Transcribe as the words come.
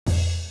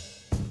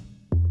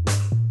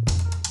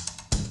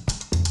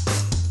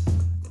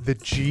The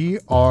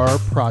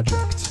GR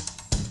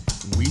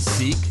Project. We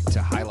seek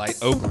to highlight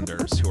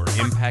Oaklanders who are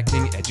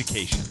impacting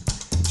education,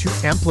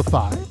 To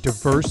amplify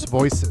diverse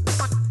voices.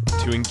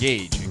 to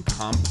engage in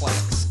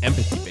complex,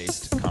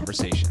 empathy-based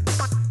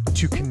conversations.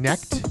 To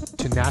connect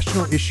to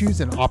national issues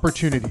and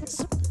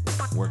opportunities.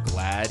 We're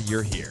glad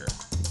you're here.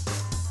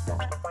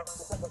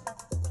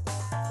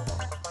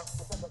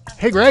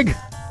 Hey, Greg.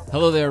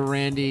 Hello there,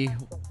 Randy.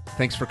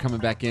 Thanks for coming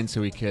back in so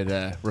we could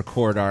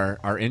record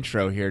our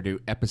intro here to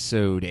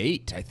episode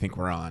 8, I think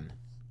we're on.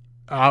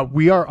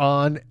 We are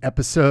on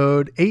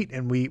episode 8,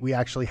 and we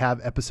actually have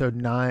episode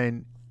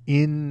 9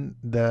 in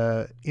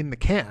the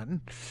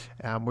can.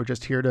 We're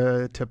just here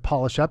to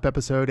polish up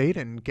episode 8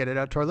 and get it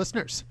out to our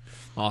listeners.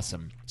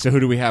 Awesome. So who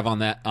do we have on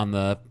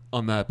the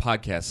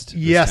podcast this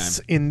Yes,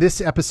 time? in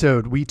this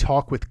episode, we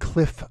talk with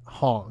Cliff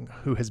Hong,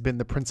 who has been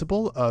the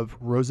principal of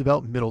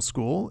Roosevelt Middle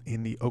School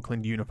in the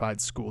Oakland Unified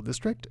School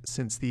District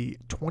since the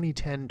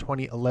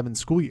 2010-2011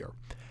 school year.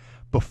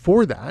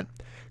 Before that,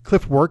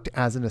 Cliff worked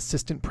as an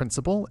assistant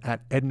principal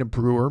at Edna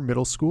Brewer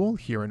Middle School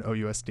here in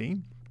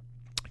OUSD.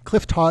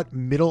 Cliff taught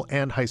middle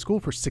and high school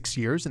for 6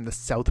 years in the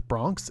South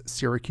Bronx,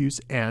 Syracuse,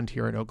 and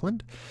here in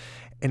Oakland.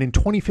 And in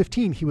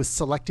 2015, he was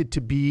selected to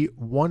be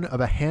one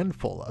of a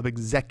handful of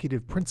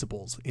executive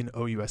principals in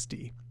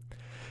OUSD.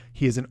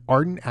 He is an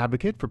ardent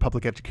advocate for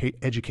public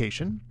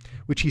education,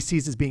 which he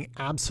sees as being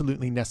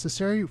absolutely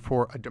necessary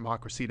for a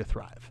democracy to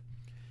thrive.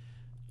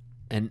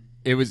 And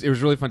it was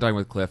really fun talking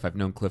with Cliff. I've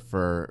known Cliff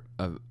for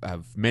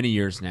many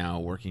years now,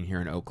 working here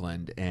in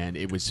Oakland, and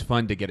it was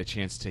fun to get a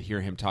chance to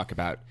hear him talk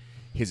about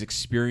his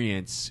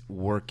experience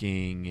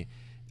working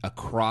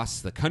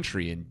across the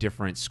country in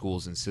different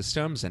schools and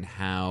systems, and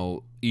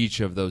how each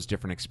of those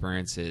different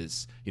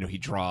experiences, he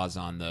draws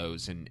on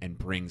those and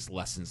brings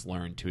lessons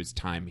learned to his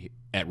time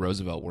at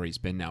Roosevelt, where he's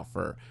been now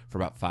for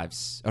about I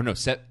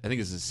think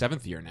this is his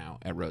 7th year now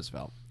at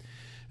Roosevelt.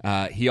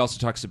 He also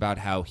talks about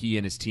how he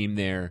and his team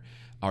there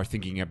are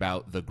thinking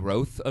about the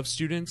growth of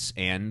students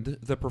and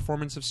the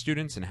performance of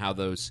students and how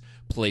those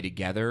play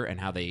together and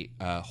how they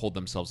hold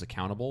themselves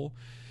accountable.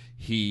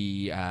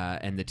 He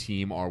and the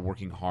team are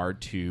working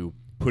hard to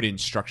put in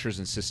structures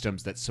and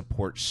systems that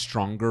support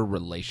stronger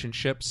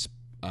relationships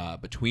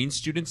between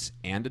students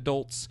and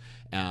adults,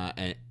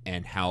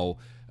 and how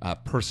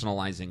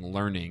personalizing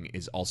learning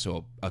is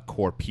also a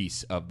core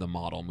piece of the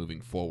model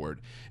moving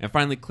forward. And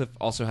finally, Cliff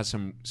also has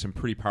some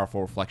pretty powerful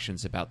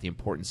reflections about the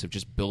importance of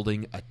just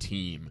building a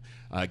team,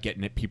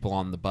 getting people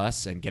on the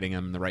bus and getting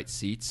them in the right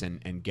seats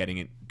and getting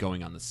it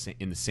going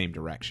in the same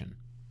direction.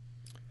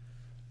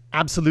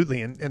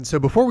 Absolutely. And so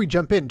before we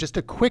jump in, just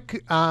a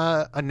quick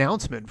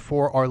announcement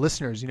for our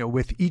listeners.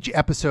 With each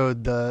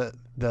episode,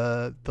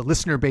 the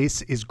listener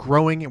base is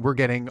growing, and we're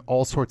getting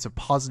all sorts of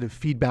positive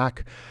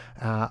feedback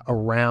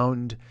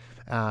around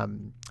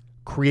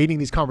creating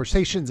these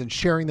conversations and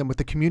sharing them with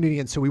the community.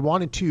 And so we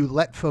wanted to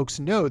let folks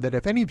know that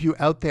if any of you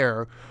out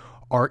there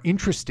are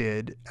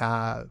interested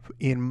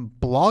in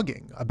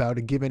blogging about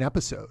a given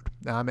episode,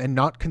 and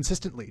not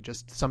consistently,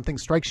 just something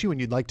strikes you and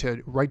you'd like to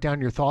write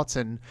down your thoughts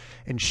and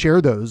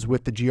share those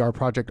with the GR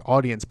Project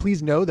audience,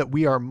 please know that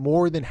we are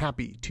more than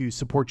happy to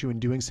support you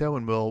in doing so,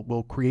 and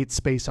we'll create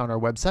space on our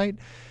website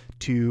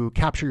to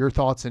capture your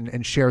thoughts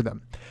and share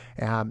them.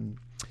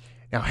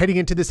 Now, heading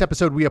into this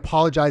episode, we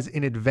apologize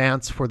in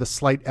advance for the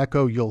slight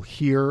echo you'll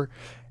hear.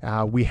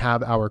 We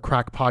have our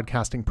crack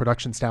podcasting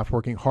production staff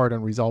working hard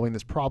on resolving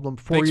this problem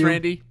for you. Thanks,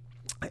 Randy.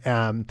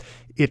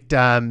 It's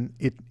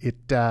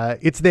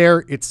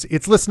there. It's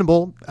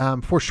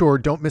listenable for sure.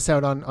 Don't miss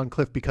out on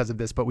Cliff because of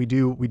this, but we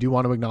do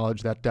want to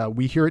acknowledge that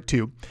we hear it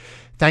too.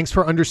 Thanks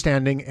for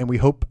understanding, and we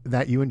hope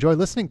that you enjoy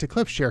listening to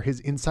Cliff share his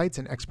insights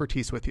and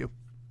expertise with you.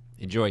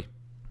 Enjoy.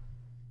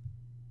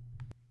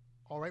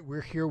 All right,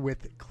 we're here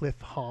with Cliff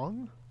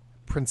Hong,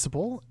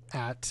 principal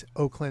at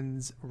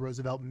Oakland's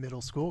Roosevelt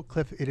Middle School.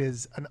 Cliff, it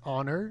is an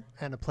honor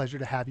and a pleasure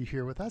to have you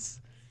here with us.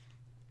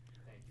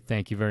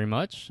 Thank you very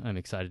much. I'm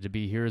excited to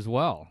be here as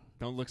well.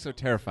 Don't look so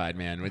terrified,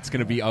 man. It's going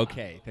to be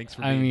okay. Thanks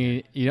for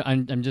being here.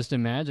 I'm just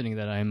imagining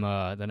that I'm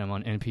on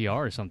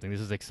NPR or something. This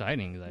is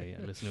exciting. I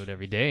listen to it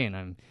every day, and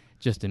I'm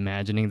just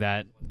imagining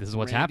that this is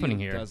what's happening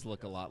here. Does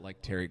look a lot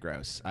like Terry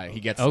Gross.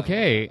 He gets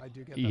okay. I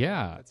do get that.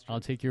 Yeah, That's true.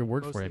 I'll take your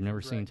word for Mostly it. I've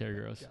never from seen Greg. Terry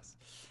Gross. Yes.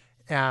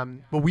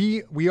 But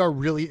we are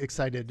really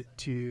excited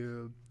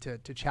to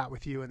chat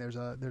with you, and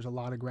there's a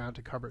lot of ground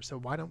to cover. So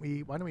why don't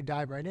we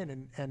dive right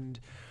in and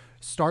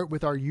start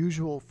with our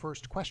usual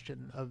first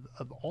question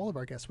of all of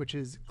our guests, which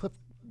is, Cliff,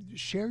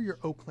 share your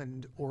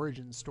Oakland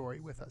origin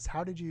story with us.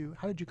 How did you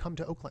come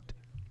to Oakland?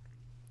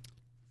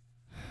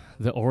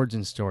 The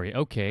origin story.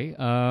 Okay.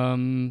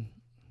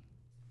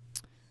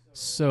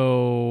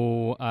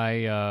 So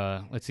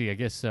let's see. I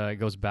guess it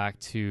goes back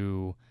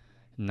to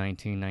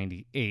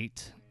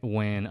 1998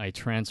 when I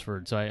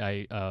transferred. So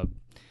I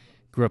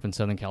grew up in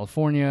Southern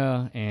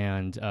California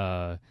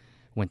and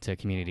went to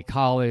community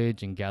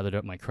college and gathered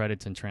up my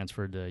credits and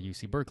transferred to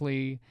UC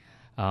Berkeley.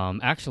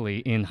 Actually,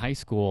 in high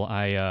school,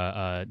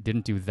 I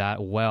didn't do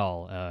that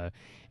well,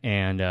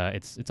 and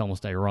it's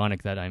almost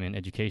ironic that I'm in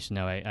education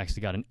now. I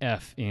actually got an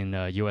F in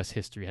U.S.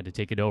 history. Had to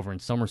take it over in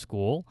summer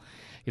school,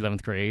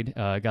 11th grade.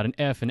 Got an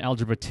F in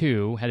algebra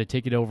 2. Had to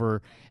take it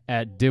over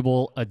at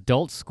Dibble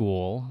Adult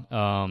School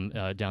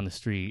down the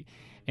street,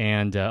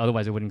 and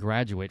otherwise I wouldn't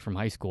graduate from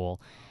high school.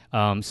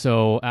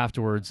 So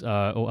afterwards,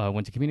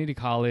 went to community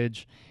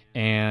college,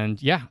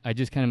 and yeah, I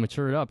just kind of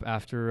matured up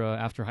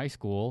after high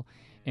school,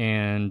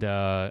 and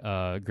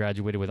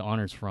graduated with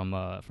honors from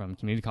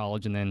community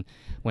college, and then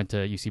went to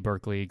UC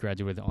Berkeley,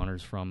 graduated with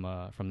honors from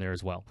there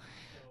as well.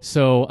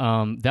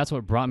 So that's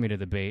what brought me to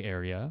the Bay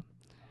Area.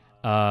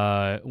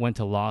 Went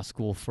to law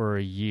school for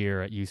a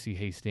year at UC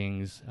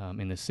Hastings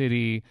in the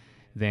city,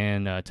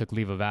 then took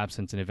leave of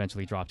absence and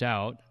eventually dropped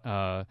out.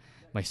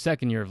 My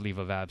second year of leave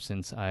of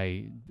absence,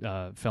 I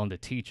fell into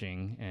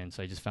teaching, and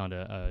so I just found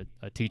a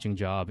teaching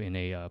job in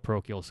a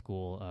parochial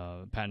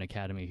school, Patton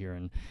Academy here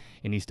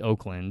in East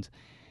Oakland.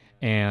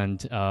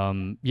 And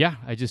yeah,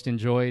 I just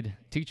enjoyed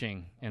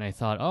teaching, and I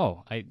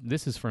thought,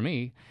 this is for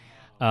me.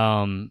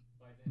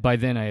 By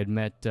then, I had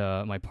met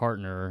my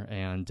partner,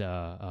 and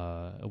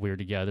we were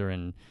together,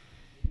 and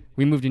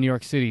we moved to New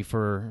York City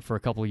for a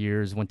couple of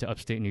years, went to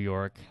upstate New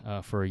York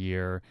for a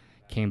year,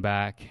 came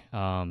back,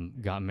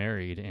 got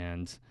married,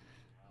 and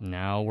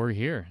now we're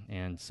here.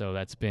 And so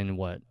that's been,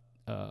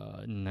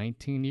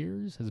 19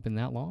 years? Has it been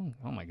that long?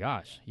 Oh, my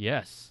gosh.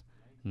 Yes.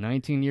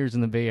 19 years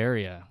in the Bay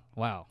Area.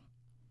 Wow.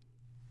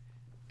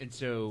 And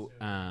so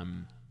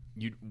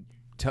you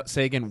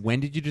say again, when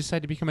did you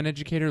decide to become an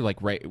educator?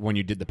 Like right when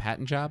you did the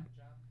Patton job?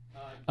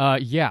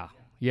 Yeah,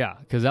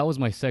 because that was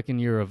my second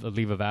year of a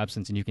leave of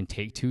absence, and you can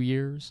take 2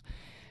 years.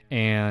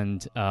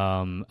 And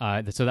so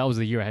that was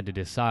the year I had to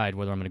decide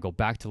whether I'm going to go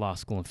back to law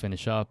school and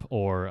finish up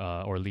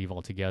or leave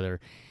altogether.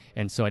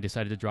 And so I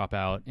decided to drop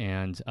out,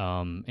 and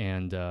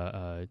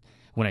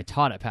when I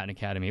taught at Patton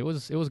Academy, it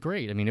was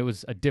great. I mean, it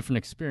was a different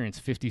experience.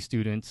 50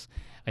 students.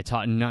 I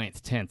taught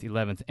 9th, 10th,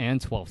 11th, and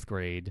 12th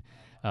grade,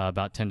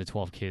 about 10 to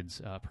 12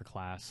 kids per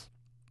class.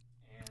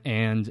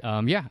 And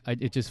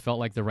it just felt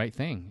like the right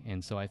thing.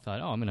 And so I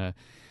thought, I'm going to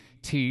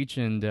teach,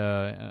 and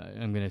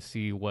I'm going to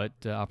see what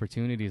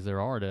opportunities there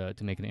are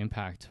to make an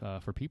impact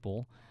for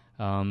people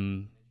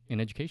in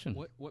education.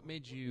 What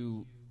made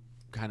you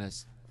kind of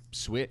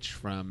switch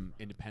from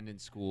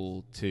independent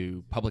school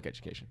to public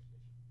education?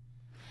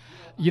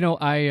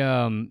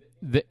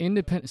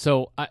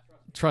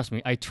 Trust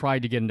me, I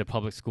tried to get into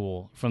public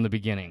school from the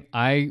beginning.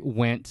 I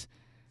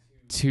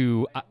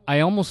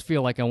almost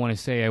feel like I want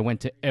to say I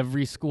went to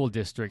every school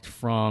district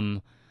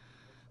from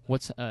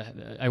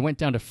I went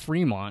down to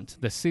Fremont,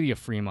 the city of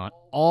Fremont,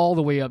 all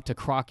the way up to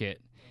Crockett.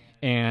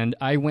 And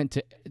I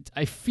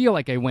feel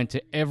like I went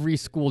to every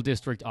school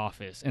district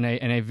office, and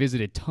I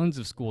visited tons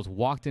of schools,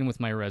 walked in with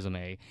my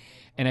resume,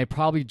 and I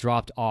probably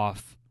dropped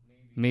off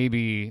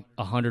maybe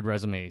 100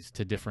 resumes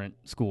to different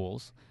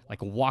schools,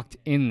 like walked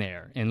in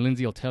there. And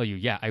Lindsay will tell you,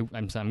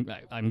 I'm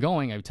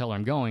going. I would tell her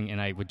I'm going,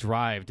 and I would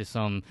drive to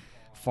some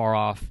far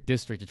off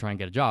district to try and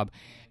get a job.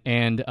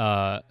 And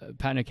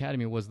Patton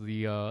Academy was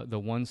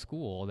the one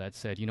school that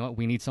said, you know what,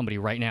 we need somebody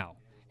right now.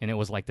 And it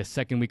was like the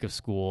second week of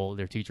school.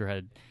 Their teacher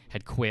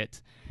had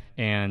quit,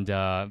 and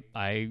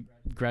I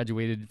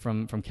graduated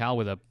from Cal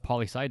with a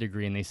poli-sci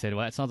degree. And they said,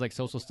 "Well, that sounds like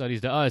social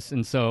studies to us."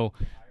 And so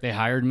they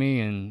hired me,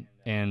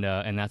 and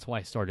that's why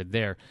I started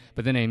there.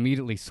 But then I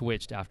immediately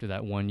switched after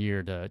that 1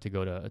 year to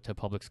go to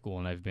public school,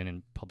 and I've been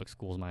in public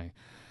schools my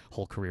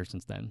whole career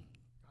since then.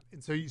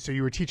 And so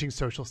you were teaching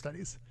social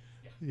studies.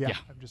 Yeah.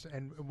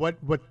 And what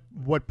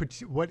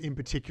in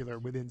particular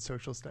within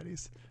social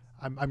studies?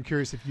 I'm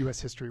curious if U.S.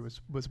 history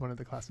was one of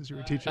the classes you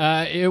were teaching.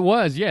 It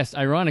was, yes.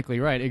 Ironically,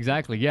 right?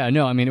 Exactly. Yeah.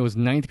 No, I mean, it was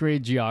 9th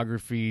grade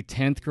geography,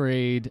 10th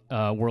grade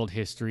world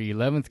history,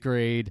 11th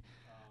grade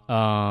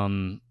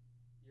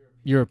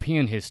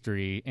European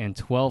history, and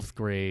 12th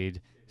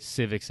grade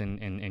civics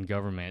and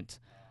government,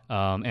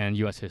 and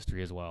U.S.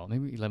 history as well.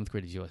 Maybe 11th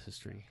grade is U.S.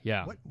 history.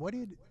 Yeah. What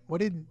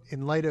did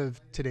in light of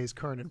today's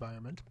current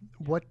environment,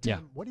 what did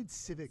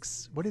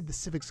the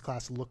civics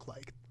class look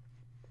like?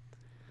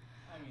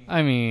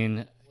 I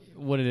mean,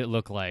 what did it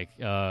look like?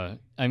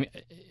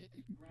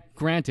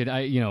 Granted,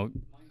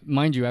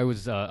 mind you, I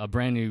was a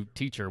brand new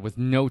teacher with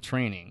no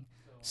training.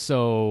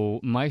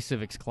 So my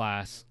civics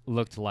class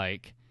looked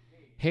like,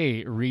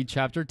 hey, read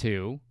chapter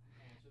 2,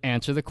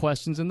 answer the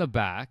questions in the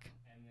back,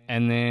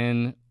 and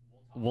then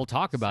we'll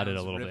talk about it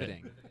a little bit.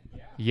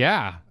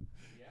 Yeah.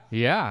 We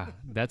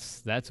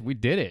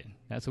did it.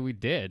 That's what we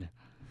did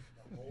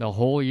the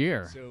whole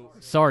year.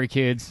 Sorry,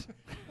 kids.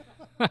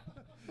 Okay,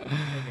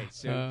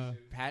 so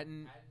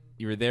Patton,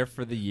 you were there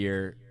for the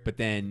year, but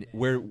then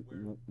where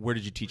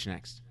did you teach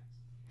next?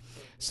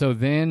 So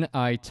then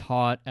I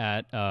taught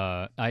at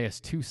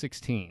IS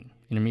 216,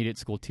 Intermediate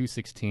School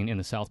 216 in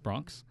the South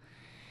Bronx.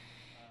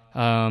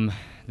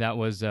 That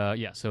was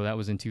so that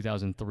was in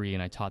 2003,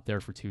 and I taught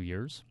there for 2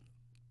 years.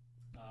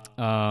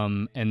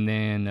 And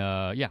then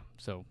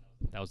so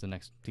that was the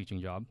next teaching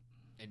job.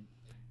 And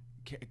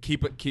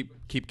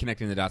keep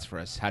connecting the dots for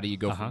us. How do you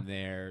go Uh-huh. from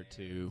there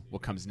to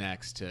what comes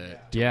next? To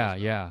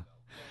Yeah.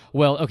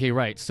 Well, okay,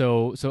 right.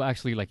 So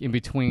actually, like in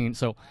between,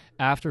 so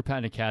after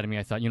Patent Academy,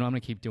 I thought, I'm going to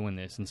keep doing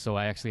this, and so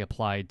I actually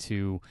applied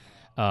to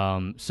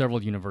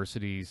several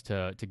universities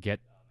to get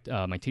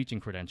my teaching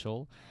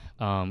credential.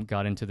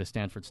 Got into the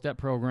Stanford STEP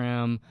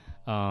program.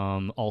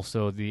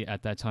 Also,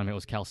 at that time it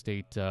was Cal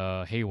State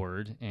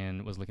Hayward,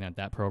 and was looking at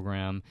that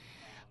program.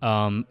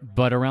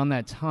 But around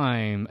that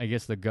time, I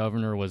guess the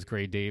governor was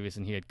Gray Davis,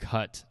 and he had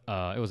cut.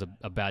 It was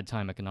a bad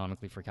time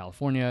economically for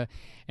California,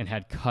 and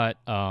had cut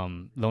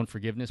loan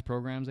forgiveness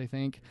programs. I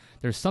think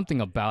there's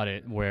something about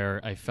it where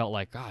I felt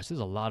like, gosh, this is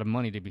a lot of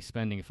money to be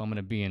spending if I'm going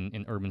to be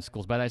in urban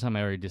schools. By that time,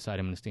 I already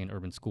decided I'm going to stay in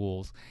urban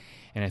schools,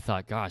 and I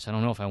thought, gosh, I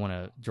don't know if I want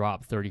to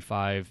drop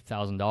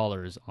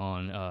 $35,000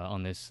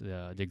 on this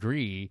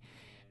degree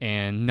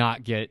and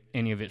not get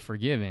any of it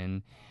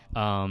forgiven.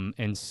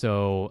 And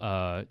so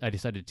I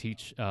decided to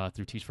teach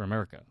through Teach for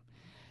America.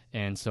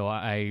 And so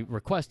I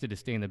requested to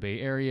stay in the Bay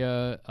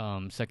Area.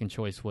 Second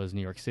choice was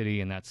New York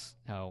City, and that's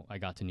how I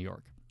got to New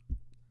York.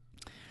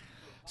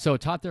 So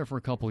taught there for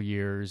a couple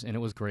years, and it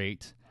was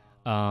great.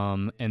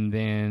 And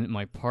then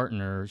my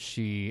partner,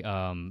 she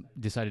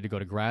decided to go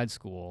to grad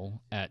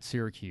school at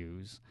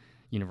Syracuse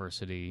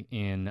University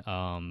in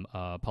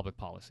public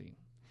policy.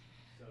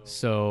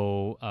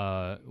 So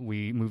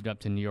we moved up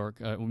to New York.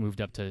 We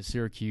moved up to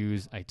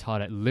Syracuse. I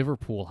taught at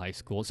Liverpool High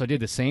School. So I did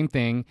the same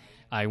thing.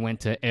 I went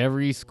to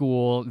every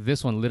school.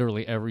 This one,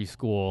 literally every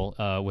school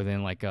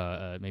within like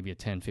maybe a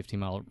 10,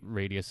 15-mile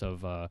radius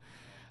of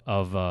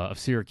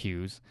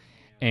Syracuse.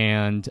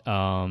 And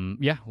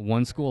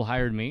one school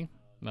hired me,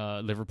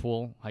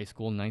 Liverpool High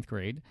School, 9th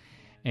grade,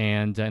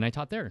 and I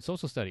taught there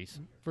social studies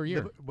for a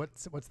year.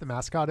 What's the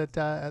mascot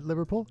at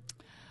Liverpool?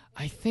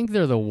 I think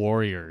they're the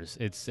Warriors.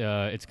 It's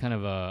kind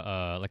of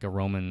a like a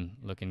Roman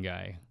looking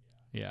guy,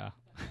 yeah.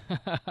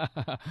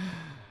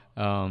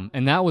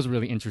 And that was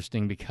really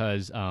interesting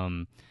because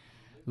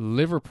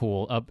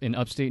Liverpool, up in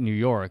upstate New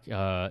York,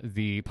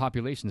 the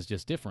population is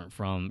just different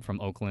from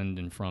Oakland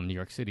and from New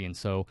York City. And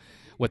so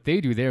what they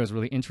do there is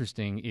really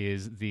interesting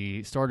is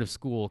the start of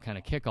school kind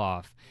of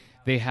kickoff.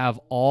 They have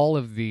all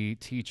of the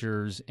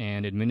teachers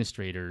and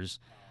administrators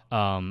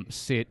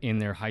sit in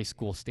their high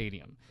school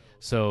stadium.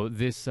 So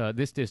this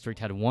district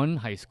had one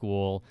high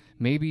school,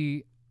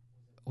 maybe,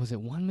 was it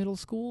one middle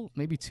school?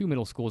 Maybe two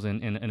middle schools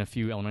and a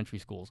few elementary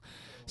schools.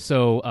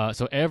 So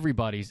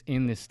everybody's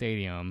in this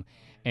stadium.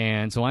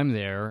 And so I'm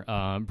there,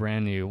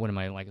 brand new. What am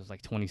I like? I was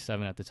like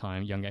 27 at the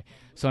time, young guy.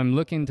 So I'm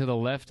looking to the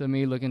left of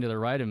me, looking to the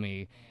right of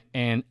me,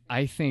 and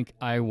I think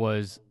I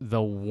was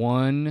the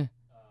one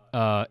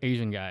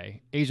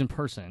Asian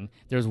person.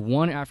 There's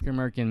one African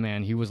American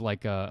man. He was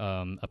like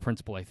a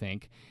principal, I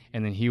think,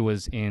 and then he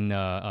was in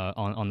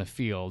on the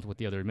field with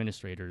the other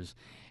administrators.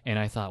 And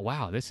I thought,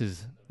 wow, this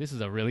is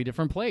a really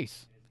different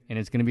place, and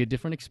it's going to be a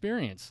different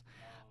experience.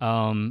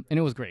 And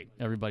it was great.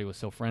 Everybody was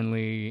so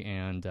friendly,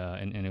 and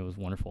it was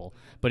wonderful.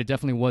 But it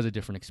definitely was a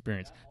different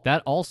experience.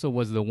 That also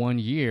was the one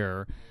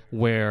year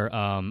where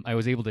I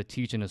was able to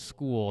teach in a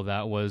school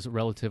that was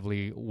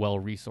relatively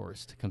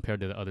well-resourced compared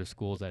to the other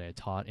schools that I had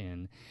taught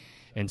in.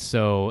 And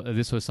so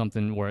this was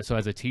something where, so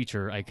as a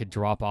teacher, I could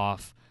drop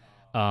off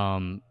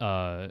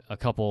a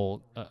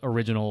couple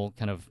original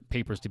kind of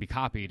papers to be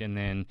copied, and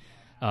then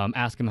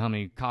ask him how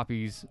many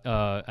copies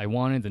I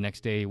wanted. The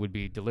next day it would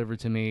be delivered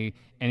to me.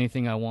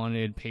 Anything I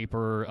wanted,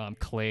 paper,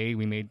 clay.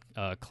 We made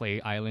clay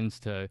islands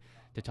to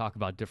talk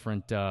about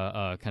different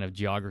kind of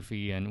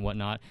geography and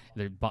whatnot.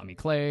 They bought me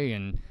clay,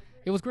 and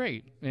it was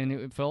great, and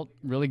it felt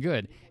really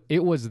good.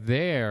 It was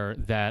there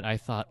that I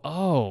thought,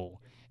 oh,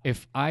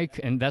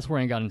 and that's where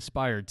I got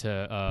inspired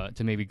to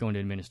maybe go into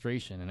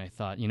administration. And I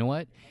thought, you know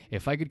what?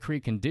 If I could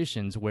create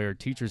conditions where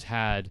teachers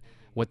had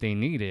what they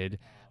needed,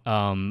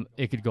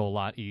 it could go a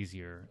lot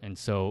easier. And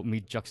so me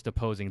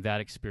juxtaposing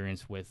that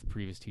experience with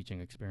previous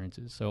teaching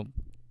experiences. So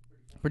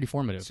pretty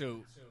formative. So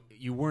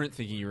you weren't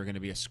thinking you were going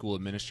to be a school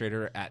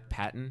administrator at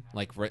Patton,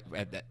 like right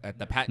at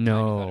the Patton No.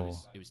 time? You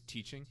thought it was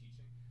teaching?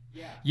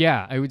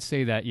 Yeah, I would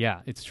say that.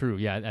 Yeah, it's true.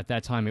 Yeah, at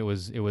that time it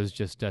was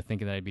just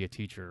thinking that I'd be a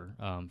teacher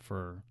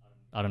for,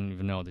 I don't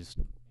even know, just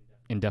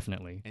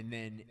indefinitely. And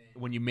then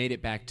when you made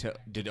it back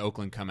did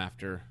Oakland come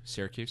after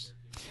Syracuse?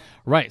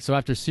 Right. So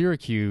after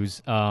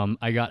Syracuse,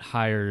 I got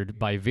hired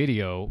by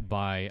video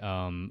by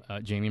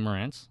Jamie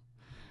Morantz,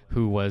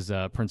 who was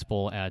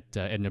principal at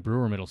Edna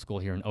Brewer Middle School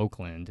here in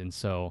Oakland. And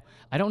so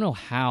I don't know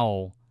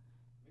how.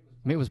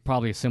 It was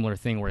probably a similar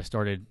thing where I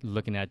started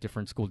looking at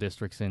different school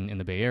districts in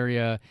the Bay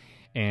Area,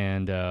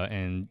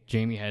 and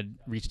Jamie had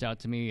reached out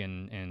to me,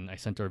 and I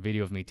sent her a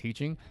video of me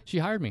teaching. She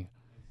hired me,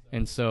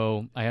 and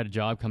so I had a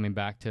job coming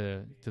back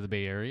to the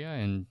Bay Area,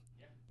 and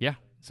yeah,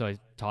 so I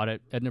taught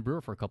at Edna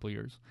Brewer for a couple of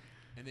years.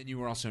 And then you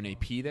were also an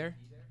AP there?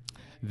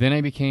 Then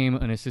I became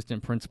an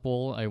assistant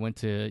principal. I went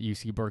to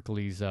UC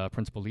Berkeley's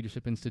Principal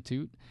Leadership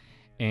Institute,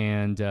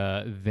 and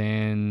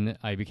then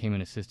I became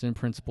an assistant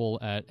principal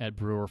at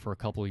Brewer for a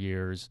couple of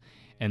years.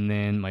 And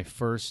then my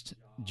first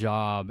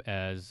job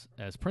as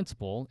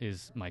principal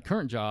is my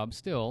current job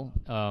still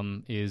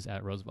is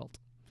at Roosevelt,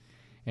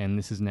 and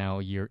this is now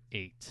year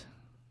 8.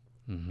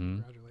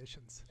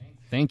 Congratulations.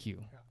 Thank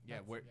you. Yeah,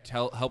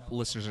 help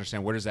listeners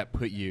understand, where does that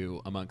put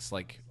you amongst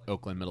like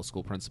Oakland middle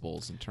school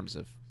principals in terms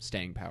of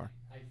staying power?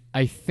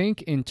 I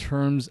think in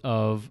terms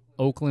of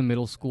Oakland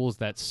middle schools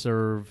that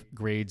serve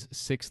grades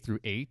 6 through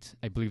 8,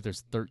 I believe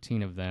there's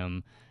 13 of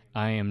them.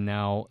 I am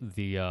now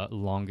the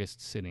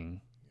longest sitting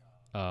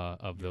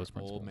of those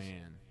principals. Old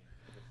man.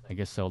 I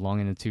guess so. Long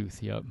in the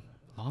tooth. Yep.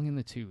 Long in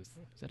the tooth.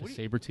 Is that a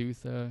saber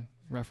tooth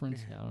reference?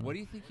 Yeah, I don't know. What do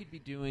you think you'd be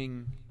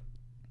doing?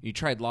 You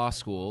tried law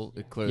school.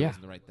 It clearly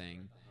wasn't the right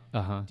thing.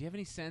 Uh-huh. Do you have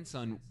any sense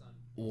on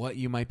what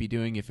you might be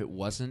doing if it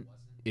wasn't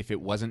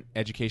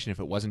education, if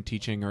it wasn't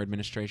teaching or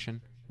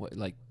administration? What,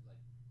 like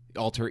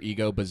alter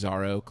ego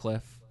bizarro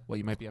Cliff? What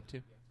you might be up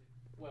to?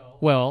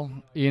 Well,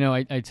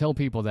 I tell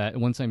people that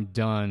once I'm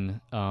done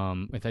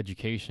with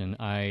education,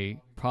 I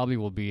probably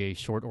will be a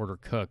short order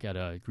cook at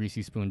a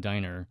Greasy Spoon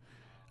diner.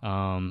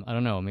 I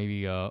don't know,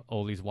 maybe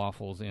Oli's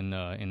Waffles in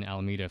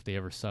Alameda, if they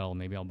ever sell,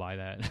 maybe I'll buy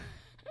that.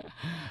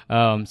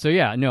 So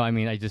yeah, no, I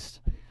mean,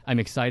 I'm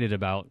excited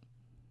about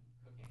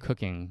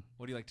cooking.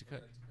 What do you like to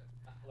cook?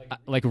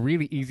 Like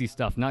really easy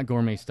stuff, not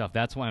gourmet stuff.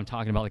 That's why I'm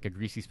talking about like a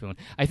Greasy Spoon.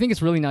 I think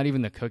it's really not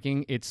even the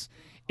cooking. It's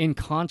in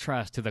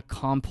contrast to the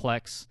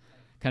complex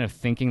kind of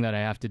thinking that I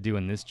have to do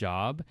in this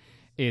job.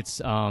 It's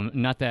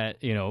not that,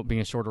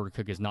 being a short order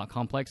cook is not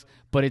complex,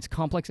 but it's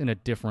complex in a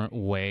different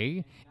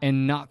way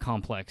and not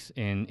complex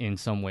in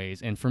some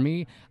ways. And for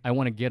me, I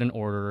want to get an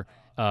order,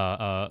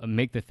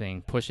 make the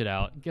thing, push it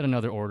out, get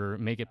another order,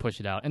 make it, push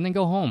it out, and then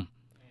go home.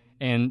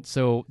 And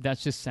so that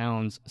just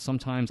sounds,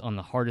 sometimes on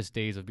the hardest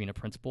days of being a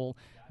principal,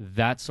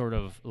 that sort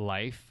of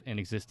life and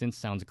existence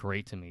sounds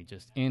great to me.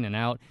 Just in and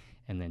out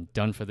and then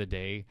done for the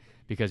day,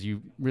 because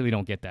you really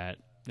don't get that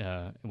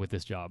with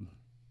this job.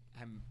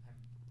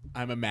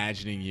 I'm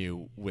imagining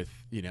you with,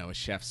 a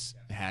chef's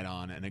hat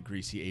on and a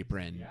greasy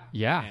apron.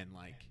 Yeah. And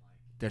like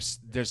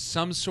there's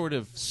some sort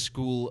of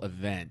school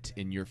event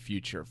in your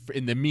future.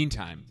 In the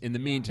meantime.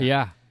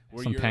 Yeah.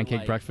 Where some pancake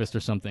like, breakfast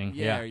or something.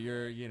 Yeah, or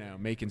you're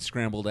making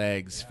scrambled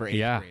eggs for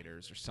 8th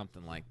graders or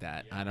something like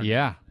that. I don't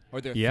know. Or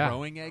they're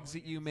throwing eggs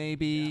at you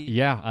maybe.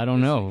 Yeah, I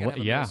don't know. You gotta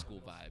have a middle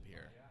school vibe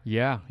here.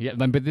 Yeah.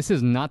 But this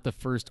is not the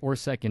first or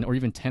second or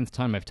even 10th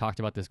time I've talked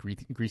about this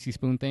Greasy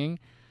Spoon thing.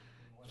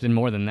 It's been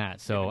more than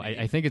that. So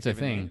I think it's a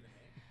thing.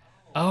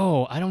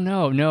 Oh, I don't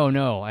know.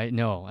 No.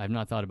 I've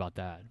not thought about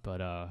that.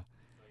 But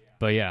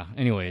yeah.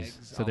 Anyways,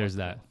 eggs, so there's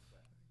that.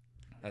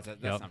 That's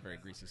not very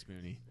Greasy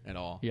Spoony at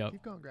all. Yep.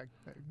 Keep going, Greg.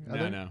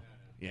 No.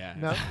 Yeah.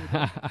 No.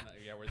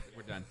 Yeah,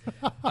 we're done.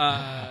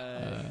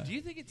 Do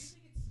you think it's,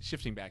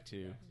 shifting back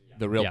to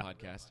the real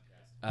podcast,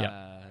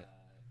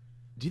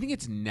 do you think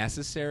it's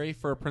necessary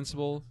for a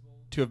principal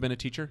to have been a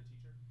teacher?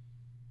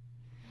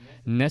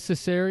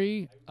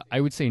 Necessary?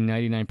 I would say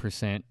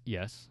 99%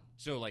 yes.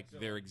 So, like,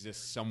 there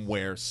exists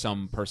somewhere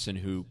some person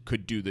who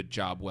could do the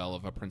job well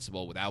of a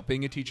principal without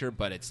being a teacher,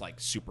 but it's, like,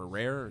 super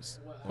rare?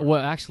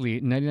 Well,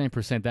 actually,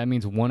 99%, that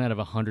means 1 out of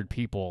 100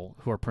 people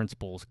who are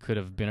principals could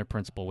have been a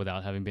principal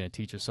without having been a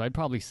teacher. So I'd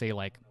probably say,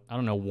 1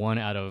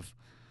 out of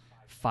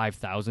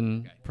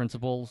 5,000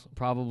 principals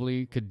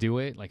probably could do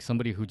it. Like,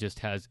 somebody who just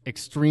has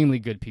extremely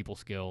good people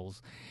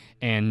skills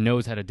and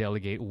knows how to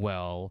delegate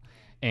well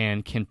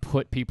and can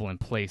put people in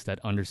place that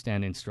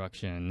understand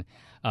instruction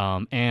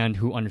and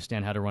who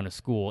understand how to run a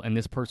school. And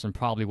this person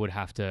probably would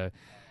have to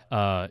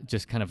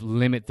just kind of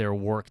limit their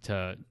work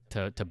to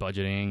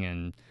budgeting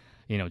and,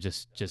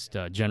 just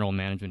general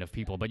management of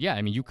people. But yeah,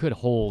 I mean, you could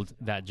hold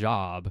that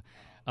job.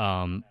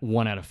 1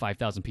 out of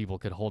 5,000 people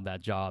could hold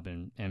that job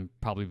and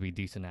probably be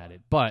decent at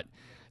it. But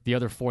the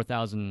other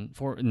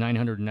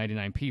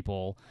 4,999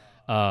 people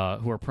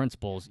who are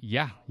principals,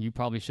 you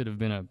probably should have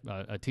been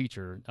a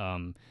teacher.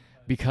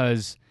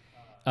 Because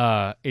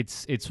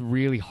it's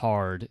really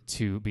hard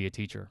to be a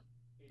teacher.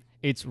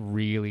 It's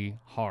really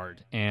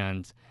hard.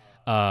 And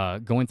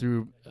going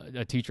through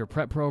a teacher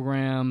prep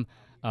program,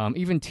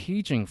 even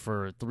teaching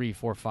for 3,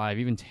 4, 5,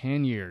 even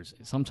 10 years,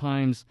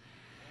 sometimes,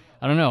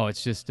 I don't know,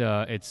 it's just,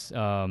 I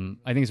think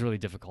it's really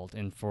difficult.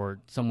 And for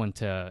someone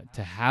to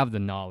have the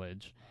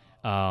knowledge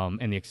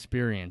and the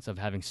experience of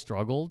having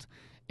struggled,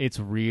 it's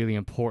really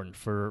important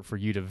for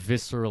you to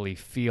viscerally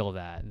feel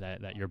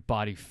that your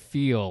body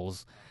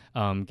feels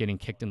getting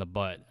kicked in the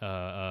butt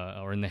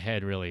or in the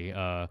head, really,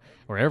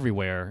 or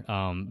everywhere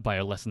by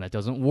a lesson that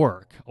doesn't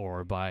work,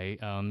 or by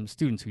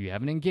students who you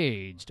haven't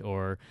engaged,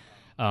 or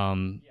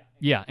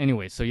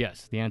anyway. So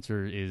yes, the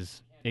answer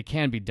is it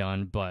can be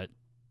done, but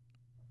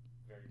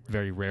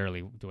very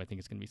rarely do I think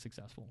it's going to be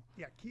successful.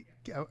 Yeah,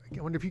 I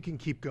wonder if you can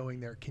keep going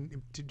there.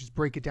 To just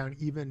break it down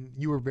even,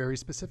 you were very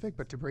specific,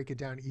 but to break it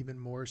down even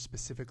more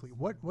specifically,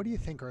 what do you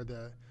think are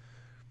the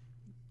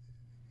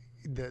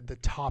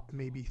top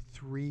maybe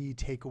 3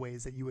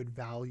 takeaways that you would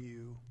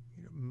value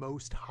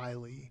most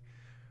highly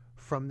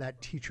from that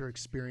teacher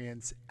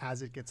experience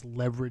as it gets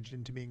leveraged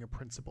into being a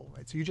principal,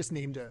 right? So you just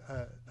named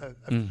a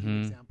few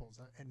examples,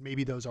 and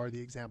maybe those are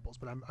the examples,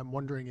 but I'm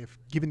wondering if,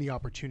 given the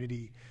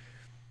opportunity,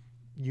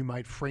 you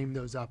might frame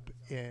those up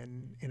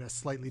in a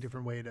slightly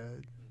different way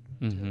to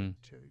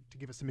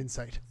give us some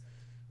insight.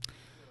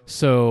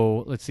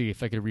 So let's see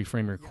if I could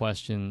reframe your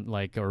question,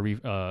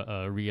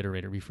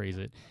 reiterate or rephrase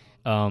it.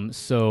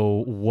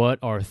 So what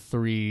are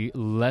 3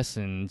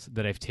 lessons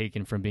that I've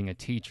taken from being a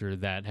teacher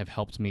that have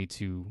helped me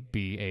to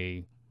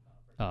be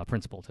a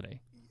principal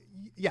today?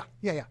 Yeah.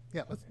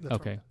 That's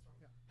okay.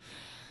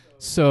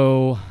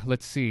 So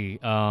let's see.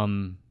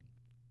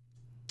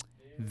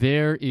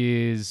 There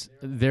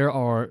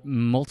are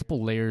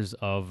multiple layers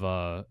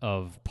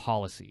of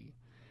policy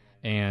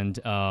and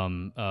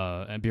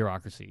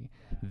bureaucracy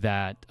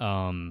that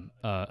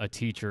a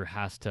teacher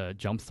has to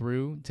jump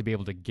through to be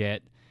able to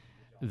get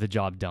the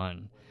job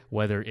done.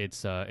 Whether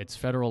it's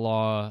federal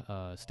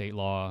law, state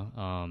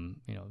law,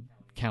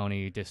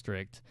 county,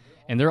 district,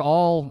 and they're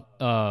all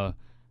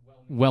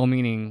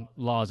well-meaning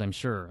laws. I'm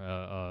sure.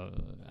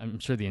 I'm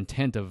sure the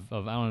intent of I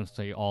don't want to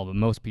say all, but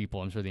most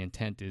people, I'm sure the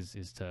intent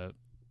is to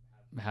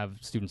have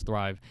students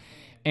thrive.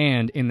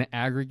 And in the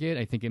aggregate,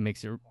 I think it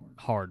makes it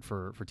hard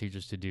for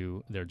teachers to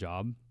do their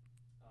job.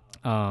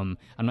 I'm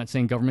not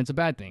saying government's a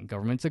bad thing.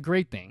 Government's a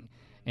great thing.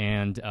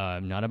 And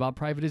I'm not about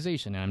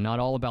privatization. And I'm not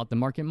all about the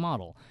market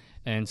model.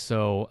 And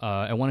so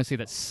I want to say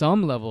that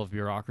some level of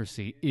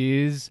bureaucracy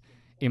is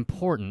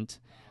important.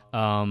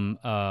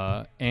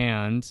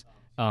 And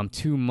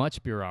too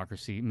much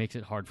bureaucracy makes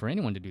it hard for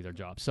anyone to do their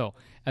job. So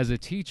as a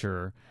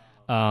teacher,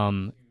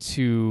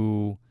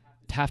 to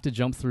have to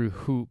jump through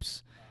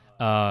hoops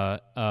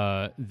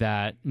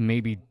that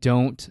maybe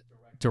don't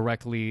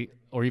directly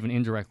or even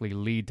indirectly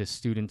lead to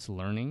students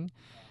learning.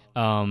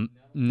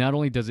 Not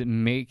only does it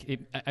make it,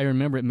 I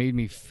remember it made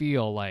me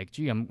feel like,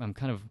 gee, I'm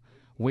kind of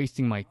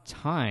wasting my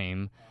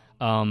time.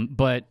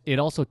 But it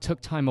also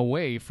took time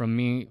away from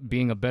me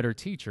being a better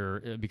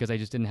teacher because I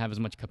just didn't have as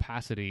much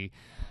capacity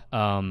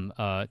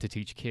to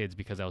teach kids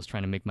because I was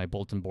trying to make my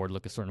bulletin board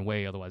look a certain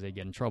way, otherwise I'd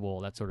get in trouble,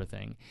 that sort of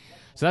thing.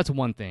 So that's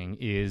one thing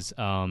is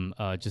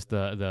just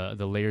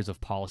the layers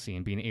of policy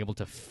and being able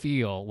to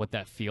feel what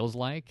that feels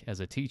like as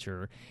a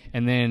teacher,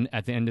 and then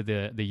at the end of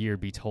the year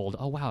be told,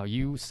 oh, wow,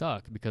 you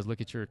suck because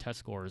look at your test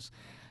scores.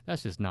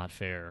 That's just not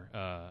fair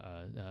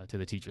to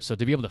the teacher. So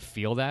to be able to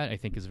feel that, I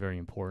think, is very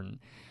important.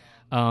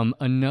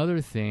 Another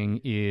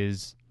thing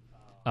is,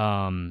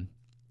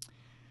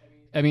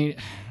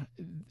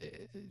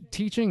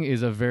 teaching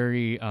is a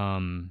very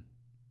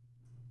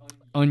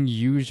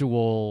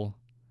unusual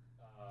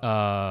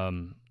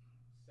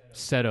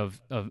set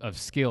of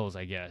skills,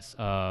 I guess.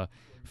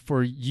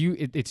 For you,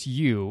 it's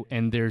you,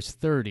 and there's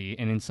 30,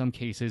 and in some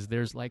cases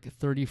there's like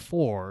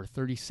 34,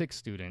 36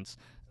 students.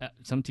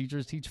 Some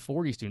teachers teach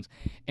 40 students,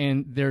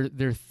 and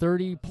they're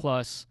 30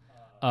 plus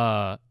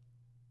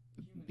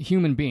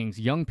human beings,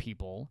 young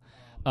people,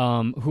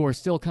 who are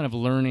still kind of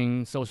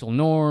learning social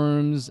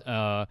norms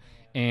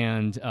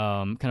and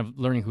kind of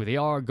learning who they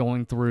are,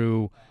 going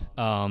through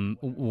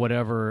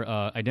whatever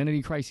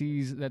identity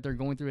crises that they're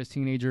going through as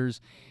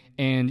teenagers.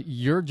 And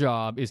your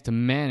job is to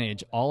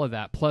manage all of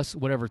that, plus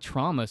whatever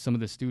trauma some of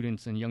the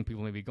students and young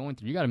people may be going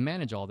through. You got to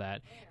manage all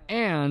that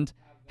and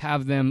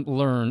have them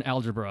learn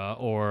algebra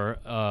or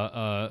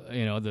how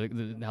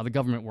the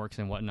government works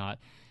and whatnot.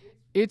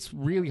 It's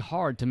really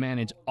hard to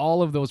manage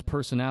all of those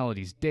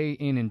personalities day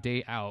in and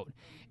day out,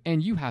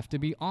 and you have to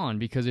be on,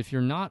 because if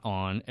you're not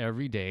on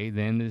every day,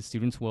 then the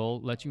students will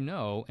let you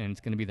know, and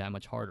it's going to be that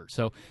much harder.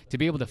 So to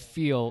be able to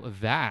feel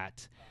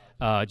that,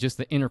 just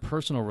the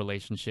interpersonal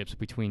relationships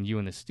between you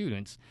and the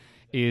students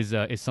is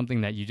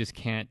something that you just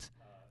can't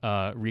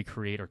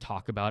recreate or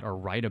talk about or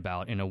write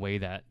about in a way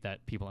that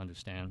people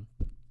understand.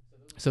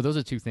 So those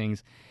are two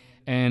things.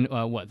 And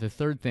the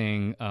third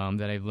thing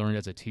that I've learned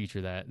as a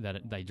teacher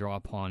that I draw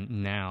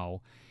upon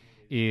now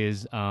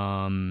is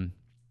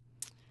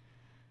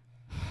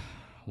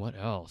what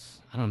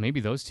else? I don't know. Maybe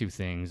those two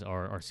things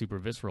are super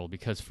visceral,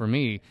 because for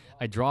me,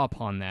 I draw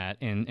upon that.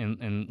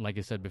 And like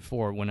I said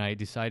before, when I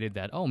decided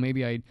that,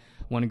 maybe I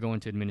want to go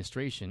into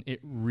administration,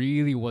 it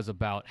really was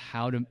about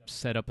how to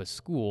set up a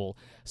school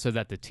so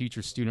that the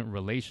teacher-student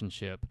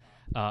relationship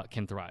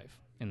can thrive,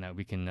 and that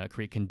we can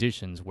create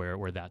conditions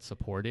where that's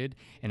supported.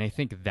 And I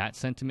think that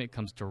sentiment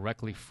comes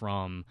directly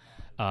from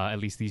at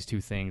least these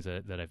two things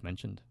that I've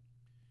mentioned.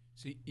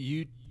 So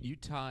you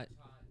taught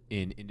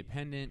in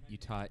independent, you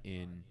taught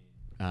in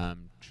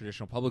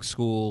traditional public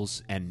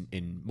schools, and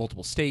in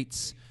multiple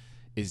states.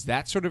 Is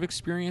that sort of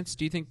experience,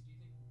 do you think,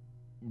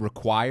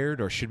 required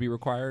or should be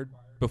required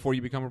before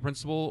you become a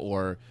principal,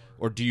 or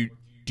do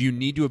you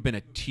need to have been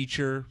a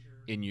teacher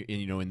in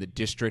the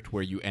district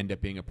where you end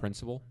up being a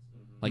principal?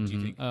 Like, do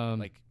you think,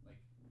 do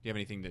you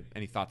have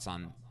any thoughts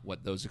on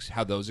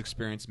how those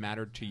experiences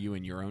mattered to you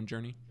in your own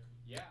journey?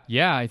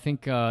 Yeah, I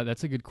think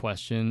that's a good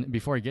question.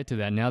 Before I get to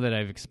that, now that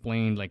I've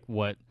explained like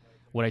what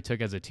I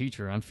took as a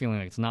teacher, I'm feeling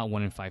like it's not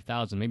 1 in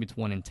 5,000, maybe it's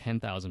 1 in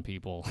 10,000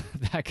 people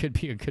that could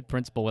be a good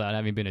principal without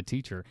having been a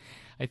teacher.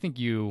 I think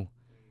you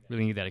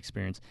really need that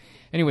experience.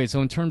 Anyway,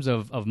 so in terms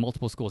of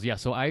multiple schools, yeah,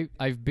 so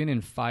I've been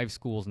in 5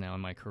 schools now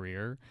in my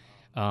career.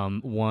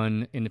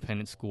 1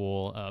 independent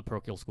school,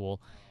 parochial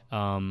school,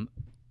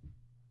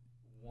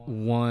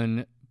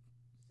 one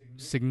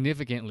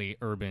significantly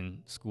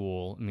urban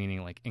school,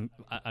 meaning like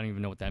I don't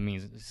even know what that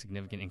means.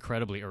 Significant,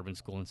 incredibly urban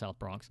school in South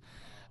Bronx.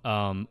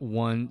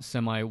 One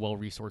semi well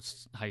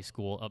resourced high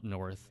school up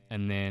north,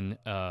 and then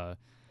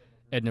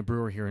Edna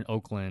Brewer here in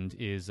Oakland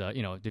is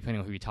depending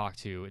on who you talk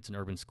to, it's an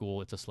urban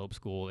school, it's a slope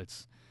school,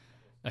 it's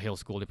a hill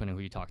school, depending on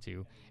who you talk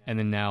to, and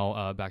then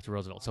now back to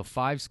Roosevelt. So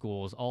 5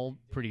 schools, all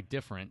pretty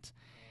different,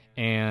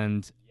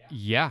 and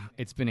yeah,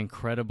 it's been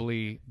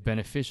incredibly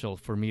beneficial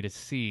for me to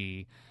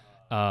see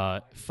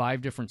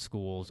 5 different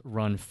schools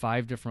run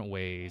 5 different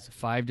ways,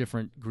 5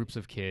 different groups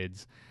of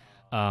kids.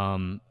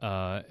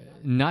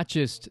 Not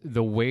just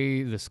the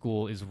way the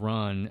school is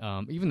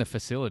run, even the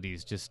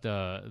facilities, just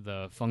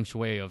the feng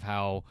shui of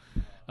how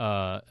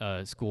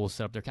schools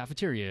set up their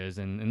cafeterias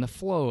and the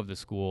flow of the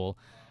school,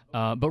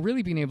 but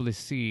really being able to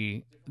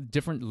see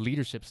different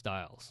leadership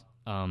styles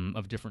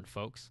of different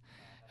folks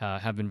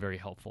have been very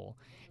helpful.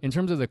 In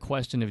terms of the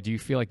question of do you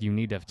feel like you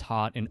need to have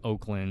taught in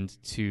Oakland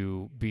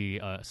to be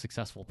a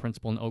successful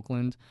principal in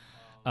Oakland,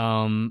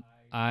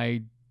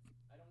 I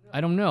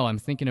don't know. I'm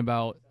thinking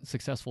about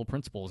successful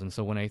principals, and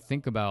so when I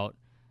think about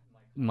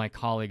my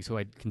colleagues who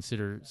I'd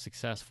consider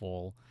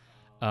successful,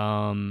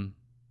 have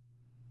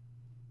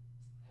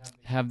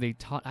they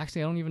taught?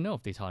 Actually, I don't even know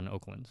if they taught in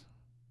Oakland.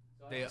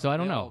 So I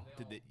don't know.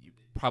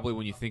 Probably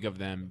when you think of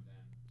them,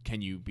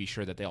 can you be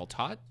sure that they all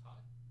taught?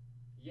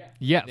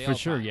 Yeah, They for all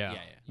sure. taught. Yeah.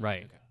 Yeah.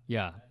 Right. Okay.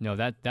 Yeah. No,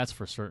 that's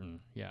for certain.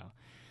 Yeah.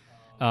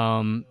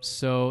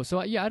 So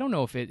yeah, I don't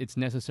know if it's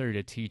necessary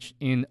to teach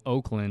in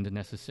Oakland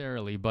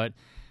necessarily, but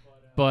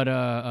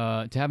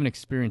to have an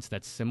experience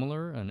that's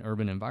similar, an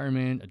urban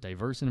environment, a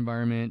diverse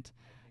environment,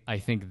 I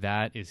think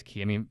that is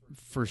key. I mean,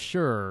 for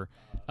sure,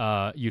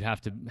 you'd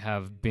have to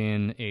have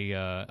been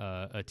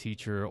a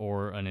teacher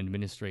or an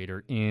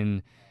administrator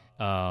in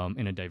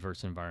a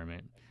diverse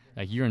environment.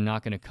 Like, you're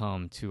not going to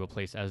come to a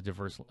place as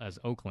diverse as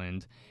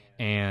Oakland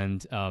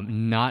and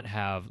not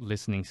have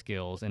listening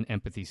skills and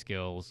empathy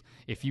skills.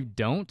 If you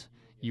don't,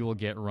 you will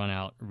get run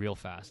out real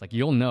fast. Like,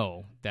 you'll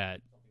know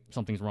that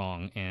something's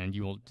wrong and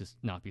you will just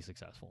not be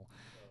successful.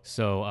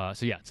 So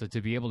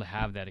to be able to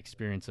have that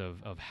experience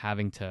of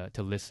having to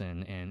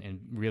listen and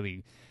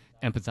really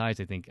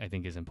empathize, I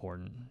think is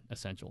important,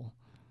 essential.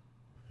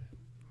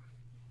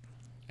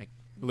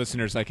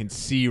 Listeners, I can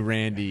see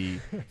Randy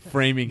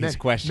framing his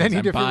questions.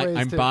 Many different ways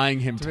I'm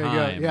buying him to make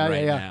time yeah,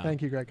 right yeah. now.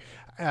 Thank you, Greg.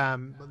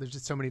 There's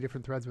just so many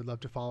different threads we'd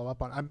love to follow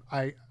up on.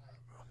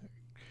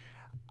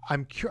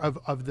 I'm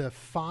of the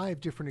 5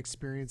 different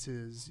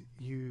experiences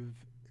you've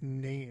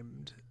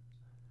named.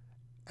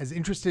 As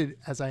interested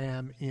as I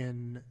am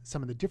in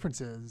some of the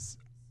differences,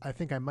 I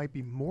think I might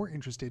be more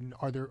interested in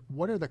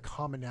what are the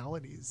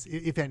commonalities,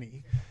 if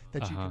any,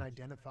 that you can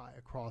identify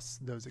across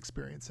those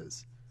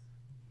experiences?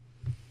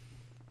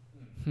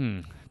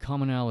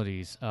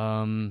 Commonalities.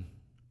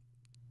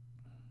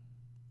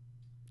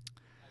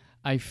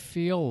 I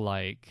feel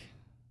like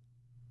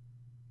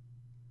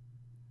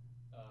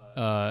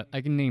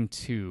I can name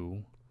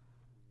 2.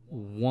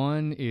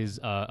 One is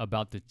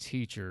about the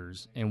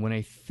teachers, and when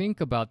I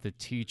think about the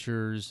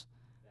teachers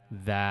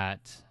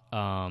that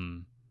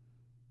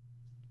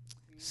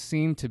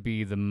seem to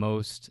be the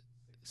most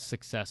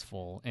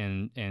successful,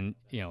 and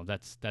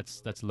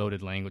that's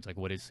loaded language, like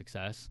what is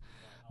success,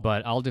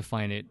 but I'll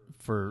define it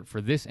for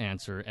this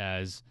answer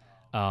as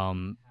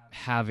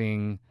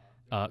having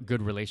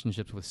good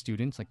relationships with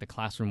students. Like, the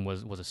classroom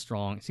was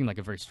seemed like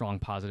a very strong,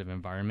 positive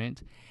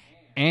environment,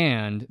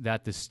 and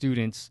that the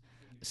students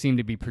seem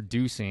to be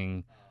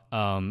producing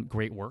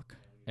great work.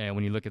 And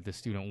when you look at the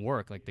student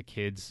work, like, the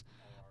kids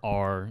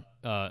are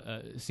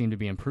seem to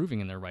be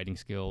improving in their writing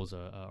skills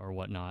or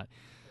whatnot.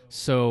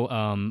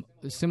 So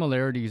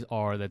similarities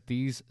are that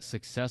these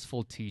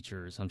successful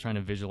teachers, I'm trying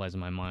to visualize in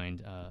my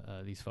mind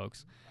these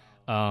folks,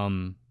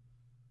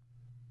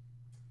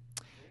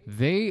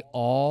 they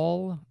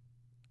all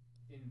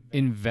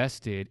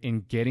invested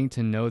in getting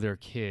to know their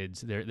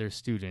kids, their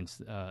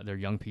students, their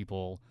young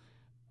people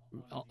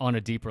on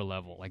a deeper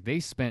level. Like, they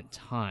spent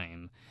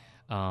time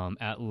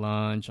at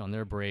lunch, on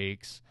their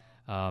breaks,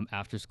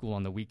 after school,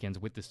 on the weekends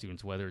with the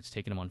students, whether it's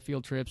taking them on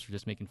field trips or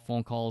just making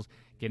phone calls,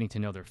 getting to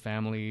know their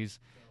families.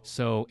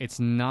 So it's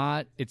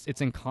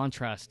in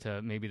contrast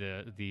to maybe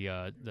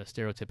the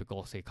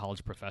stereotypical, say,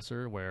 college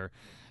professor, where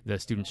the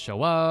students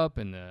show up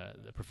and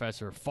the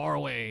professor far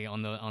away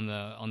on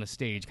the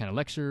stage kind of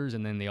lectures,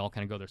 and then they all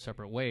kind of go their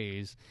separate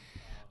ways.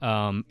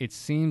 It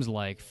seems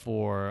like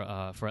for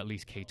at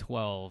least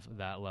K-12,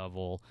 that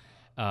level,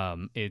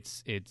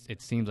 it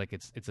seems like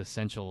it's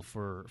essential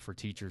for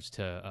teachers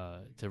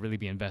to really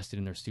be invested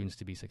in their students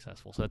to be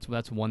successful. So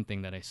that's one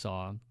thing that I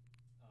saw.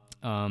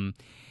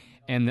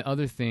 And the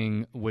other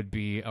thing would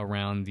be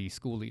around the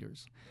school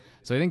leaders.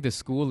 So I think the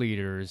school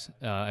leaders,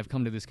 I've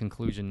come to this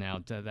conclusion now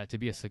that to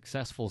be a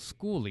successful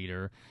school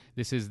leader,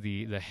 this is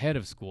the head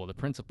of school, the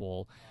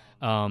principal.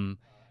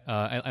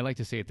 I like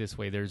to say it this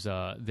way: there's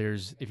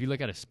if you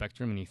look at a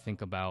spectrum and you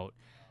think about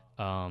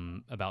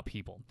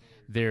people,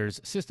 there's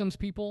systems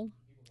people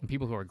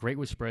people who are great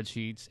with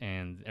spreadsheets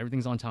and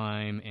everything's on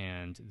time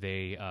and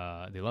they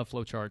love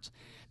flowcharts.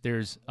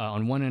 There's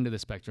on one end of the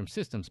spectrum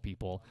systems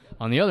people.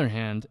 On the other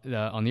hand,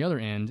 on the other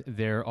end,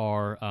 there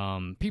are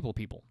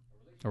people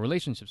or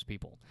relationships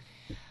people.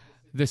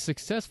 The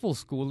successful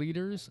school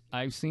leaders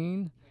I've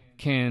seen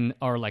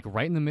are like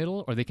right in the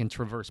middle, or they can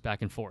traverse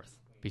back and forth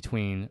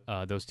between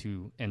those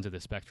two ends of the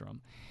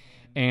spectrum.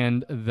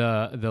 And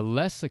the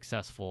less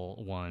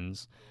successful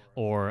ones,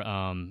 or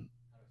how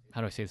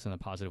do I say this in a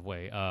positive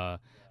way? At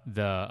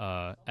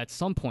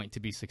some point to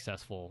be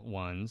successful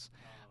ones,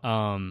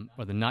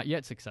 or the not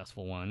yet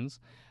successful ones,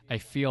 I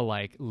feel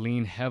like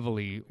lean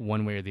heavily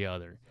one way or the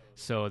other.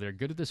 So they're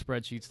good at the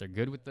spreadsheets, they're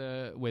good with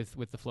the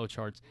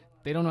flowcharts.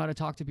 They don't know how to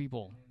talk to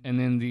people, and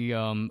then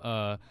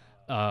the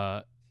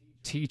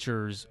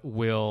teachers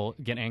will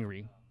get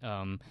angry.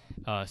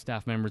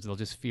 Staff members, they'll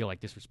just feel like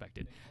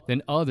disrespected.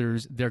 Then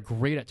others, they're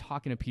great at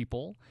talking to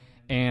people,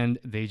 and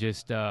they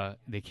just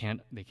they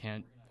can't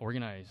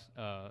organize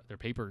their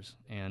papers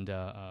and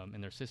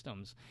their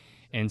systems,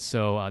 and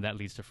so that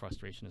leads to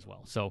frustration as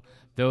well. So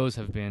those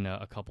have been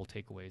a couple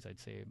takeaways, I'd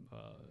say,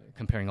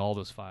 comparing all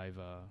those 5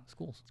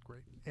 schools. That's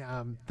great.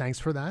 Thanks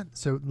for that.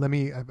 So let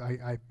me.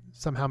 I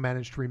somehow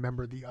managed to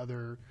remember the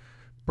other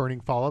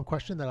burning follow-up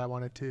question that I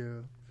wanted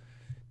to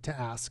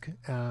ask.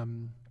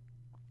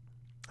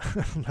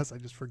 Unless I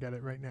just forget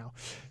it right now.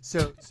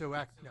 No,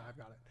 I've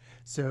got it.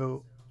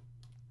 So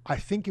I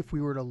think if we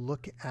were to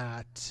look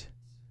at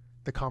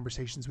the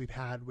conversations we've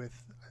had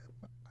with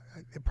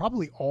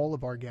probably all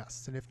of our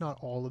guests, and if not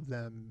all of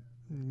them,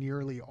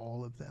 nearly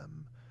all of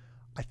them,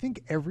 I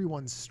think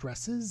everyone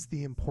stresses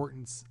the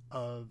importance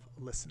of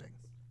listening.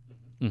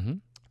 Mm-hmm.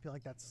 I feel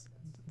like that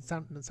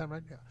sound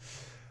right? Yeah.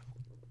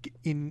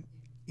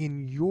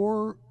 In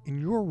your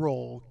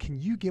role, can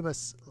you give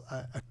us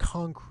a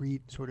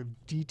concrete, sort of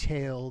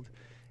detailed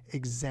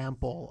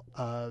example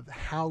of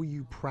how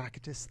you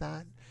practice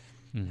that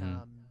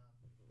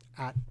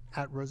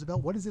at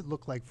Roosevelt? What does it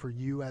look like for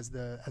you as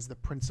the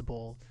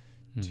principal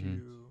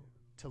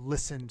to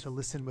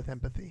listen with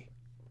empathy?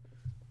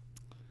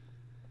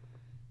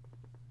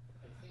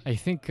 I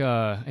think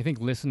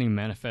listening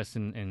manifests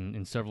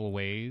in several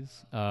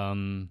ways.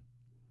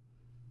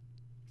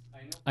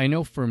 I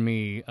know for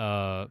me,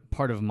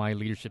 part of my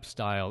leadership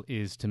style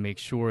is to make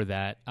sure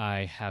that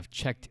I have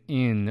checked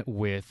in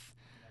with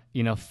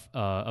enough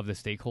of the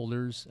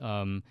stakeholders,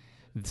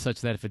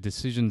 such that if a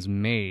decision's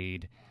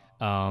made,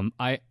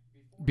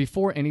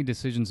 before any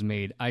decision's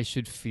made, I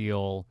should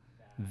feel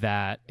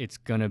that it's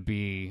going to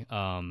be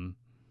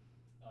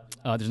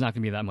there's not going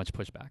to be that much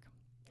pushback.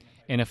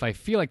 And if I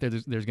feel like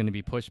there's going to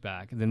be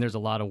pushback, then there's a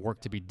lot of work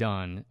to be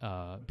done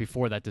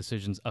before that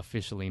decision's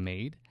officially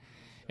made.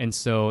 And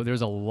so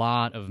there's a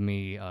lot of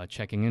me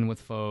checking in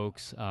with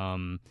folks,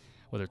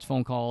 whether it's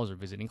phone calls or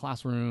visiting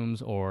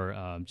classrooms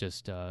or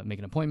just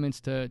making appointments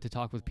to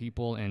talk with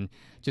people and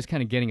just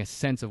kind of getting a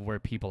sense of where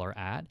people are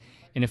at.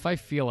 And if I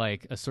feel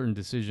like a certain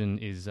decision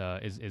is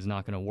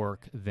not going to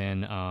work,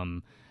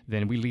 then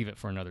we leave it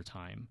for another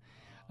time.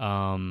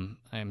 I'm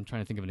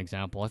trying to think of an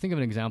example. I'll give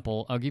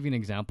you an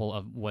example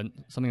of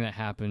something that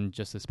happened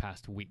just this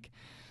past week.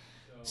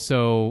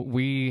 So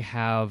we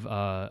have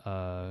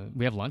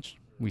lunch.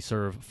 We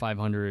serve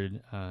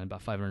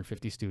about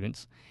 550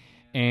 students,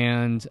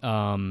 and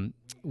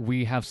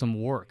we have some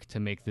work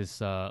to make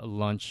this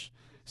lunch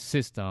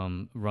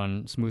system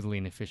run smoothly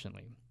and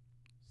efficiently.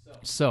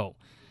 So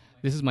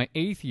this is my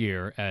 8th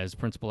year as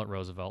principal at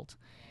Roosevelt,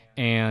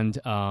 and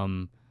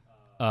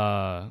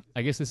I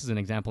guess this is an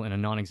example and a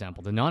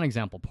non-example. The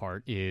non-example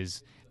part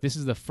is this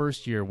is the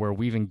first year where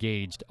we've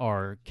engaged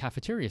our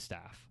cafeteria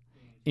staff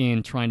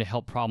in trying to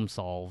help problem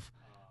solve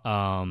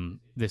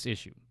this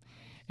issue.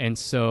 And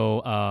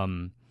so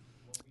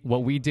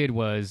what we did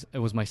was, it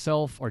was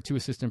myself, our 2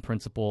 assistant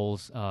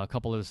principals, a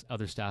couple of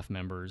other staff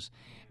members,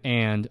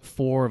 and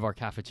 4 of our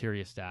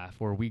cafeteria staff,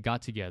 where we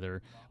got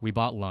together, we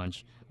bought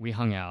lunch, we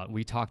hung out,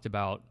 we talked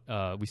about,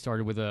 we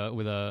started with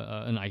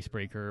an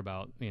icebreaker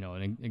about,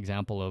 an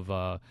example of,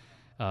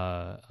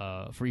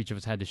 for each of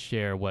us had to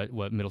share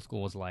what middle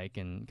school was like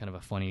and kind of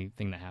a funny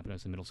thing that happened to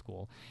us in middle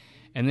school.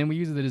 And then we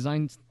use the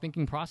design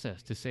thinking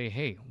process to say,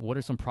 hey, what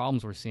are some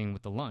problems we're seeing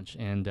with the lunch,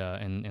 and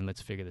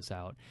let's figure this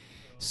out.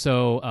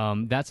 So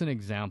that's an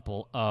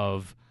example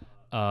of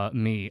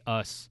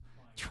us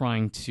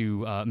trying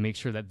to make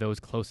sure that those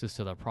closest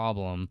to the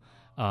problem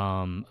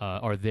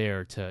are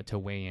there to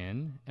weigh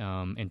in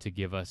and to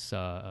give us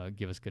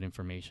good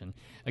information.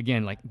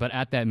 Again, but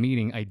at that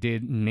meeting, I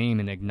did name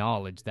and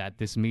acknowledge that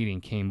this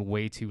meeting came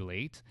way too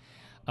late.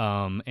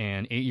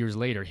 And 8 years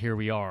later, here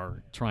we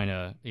are trying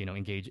to,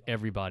 engage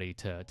everybody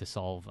to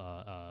solve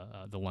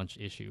the lunch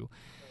issue.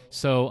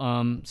 So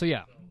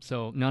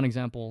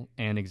non-example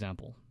and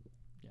example.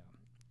 Yeah.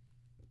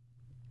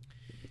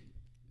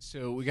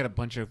 So we got a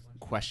bunch of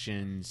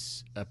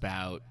questions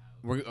about.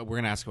 We're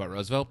going to ask about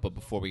Roosevelt, but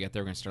before we get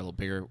there, we're going to start a little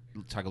bigger.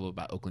 Talk a little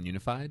about Oakland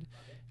Unified.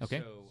 Okay.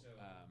 So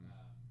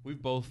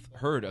we've both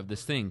heard of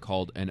this thing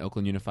called an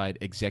Oakland Unified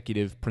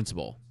Executive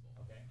Principal.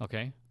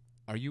 Okay.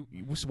 Are you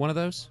one of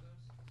those?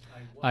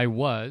 I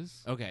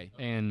was, Okay.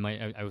 and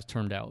I was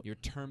termed out. You're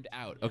termed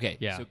out. Okay.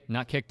 Yeah, So,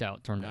 not kicked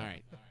out, termed all out.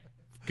 right.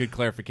 Good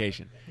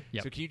clarification.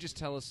 Yep. So can you just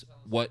tell us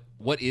what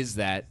is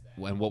that,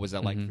 and what was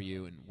that like Mhm. for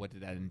you, and what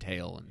did that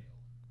entail, and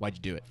why'd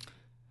you do it?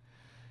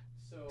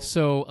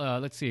 So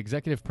let's see,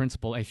 executive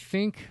principal. I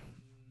think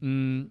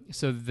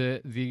so.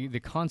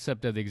 The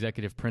concept of the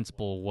executive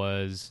principal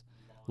was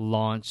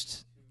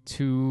launched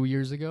 2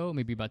 years ago,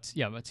 maybe about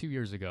 2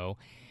 years ago,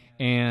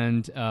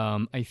 and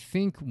I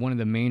think one of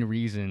the main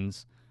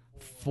reasons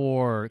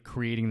for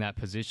creating that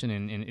position,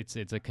 and it's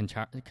a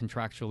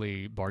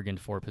contractually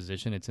bargained for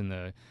position. It's in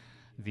the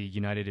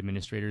United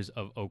Administrators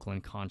of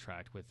Oakland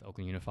contract with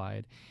Oakland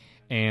Unified.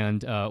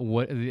 And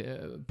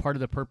part of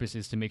the purpose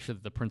is to make sure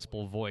that the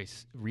principal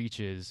voice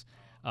reaches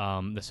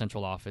the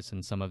central office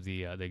and some of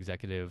the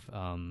executive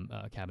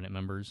cabinet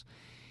members.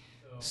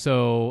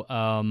 So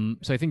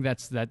I think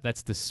that's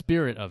the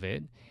spirit of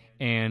it.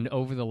 And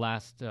over the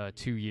last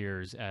 2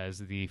 years, as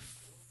the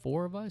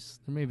 4 of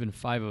us, there may have been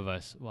 5 of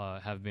us,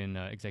 have been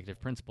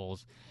executive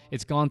principals,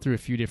 it's gone through a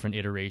few different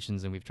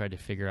iterations, and we've tried to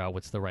figure out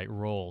what's the right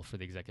role for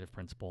the executive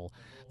principal.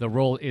 The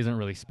role isn't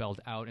really spelled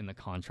out in the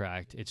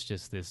contract. It's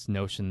just this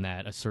notion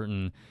that a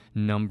certain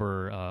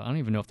number, I don't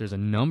even know if there's a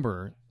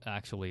number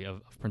actually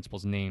of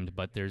principals named,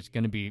 but there's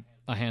going to be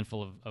a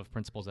handful of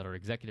principals that are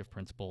executive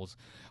principals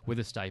with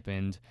a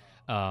stipend,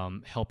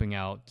 helping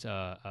out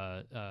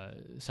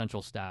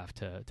central staff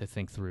to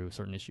think through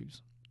certain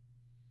issues.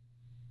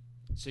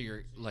 So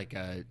you're like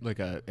a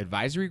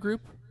advisory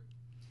group?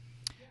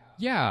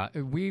 Yeah,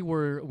 we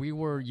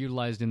were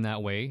utilized in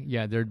that way.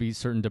 Yeah, there'd be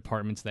certain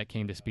departments that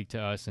came to speak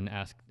to us and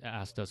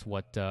asked us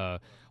what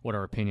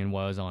our opinion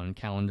was on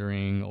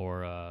calendaring,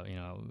 or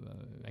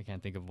I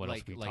can't think of what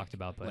else we talked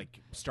about, but like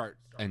start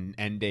and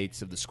end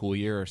dates of the school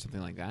year or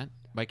something like that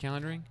by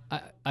calendaring.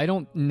 I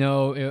don't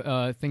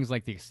know things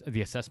like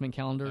the assessment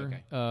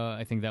calendar. Okay.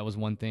 I think that was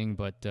one thing,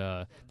 but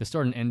the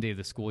start and end date of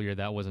the school year,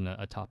 that wasn't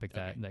a topic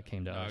that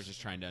came to us. I was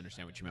just trying to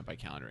understand what you meant by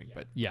calendaring,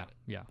 but Yeah.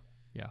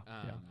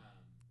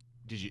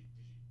 Did you,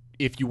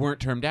 if you weren't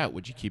termed out,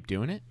 would you keep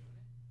doing it?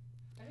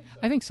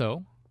 I think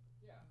so.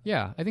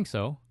 Yeah, I think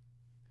so.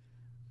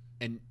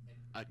 And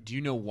do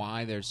you know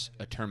why there's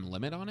a term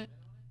limit on it?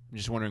 I'm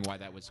just wondering why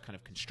that was kind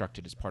of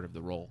constructed as part of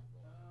the role.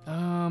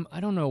 I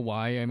don't know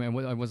why. I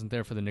mean, I wasn't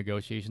there for the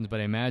negotiations, but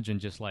I imagine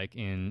just like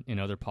in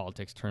other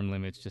politics, term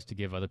limits just to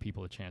give other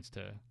people a chance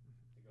to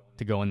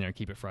go in there and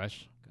keep it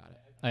fresh. Got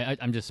it.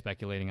 I'm just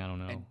speculating. I don't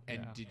know.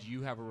 And did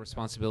you have a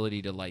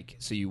responsibility to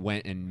so you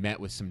went and met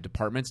with some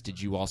departments? Did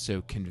you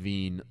also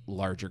convene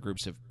larger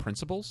groups of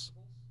principals?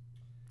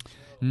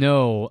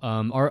 No,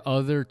 our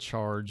other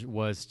charge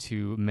was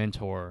to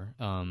mentor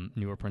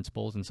newer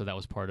principals, and so that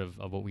was part of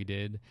what we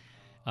did.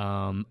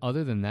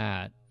 Other than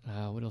that,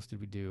 what else did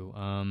we do?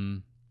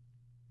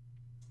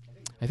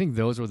 I think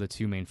those were the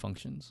 2 main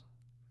functions.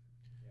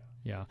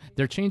 Yeah,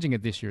 they're changing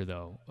it this year,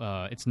 though.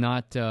 It's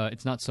not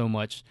so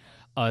much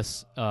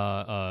us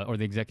or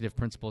the executive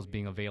principals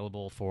being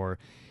available for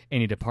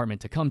any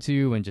department to come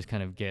to and just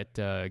kind of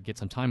get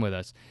some time with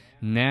us.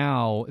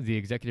 Now the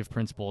executive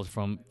principals,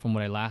 from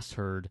what I last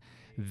heard,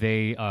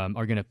 they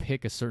are going to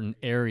pick a certain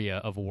area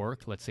of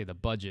work, let's say the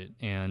budget,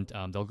 and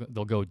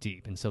they'll go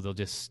deep, and so they'll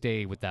just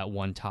stay with that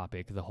one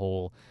topic the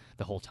whole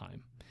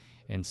time.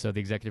 And so the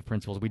executive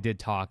principals, we did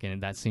talk,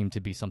 and that seemed to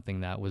be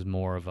something that was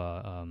more of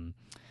a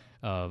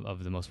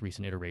of the most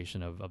recent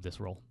iteration of this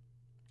role.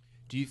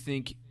 Do you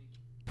think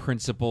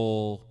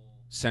principal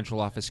central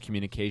office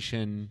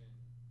communication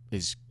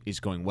is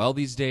going well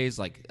these days?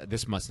 Like,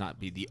 this must not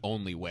be the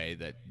only way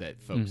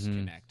that folks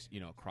connect,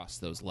 across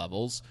those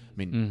levels. I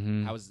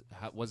mean,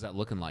 what's that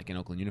looking like in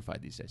Oakland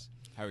Unified these days?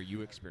 How are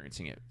you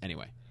experiencing it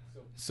anyway?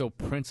 So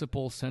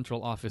principal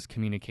central office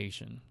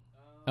communication.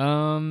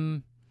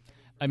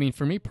 I mean,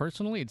 for me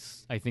personally,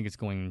 I think it's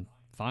going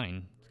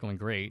fine. It's going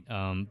great.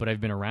 But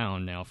I've been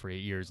around now for 8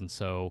 years, and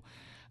so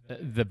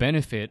the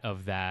benefit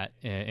of that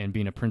and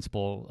being a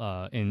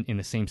principal in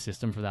the same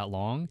system for that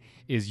long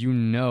is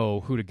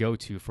who to go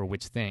to for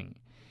which thing.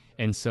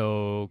 And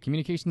so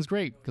communication is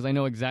great because I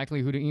know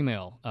exactly who to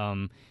email.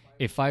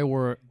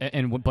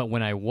 But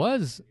when I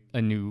was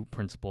a new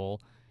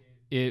principal,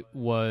 it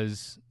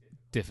was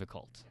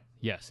difficult.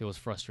 Yes, it was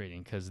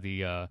frustrating because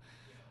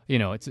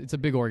it's a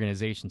big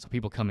organization, so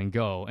people come and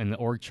go, and the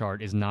org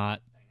chart is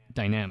not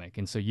dynamic,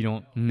 and so you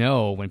don't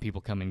know when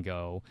people come and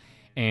go,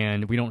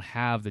 and we don't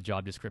have the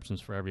job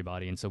descriptions for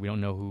everybody, and so we don't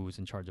know who's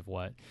in charge of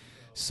what.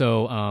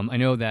 So I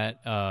know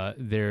that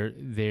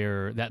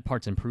that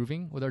part's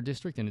improving with our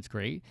district, and it's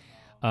great.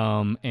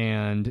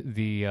 And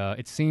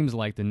it seems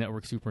like the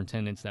network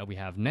superintendents that we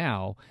have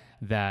now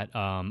that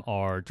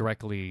are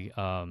directly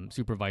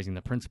supervising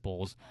the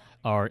principals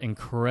are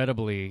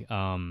incredibly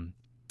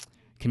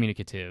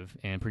communicative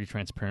and pretty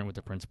transparent with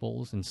the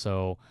principals. And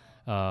so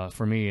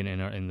for me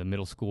in the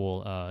middle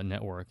school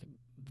network,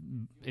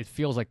 it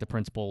feels like the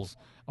principals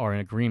are in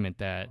agreement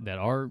that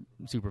our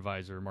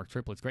supervisor, Mark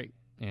Triplett's great,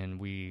 and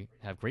we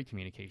have great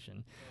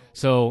communication.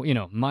 So,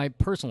 my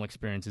personal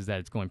experience is that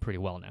it's going pretty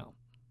well now.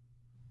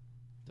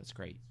 That's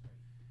great.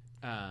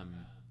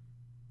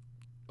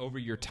 over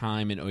your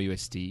time in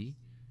OUSD,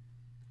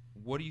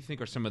 what do you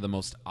think are some of the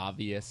most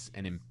obvious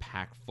and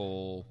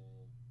impactful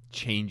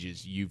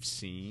changes you've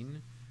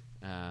seen,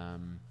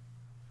 in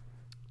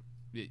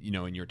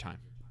your time?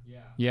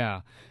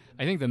 Yeah.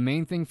 I think the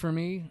main thing for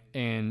me,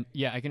 and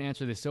I can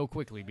answer this so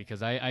quickly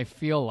because I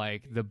feel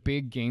like the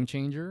big game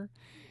changer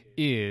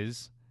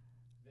is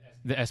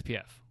the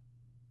SPF.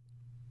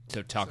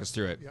 So talk us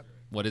through it. Yep.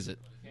 What is it?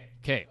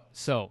 Okay,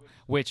 so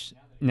which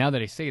now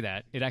that I say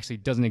that, it actually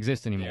doesn't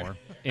exist anymore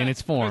in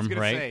its form,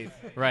 right?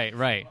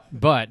 Right.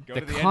 But Go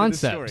the to the end of the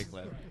concept, story,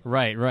 Cliff.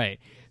 right.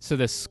 So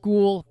the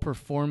school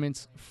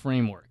performance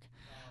framework.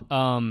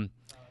 So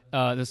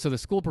the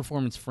school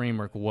performance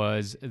framework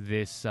was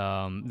this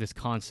this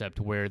concept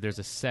where there's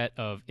a set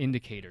of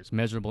indicators,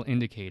 measurable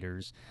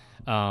indicators,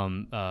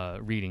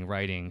 reading,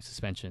 writing,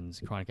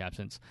 suspensions, chronic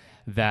absence,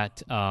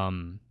 that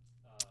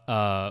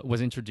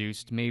was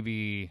introduced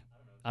maybe,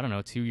 I don't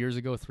know, 2 years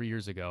ago, 3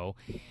 years ago.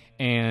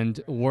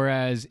 And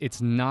whereas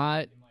it's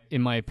not,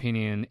 in my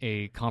opinion,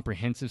 a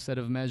comprehensive set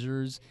of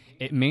measures,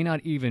 it may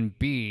not even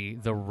be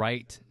the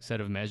right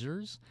set of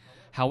measures.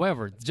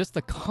 However, just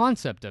the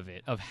concept of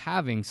it, of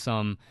having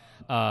some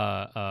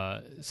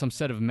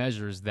set of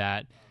measures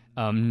that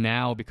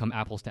now become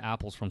apples to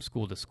apples from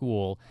school to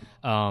school,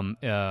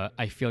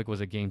 I feel like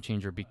was a game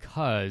changer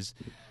because,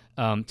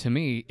 to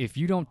me, if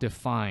you don't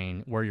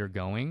define where you're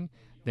going,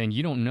 then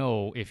you don't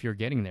know if you're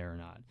getting there or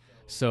not.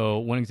 So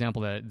one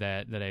example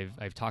that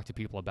I've talked to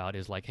people about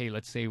is like, hey,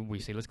 let's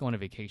go on a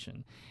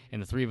vacation, and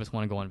the three of us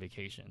want to go on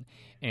vacation,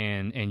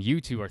 and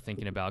you two are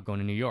thinking about going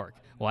to New York.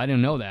 Well, I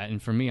didn't know that,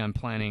 and for me, I'm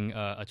planning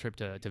a trip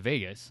to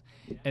Vegas,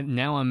 and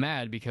now I'm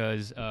mad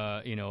because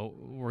we're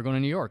going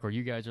to New York, or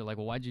you guys are like,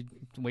 well, why'd you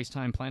waste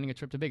time planning a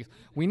trip to Vegas?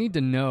 We need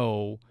to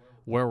know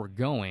where we're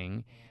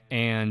going.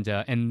 And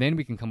then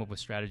we can come up with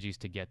strategies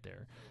to get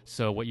there.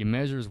 So what you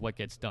measure is what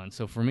gets done.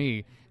 So for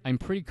me, I'm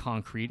pretty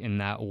concrete in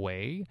that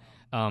way,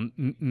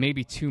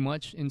 maybe too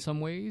much in some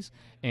ways.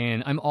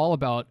 And I'm all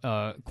about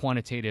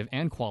quantitative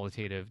and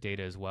qualitative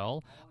data as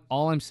well.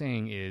 All I'm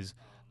saying is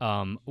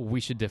we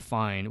should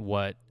define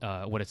what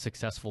a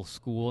successful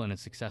school and a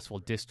successful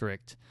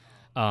district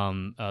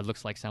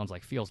looks like, sounds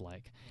like, feels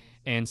like.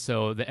 And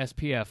so the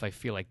SPF, I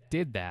feel like,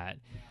 did that.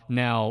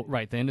 Now,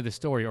 right, the end of the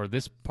story, or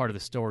this part of the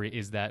story,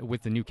 is that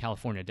with the new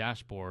California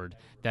dashboard,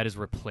 that is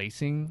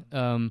replacing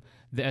the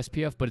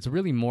SPF, but it's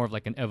really more of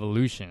like an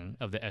evolution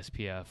of the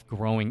SPF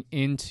growing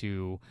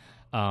into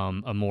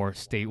a more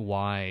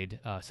statewide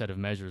set of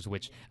measures,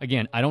 which,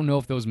 again, I don't know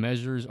if those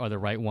measures are the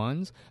right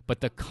ones, but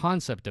the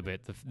concept of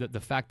it,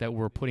 the fact that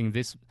we're putting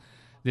this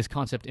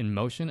concept in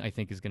motion, I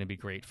think is going to be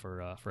great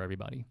for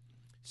everybody.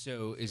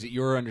 So is it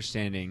your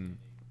understanding...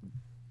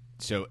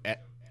 So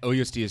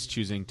OUSD is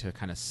choosing to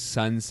kind of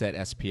sunset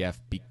SPF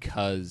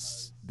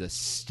because the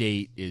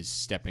state is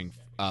stepping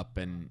up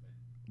and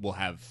will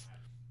have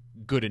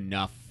good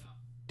enough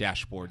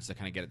dashboards that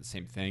kind of get at the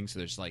same thing. So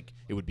there's like,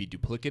 it would be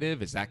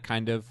duplicative. Is that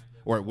kind of,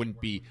 or it wouldn't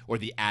be, or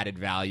the added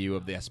value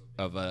of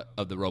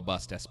the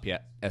robust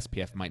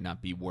SPF might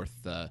not be worth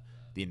the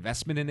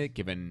investment in it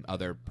given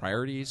other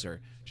priorities?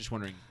 Or just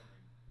wondering,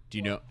 do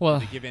you know? Well,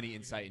 did they give any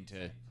insight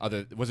into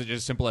other? Was it just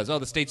as simple as, oh,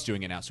 the state's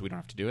doing it now, so we don't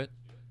have to do it?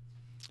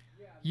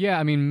 Yeah,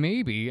 I mean,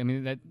 maybe. I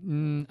mean, that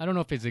I don't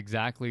know if it's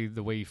exactly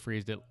the way you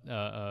phrased it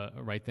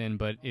right then,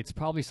 but it's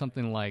probably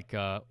something like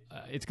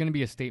it's going to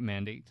be a state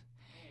mandate.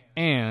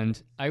 And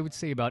I would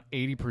say about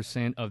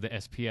 80% of the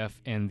SPF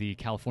and the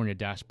California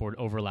dashboard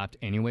overlapped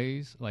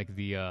anyways, like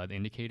the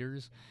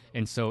indicators.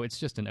 And so it's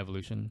just an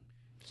evolution.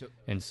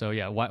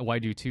 Yeah, why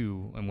do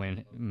two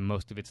when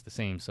most of it's the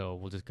same? So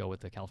we'll just go with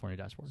the California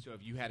dashboard. So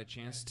have you had a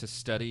chance to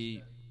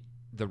study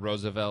the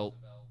Roosevelt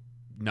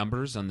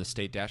numbers on the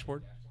state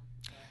dashboard?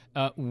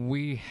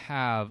 We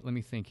have, let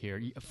me think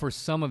here. For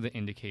some of the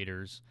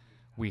indicators,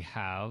 we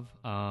have.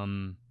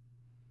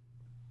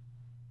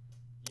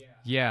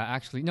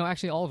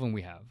 Actually, all of them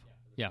we have.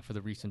 Yeah, for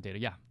the recent data,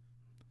 yeah.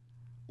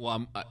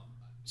 Well,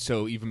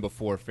 so even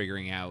before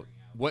figuring out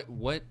what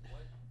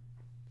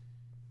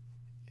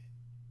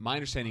my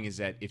understanding is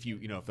that if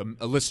if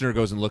a listener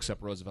goes and looks up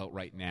Roosevelt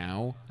right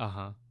now,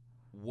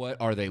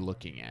 what are they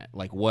looking at?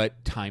 Like,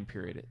 what time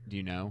period do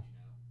you know?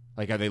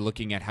 Like, are they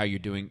looking at how you're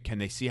doing? Can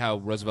they see how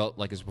Roosevelt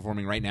is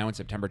performing right now in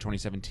September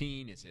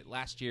 2017? Is it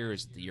last year?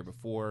 Is it the year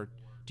before?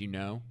 Do you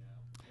know?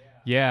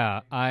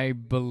 Yeah, I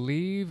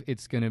believe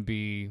it's going to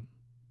be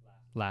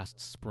last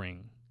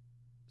spring.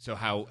 So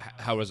how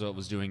Roosevelt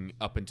was doing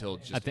up until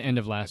just at the end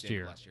of last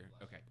year.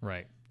 Okay,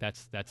 right.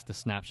 That's the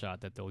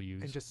snapshot that they'll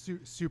use. And just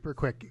super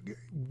quick,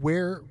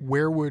 where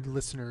would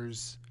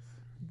listeners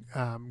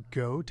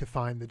go to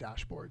find the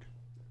dashboard?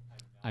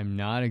 I'm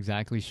not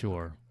exactly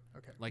sure.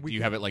 Like, do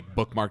you have it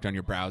bookmarked on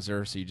your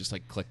browser, so you just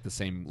click the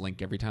same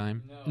link every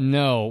time?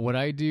 No, what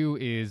I do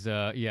is,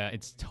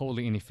 it's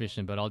totally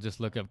inefficient, but I'll just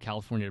look up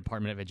California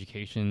Department of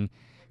Education,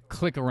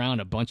 click around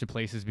a bunch of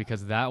places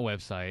because that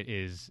website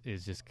is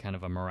just kind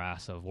of a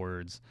morass of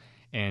words,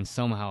 and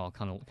somehow I'll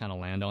kind of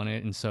land on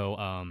it. And so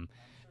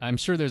I'm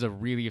sure there's a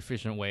really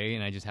efficient way,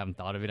 and I just haven't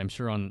thought of it. I'm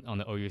sure on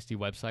the OUSD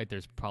website,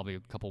 there's probably a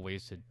couple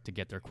ways to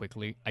get there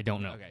quickly. I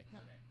don't know. Okay.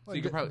 So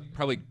you could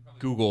probably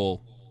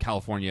Google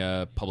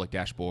California public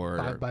dashboard,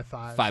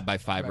 5x5,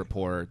 5x5 right.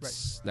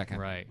 reports, that kind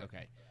of Right. thing.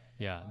 Okay.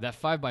 Yeah,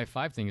 that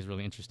 5x5 thing is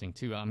really interesting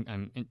too.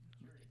 I'm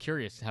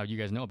curious how you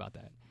guys know about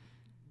that.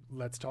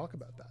 Let's talk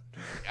about that.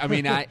 I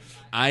mean,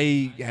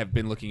 I have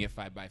been looking at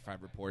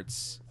 5x5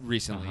 reports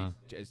recently.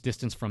 Just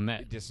Distance from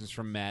Met. distance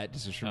from Met,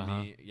 distance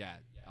from me, yeah,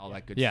 all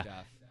that good Yeah.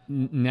 stuff.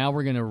 Now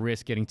we're gonna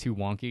risk getting too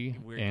wonky,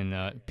 We're-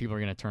 and people are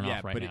gonna turn Yeah,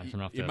 off right but now.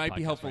 Turn off it the might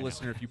be podcast helpful, right now.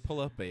 listener, if you pull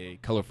up a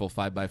colorful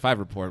 5x5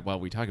 report while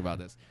we talk about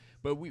this.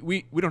 But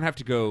we don't have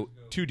to go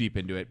too deep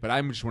into it. But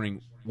I'm just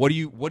wondering, what do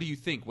you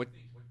think?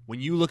 When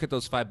you look at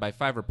those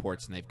 5x5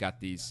 reports and they've got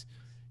these,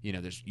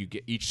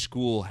 each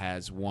school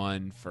has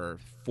one for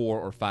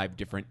 4 or 5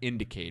 different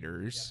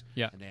indicators.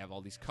 Yeah. And they have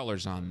all these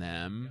colors on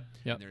them.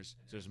 Yep. And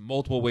there's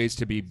multiple ways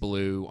to be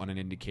blue on an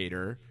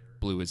indicator.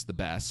 Blue is the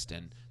best,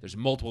 and there's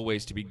multiple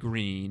ways to be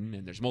green,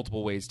 and there's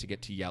multiple ways to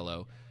get to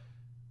yellow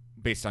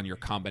based on your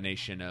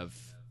combination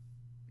of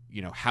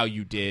how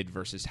you did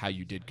versus how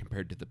you did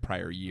compared to the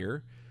prior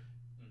year.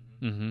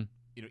 Mm-hmm.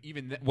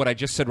 Even what I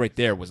just said right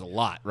there was a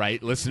lot,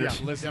 right?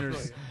 Listeners,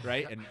 definitely.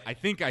 right? And I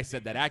think I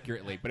said that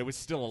accurately, but it was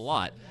still a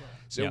lot.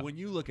 So Yeah. when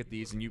you look at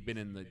these and you've been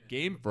in the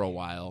game for a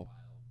while,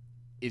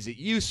 is it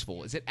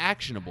useful? Is it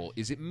actionable?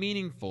 Is it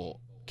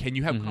meaningful? Can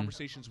you have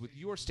conversations with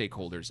your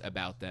stakeholders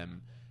about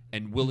them?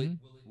 And will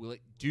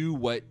it do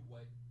what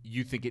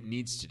you think it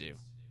needs to do?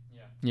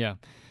 Yeah.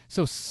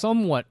 So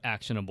somewhat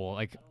actionable.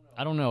 Like,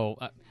 I don't know.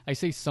 I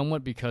say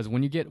somewhat because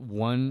when you get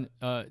one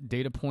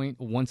data point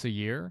once a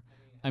year,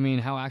 I mean,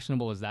 how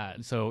actionable is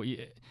that? So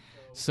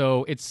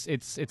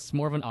it's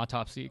more of an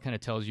autopsy. It kind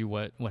of tells you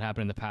what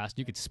happened in the past.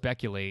 You could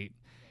speculate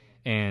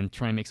and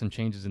try and make some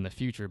changes in the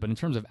future. But in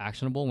terms of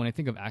actionable, when I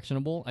think of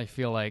actionable, I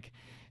feel like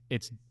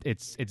it's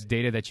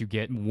data that you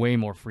get way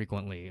more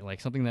frequently.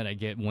 Like something that I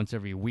get once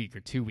every week or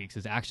 2 weeks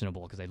is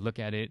actionable because I look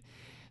at it,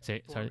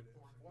 say, sorry,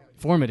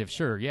 formative,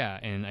 sure,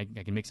 yeah, and I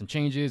can make some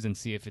changes and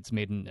see if it's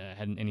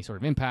had any sort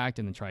of impact,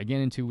 and then try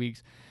again in 2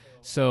 weeks.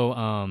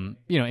 So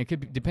it could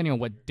be, depending on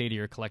what data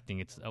you're collecting,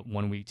 it's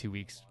 1 week, 2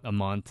 weeks, a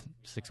month,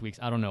 6 weeks,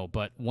 I don't know,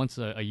 but once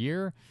a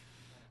year,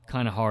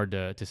 kind of hard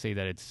to say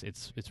that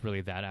it's really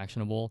that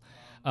actionable.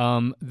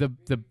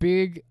 The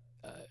big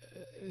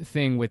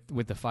thing with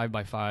the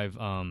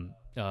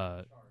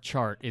 5x5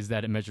 chart is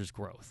that it measures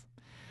growth.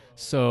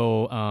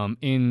 So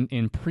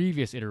in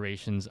previous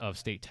iterations of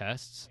state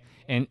tests,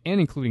 and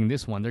including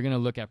this one, they're going to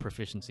look at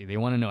proficiency. They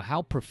want to know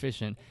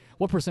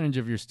what percentage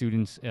of your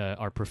students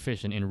are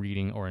proficient in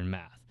reading or in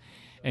math.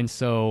 And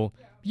so,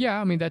 yeah,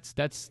 I mean that's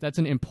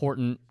an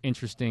important,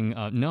 interesting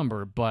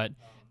number, but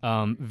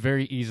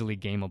very easily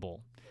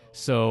gameable.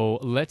 So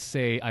let's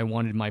say I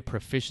wanted my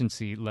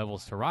proficiency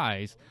levels to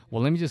rise.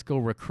 Well, let me just go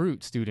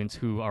recruit students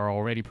who are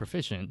already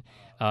proficient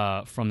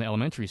from the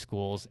elementary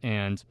schools,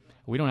 and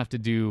we don't have to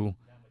do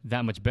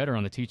that much better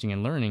on the teaching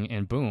and learning,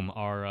 and boom,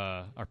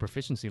 our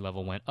proficiency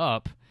level went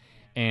up,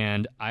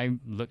 and I'm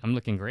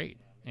looking great,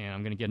 and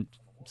I'm going to get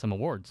some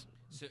awards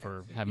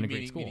for having a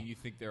great school. Meaning you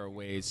think there are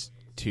ways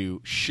to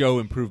show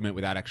improvement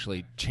without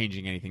actually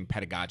changing anything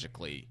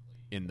pedagogically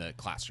in the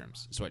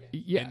classrooms? So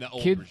in the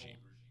old regime.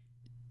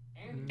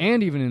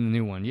 And even in the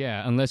new one,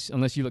 yeah, unless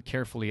you look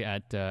carefully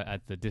at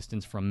the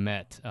distance from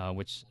Met,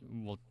 which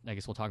I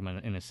guess we'll talk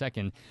about in a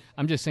second.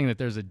 I'm just saying that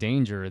there's a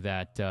danger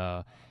that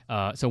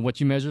so what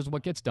you measure is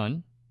what gets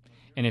done,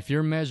 and if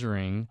you're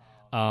measuring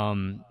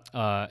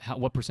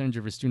what percentage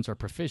of your students are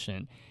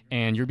proficient,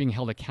 and you're being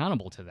held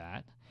accountable to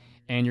that,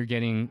 and you're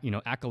getting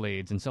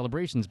accolades and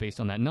celebrations based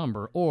on that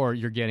number, or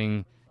you're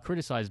getting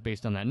criticized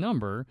based on that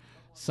number,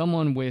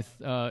 someone with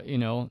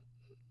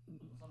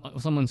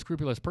some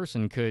unscrupulous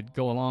person could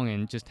go along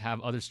and just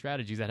have other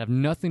strategies that have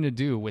nothing to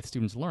do with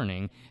students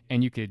learning,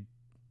 and you could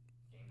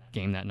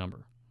game that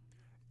number.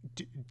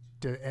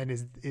 And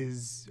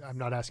is I'm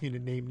not asking you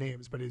to name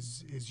names, but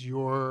is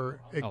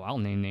your I'll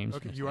name names.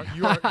 Okay, you are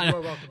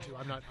welcome to.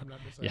 I'm not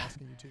necessarily Yeah.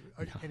 asking you to.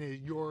 And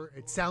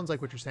it sounds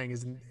like what you're saying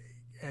is,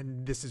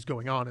 and this is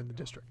going on in the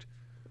district,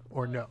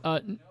 or no?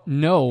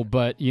 No,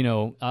 but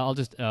I'll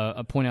just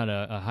point out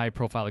a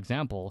high-profile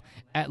example.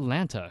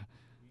 Atlanta.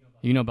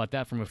 You know about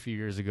that from a few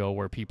years ago,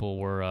 where people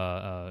were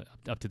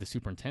up to the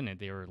superintendent.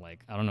 They were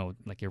like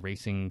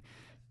erasing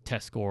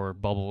test score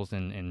bubbles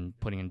and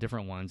putting in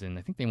different ones, and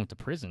I think they went to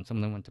prison. Some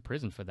of them went to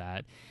prison for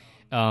that.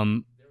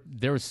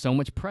 There was so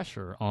much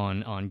pressure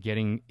on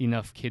getting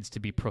enough kids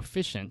to be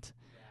proficient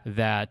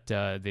that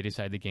they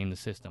decided to game the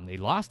system. They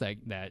lost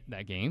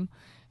that game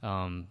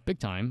big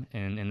time,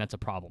 and that's a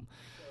problem.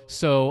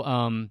 So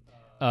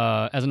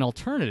as an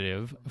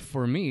alternative,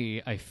 for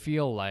me, I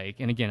feel like,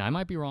 and again, I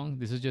might be wrong,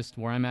 this is just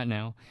where I'm at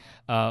now,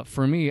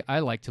 for me, I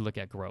like to look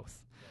at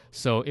growth.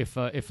 So if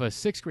a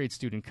 6th grade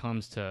student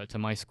comes to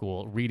my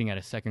school reading at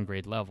a 2nd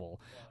grade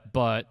level,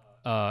 but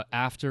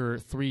after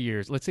 3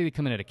 years, let's say they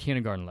come in at a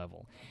kindergarten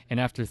level, and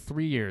after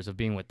 3 years of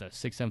being with us,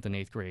 6th, 7th, and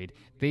 8th grade,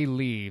 they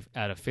leave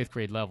at a 5th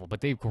grade level,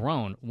 but they've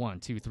grown 1,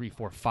 2, 3,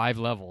 4, 5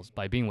 levels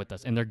by being with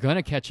us, and they're going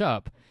to catch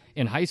up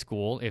in high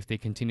school if they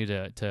continue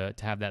to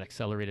have that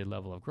accelerated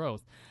level of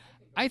growth.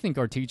 I think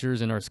our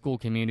teachers and our school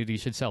community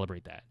should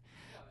celebrate that.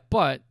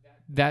 But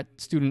that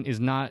student is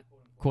not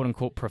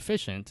quote-unquote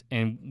proficient,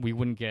 and we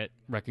wouldn't get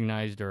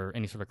recognized or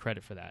any sort of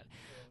credit for that.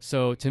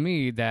 So to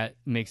me, that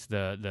makes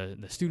the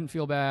student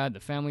feel bad, the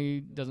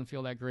family doesn't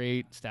feel that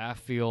great, staff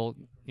feel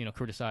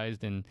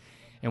criticized and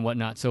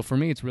whatnot. So for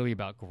me, it's really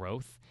about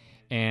growth.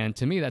 And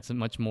to me, that's a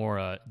much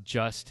more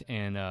just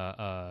and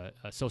a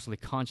socially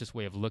conscious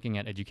way of looking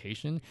at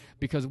education,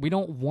 because we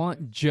don't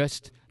want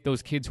just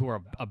those kids who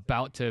are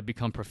about to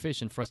become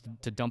proficient for us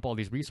to dump all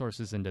these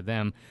resources into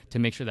them to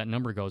make sure that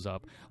number goes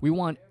up. We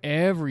want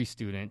every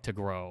student to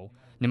grow,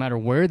 no matter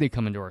where they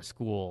come into our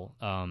school,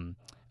 in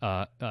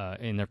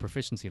their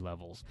proficiency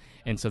levels.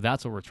 And so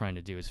that's what we're trying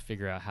to do, is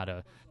figure out how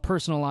to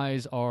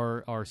personalize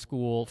our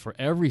school for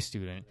every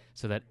student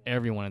so that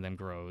every one of them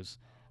grows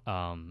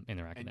in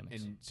their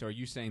academics. And so are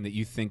you saying that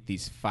you think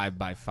these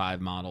 5x5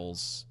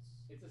 models...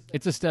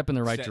 It's a step in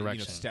the right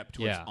direction. Step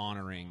towards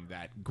honoring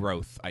that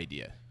growth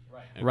idea.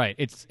 Right.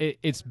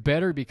 It's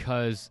better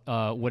because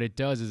what it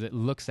does is it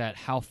looks at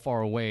how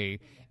far away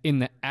in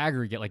the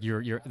aggregate, like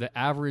the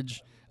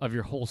average of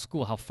your whole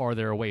school, how far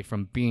they're away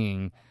from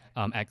being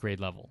at grade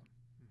level.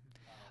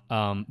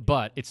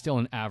 But it's still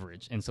an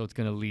average, and so it's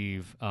going to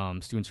leave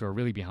students who are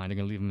really behind. They're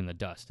going to leave them in the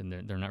dust, and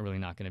they're not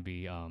going to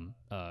be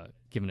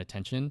given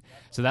attention.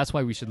 So that's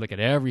why we should look at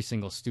every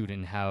single student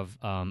and have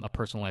a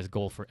personalized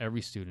goal for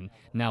every student.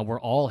 Now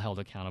we're all held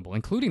accountable,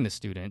 including the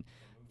student,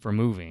 for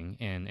moving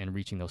and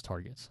reaching those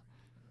targets.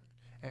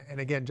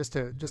 And again, just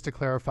to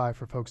clarify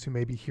for folks who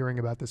may be hearing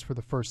about this for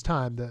the first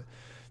time,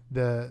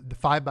 the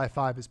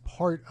 5x5 is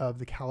part of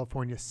the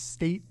California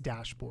state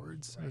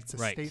dashboards. Right. It's a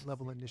state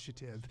level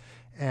initiative,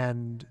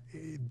 and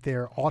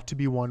there ought to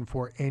be one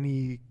for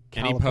any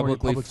California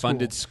publicly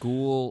funded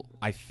school.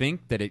 I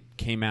think that it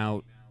came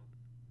out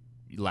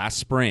last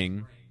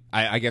spring.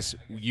 I guess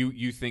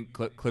you think,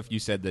 Cliff, you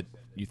said that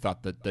you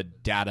thought that the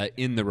data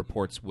in the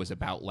reports was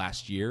about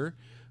last year.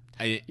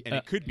 And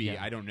it could be.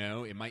 Yeah. I don't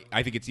know. It might.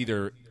 I think it's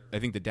either. I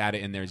think the data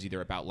in there is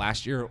either about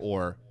last year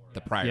or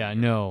the prior. Yeah.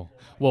 year. No.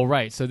 Well,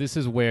 right. So this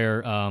is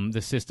where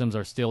the systems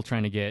are still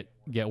trying to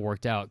get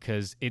worked out,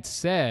 because it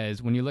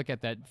says, when you look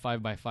at that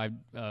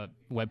 5x5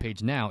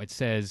 webpage now, it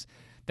says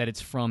that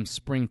it's from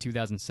spring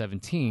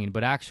 2017,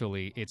 but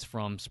actually it's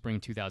from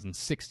spring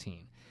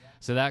 2016.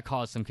 So that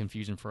caused some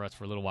confusion for us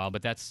for a little while,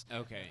 but that's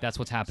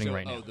what's happening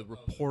right now. The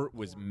report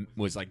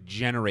was like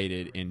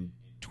generated in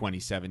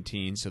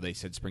 2017, so they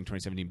said spring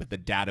 2017, but the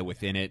data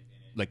within it,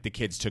 like the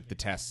kids took the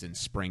tests in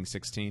spring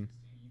 16.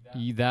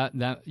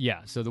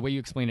 Yeah. So the way you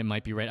explain it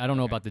might be right. I don't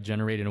know about the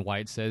generated and why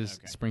it says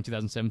spring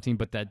 2017,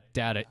 but that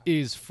data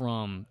is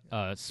from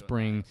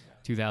spring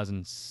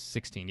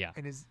 2016. Yeah.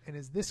 And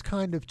is this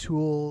kind of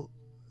tool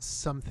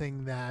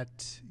something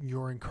that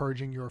you're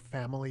encouraging your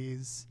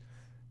families,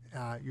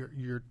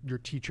 your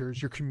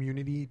teachers, your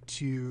community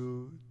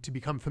to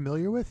become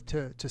familiar with,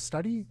 to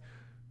study?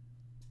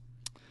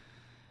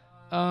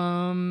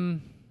 No.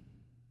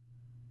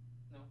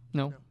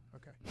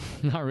 Okay.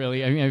 Not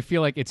really. I mean, I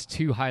feel like it's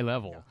too high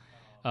level.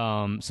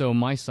 So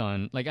my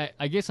son, like,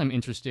 I guess I'm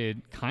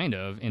interested kind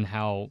of in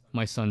how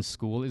my son's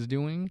school is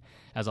doing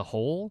as a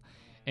whole.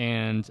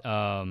 And,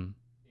 and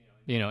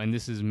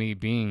this is me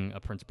being a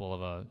principal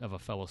of a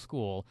fellow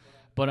school.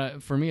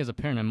 But for me as a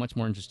parent, I'm much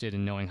more interested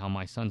in knowing how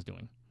my son's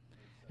doing.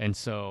 And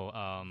so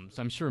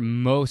I'm sure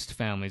most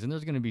families, and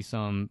there's going to be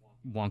some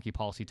wonky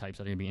policy types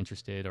that are going to be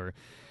interested, or,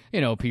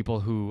 people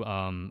who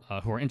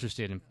are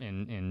interested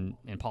in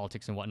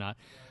politics and whatnot.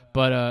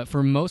 But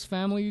for most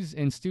families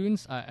and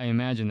students, I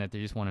imagine that they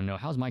just want to know,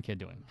 how's my kid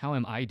doing? How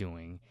am I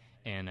doing?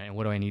 And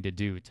what do I need to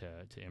do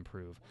to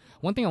improve?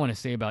 One thing I want to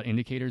say about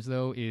indicators,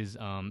 though, is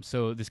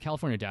so this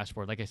California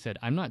dashboard, like I said,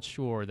 I'm not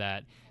sure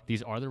that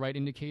these are the right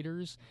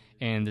indicators,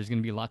 and there's going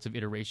to be lots of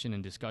iteration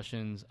and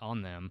discussions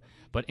on them.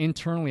 But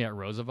internally at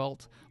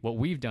Roosevelt, what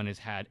we've done is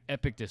had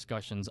epic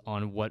discussions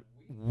on what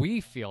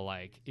we feel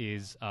like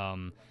is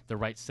the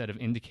right set of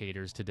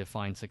indicators to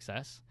define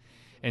success.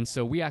 And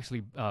so we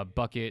actually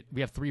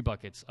we have 3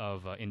 buckets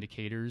of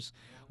indicators.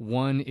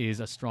 One is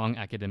a strong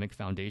academic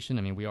foundation.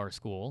 I mean, we are a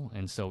school,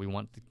 and so we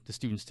want the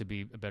students to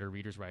be better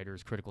readers,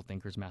 writers, critical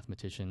thinkers,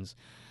 mathematicians,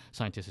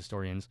 scientists,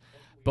 historians.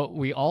 But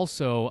we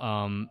also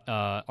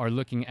are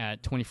looking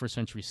at 21st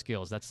century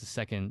skills. That's the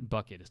second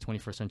bucket, is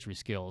 21st century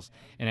skills.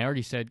 And I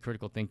already said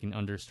critical thinking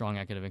under strong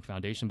academic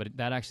foundation, but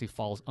that actually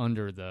falls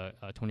under the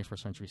 21st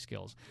century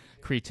skills.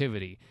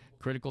 Creativity,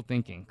 critical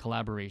thinking,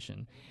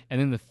 collaboration.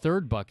 And then the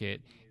third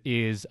bucket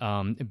is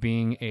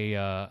being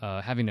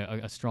having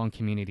a strong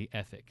community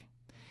ethic.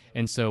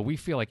 And so we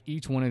feel like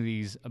each one of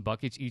these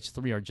buckets, each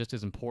 3 are just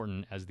as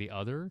important as the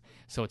other.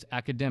 So it's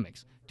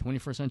academics,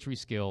 21st century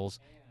skills,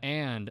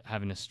 and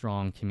having a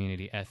strong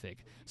community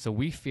ethic. So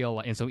we feel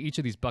like, and so each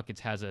of these buckets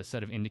has a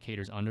set of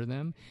indicators under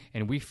them,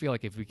 and we feel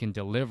like if we can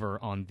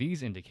deliver on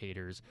these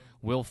indicators,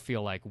 we'll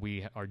feel like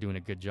we are doing a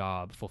good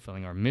job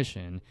fulfilling our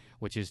mission,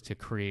 which is to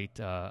create,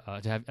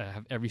 to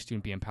have every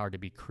student be empowered to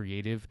be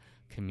creative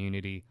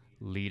community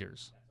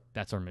leaders.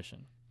 That's our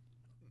mission.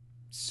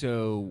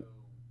 So,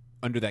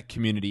 under that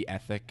community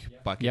ethic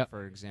bucket, Yep.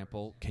 for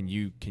example, can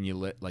you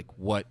like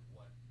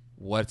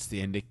what's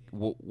the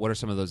what are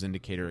some of those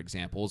indicator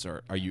examples,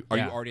 or are you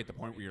Yeah. already at the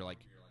point where you're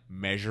like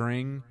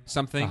measuring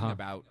something Uh-huh.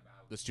 about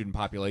the student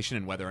population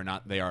and whether or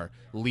not they are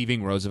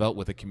leaving Roosevelt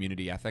with a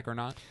community ethic or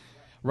not?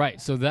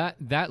 Right. So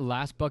that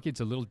last bucket's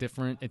a little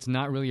different. It's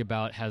not really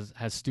about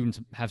have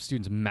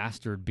students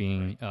mastered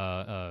being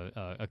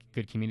a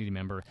good community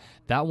member.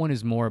 That one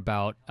is more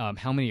about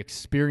how many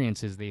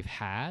experiences they've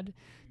had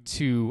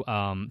to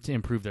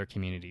improve their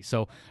community.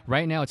 So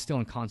right now it's still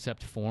in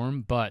concept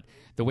form, but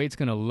the way it's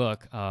going to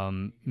look,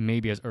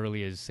 maybe as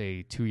early as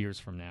say 2 years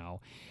from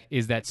now,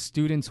 is that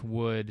students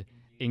would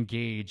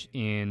engage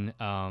in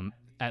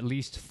at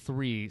least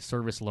 3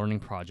 service learning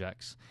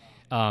projects.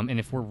 And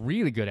if we're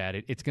really good at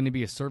it, it's going to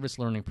be a service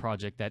learning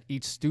project that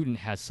each student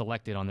has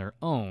selected on their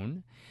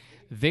own.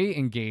 They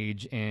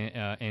engage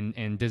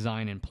and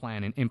design and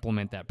plan and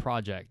implement that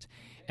project.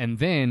 And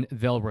then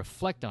they'll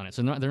reflect on it.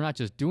 So they're not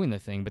just doing the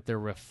thing, but they're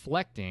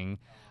reflecting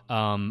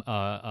in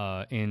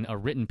a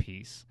written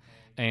piece.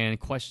 And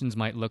questions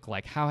might look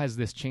like, how has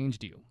this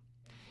changed you?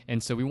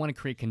 And so we want to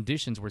create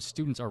conditions where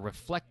students are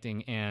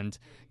reflecting and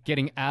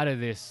getting out of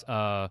this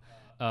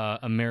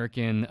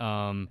American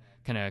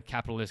kind of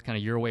capitalist, kind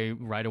of your way,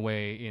 right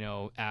away,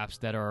 apps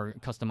that are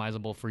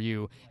customizable for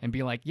you, and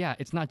be like, yeah,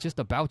 it's not just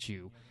about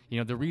you.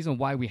 The reason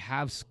why we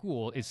have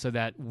school is so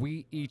that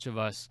we, each of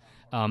us,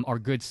 are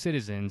good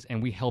citizens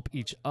and we help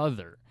each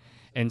other.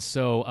 And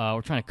so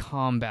we're trying to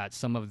combat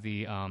some of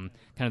the kind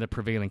of the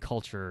prevailing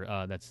culture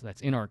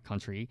that's in our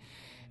country.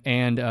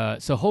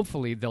 And so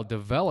hopefully they'll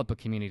develop a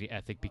community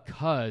ethic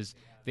because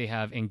they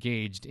have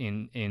engaged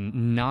in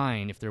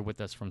 9, if they're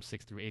with us from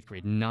 6th through 8th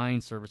grade,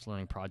 9 service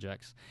learning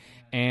projects,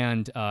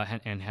 and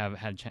have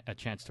had a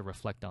chance to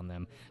reflect on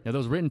them. Now,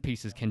 those written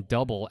pieces can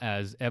double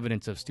as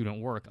evidence of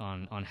student work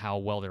on how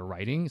well they're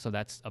writing, so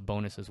that's a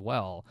bonus as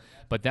well.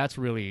 But that's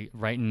really,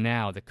 right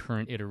now, the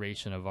current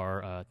iteration of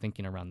our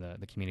thinking around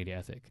the community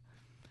ethic.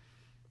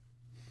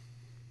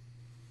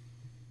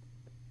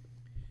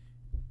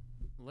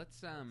 Let's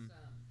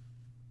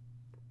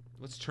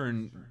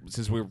turn,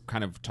 since we're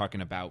kind of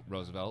talking about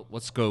Roosevelt,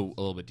 let's go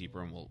a little bit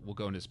deeper, and we'll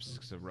go into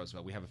specifics of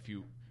Roosevelt. We have a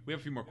few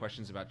more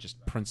questions about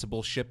just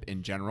principalship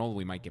in general.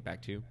 We might get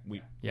back to. Who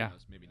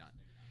knows, maybe not.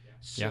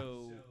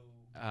 So,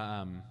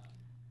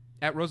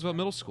 at Roosevelt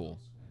Middle School,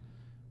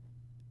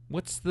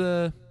 what's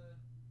the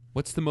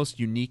most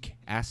unique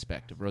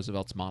aspect of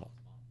Roosevelt's model?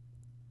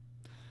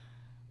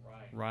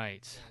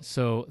 Right.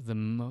 So the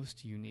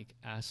most unique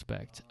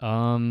aspect.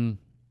 I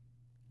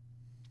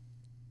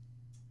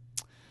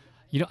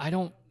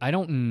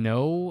don't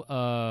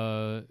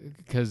know,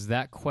 because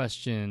that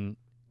question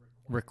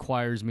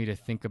requires me to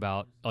think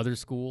about other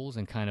schools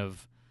and kind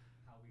of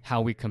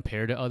how we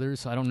compare to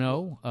others. So I don't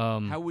know.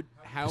 How would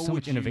so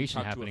much you innovation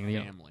talk happening, to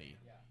a family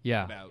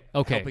Yeah. about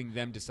Okay. helping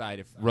them decide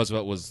if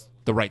Roosevelt was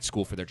the right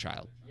school for their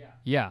child?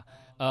 Yeah.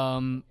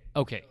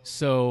 Okay.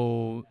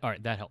 So, all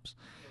right, that helps.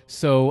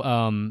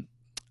 So,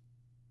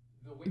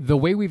 the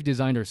way we've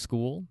designed our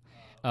school,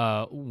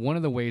 one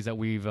of the ways that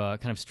we've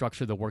kind of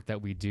structured the work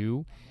that we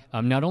do,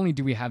 not only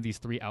do we have these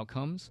 3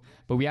 outcomes,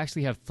 but we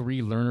actually have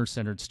 3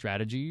 learner-centered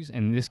strategies,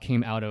 and this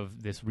came out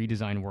of this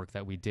redesign work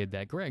that we did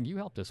that, Greg, you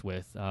helped us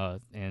with,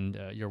 and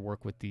your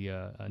work with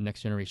the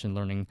Next Generation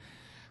Learning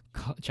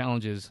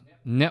Challenges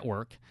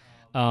Network.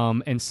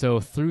 And so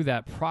through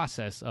that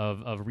process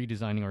of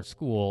redesigning our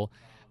school,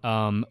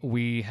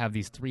 we have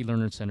these 3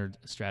 learner-centered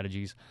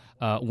strategies.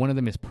 One of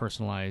them is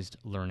personalized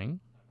learning.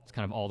 It's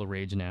kind of all the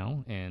rage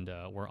now, and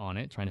we're on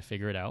it, trying to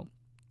figure it out.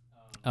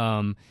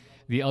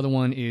 The other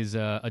one is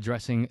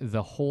addressing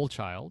the whole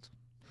child,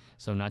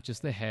 so not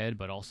just the head,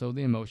 but also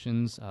the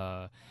emotions,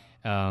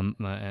 and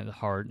the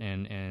heart,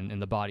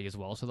 and the body as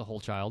well, so the whole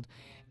child.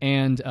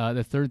 And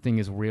the third thing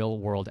is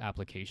real-world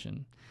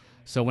application.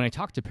 So when I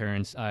talk to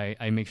parents,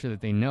 I make sure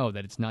that they know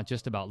that it's not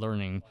just about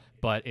learning,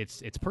 but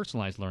it's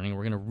personalized learning.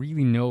 We're going to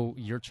really know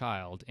your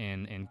child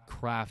and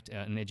craft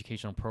an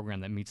educational program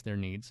that meets their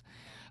needs.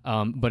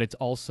 But it's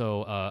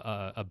also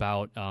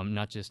about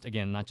not just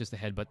the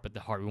head, but the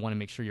heart. We want to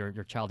make sure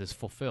your child is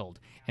fulfilled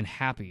and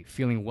happy,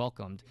 feeling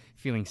welcomed,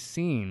 feeling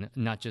seen,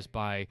 not just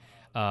by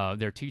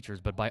their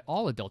teachers, but by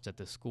all adults at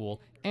the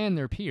school and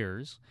their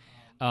peers.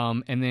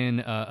 And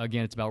then,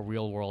 again, it's about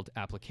real-world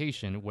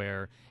application,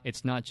 where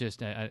it's not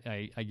just,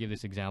 I give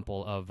this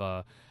example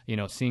of,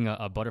 seeing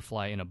a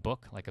butterfly in a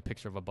book, like a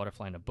picture of a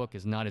butterfly in a book,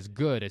 is not as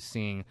good as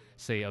seeing,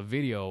 say, a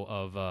video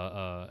of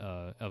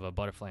a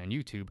butterfly on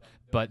YouTube,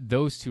 but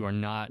those two are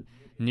not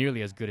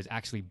nearly as good as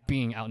actually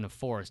being out in the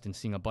forest and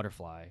seeing a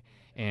butterfly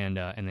and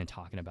then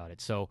talking about it.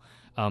 So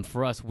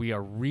for us, we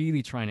are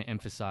really trying to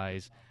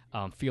emphasize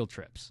field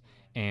trips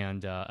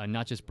and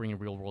not just bringing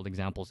real world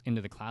examples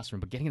into the classroom,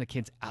 but getting the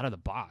kids out of the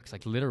box,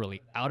 like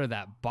literally out of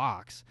that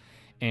box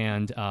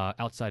and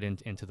outside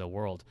into the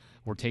world.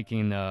 We're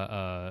taking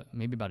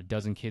maybe about a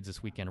dozen kids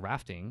this weekend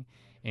rafting,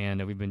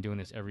 and we've been doing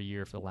this every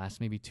year for the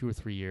last maybe 2 or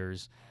 3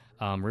 years,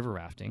 river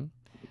rafting.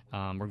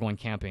 We're going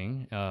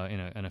camping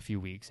in a few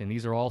weeks, and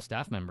these are all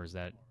staff members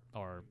that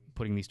are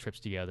putting these trips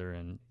together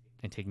and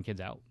taking kids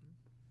out.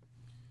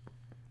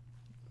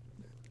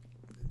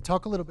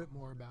 Talk a little bit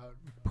more about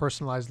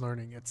personalized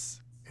learning.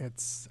 It's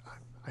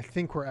I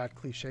think we're at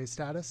cliche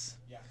status.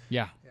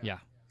 Yeah.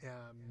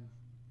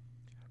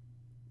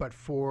 But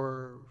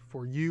for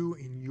you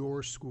in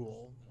your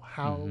school,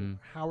 how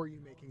are you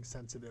making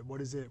sense of it? What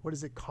does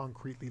it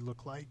concretely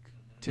look like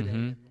today,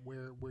 and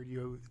where do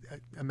you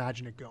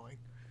imagine it going?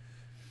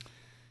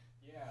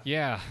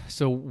 Yeah.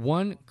 So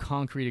one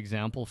concrete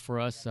example for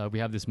us, we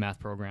have this math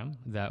program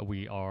that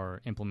we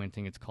are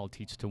implementing. It's called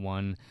Teach to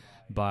One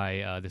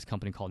by this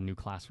company called New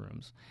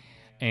Classrooms.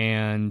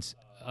 And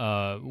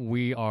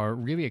we are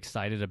really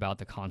excited about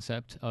the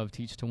concept of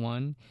Teach to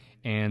One.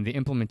 And the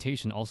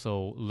implementation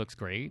also looks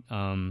great.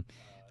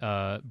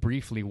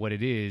 Briefly, what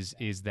it is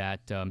that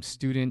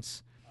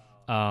students...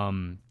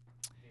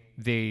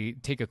 they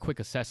take a quick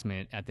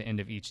assessment at the end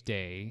of each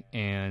day,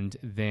 and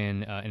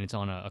then and it's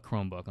on a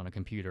Chromebook on a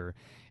computer,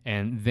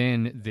 and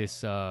then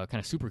this kind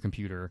of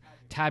supercomputer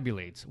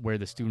tabulates where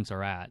the students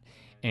are at,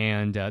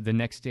 and the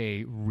next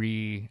day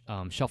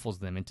shuffles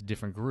them into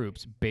different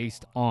groups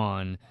based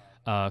on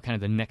kind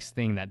of the next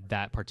thing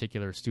that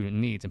particular student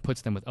needs, and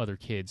puts them with other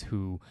kids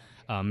who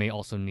may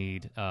also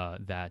need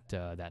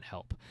that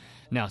help.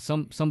 Now,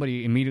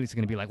 somebody immediately is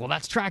going to be like, well,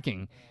 that's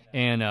tracking.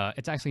 And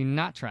it's actually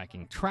not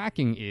tracking.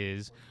 Tracking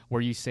is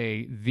where you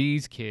say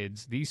these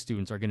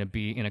students are going to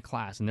be in a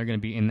class, and they're going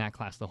to be in that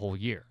class the whole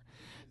year.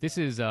 This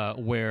is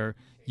where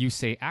you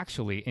say,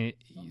 actually,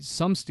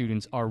 some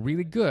students are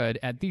really good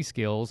at these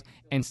skills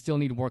and still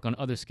need work on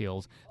other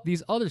skills.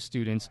 These other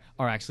students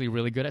are actually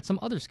really good at some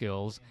other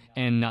skills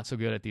and not so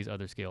good at these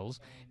other skills.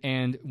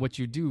 And what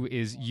you do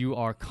is you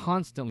are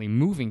constantly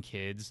moving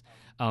kids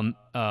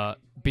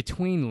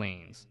between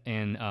lanes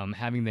and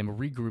having them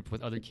regroup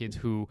with other kids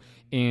who,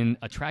 in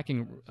a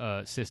tracking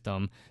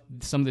system,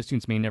 some of the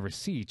students may never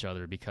see each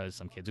other because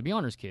some kids would be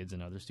honors kids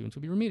and other students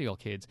would be remedial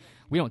kids.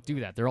 We don't do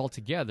that. They're all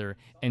together,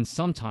 and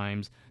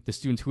sometimes the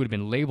students who would have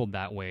been labeled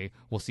that way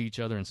will see each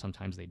other, and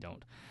sometimes they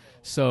don't.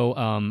 So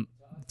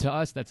to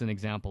us, that's an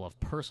example of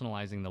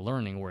personalizing the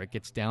learning, where it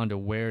gets down to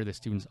where the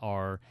students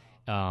are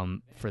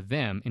for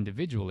them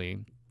individually,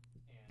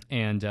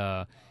 and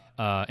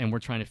we're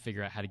trying to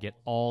figure out how to get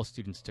all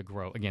students to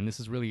grow. Again, this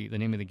is really the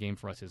name of the game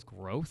for us, is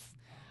growth,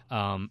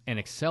 and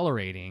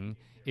accelerating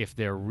if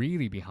they're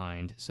really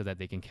behind, so that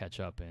they can catch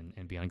up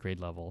and be on grade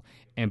level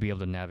and be able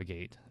to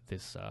navigate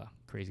this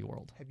crazy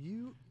world.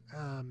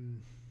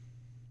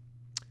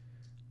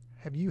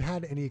 Have you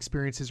had any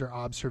experiences or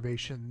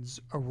observations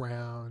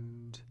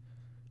around,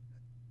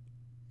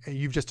 and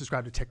you've just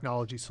described a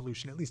technology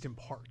solution, at least in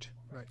part,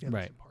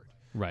 right?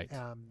 Right.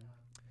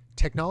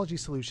 Technology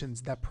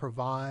solutions that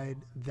provide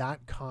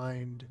that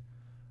kind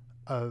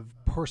of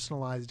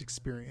personalized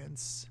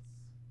experience,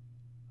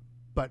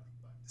 but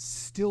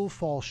still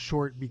fall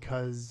short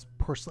because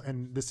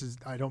and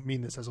I don't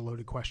mean this as a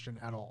loaded question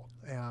at all,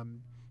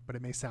 but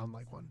it may sound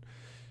like one,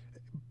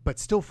 but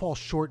still fall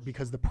short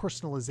because the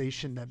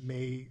personalization that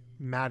may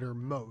matter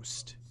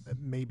most,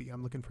 maybe,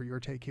 I'm looking for your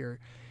take here,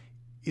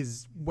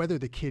 is whether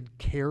the kid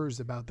cares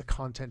about the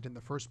content in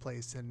the first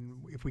place. And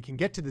if we can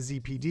get to the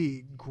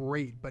ZPD,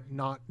 great, but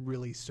not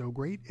really so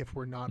great if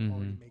we're not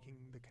already making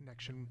the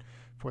connection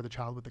for the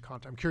child with the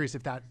content. I'm curious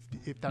if that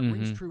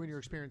rings true in your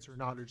experience or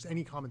not, or just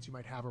any comments you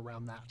might have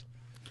around that.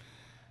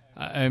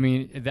 I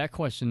mean, that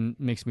question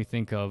makes me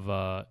think of,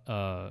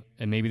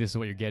 and maybe this is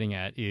what you're getting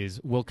at, is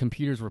will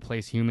computers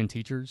replace human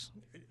teachers?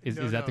 Is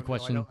that the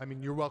question? No, I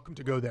mean, you're welcome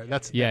to go there.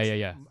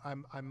 Yeah.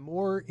 I'm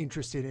more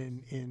interested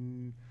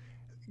in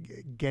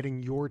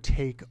getting your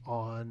take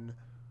on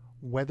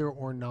whether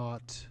or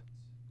not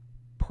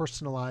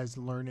personalized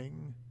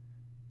learning,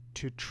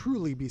 to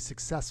truly be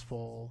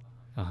successful,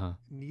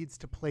 needs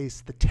to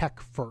place the tech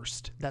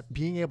first. That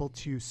being able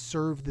to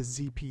serve the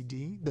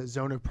ZPD, the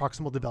zone of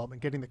proximal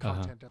development, getting the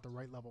content at the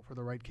right level for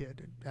the right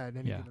kid at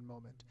any given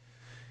moment,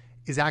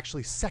 is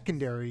actually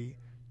secondary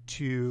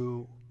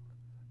to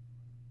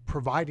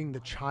providing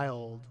the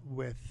child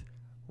with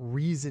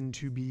reason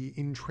to be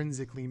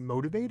intrinsically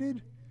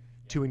motivated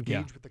to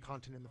engage with the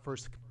content in the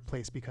first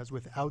place, because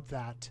without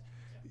that,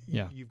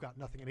 you've got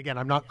nothing. And again,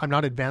 I'm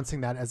not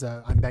advancing that as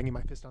I'm banging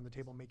my fist on the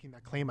table making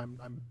that claim.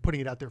 I'm putting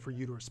it out there for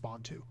you to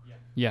respond to.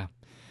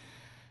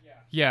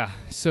 Yeah.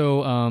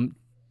 So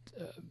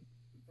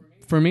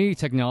for me,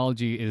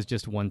 technology is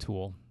just one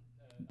tool.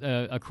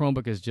 A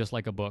Chromebook is just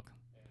like a book,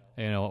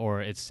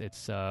 or it's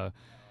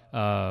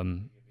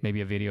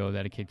maybe a video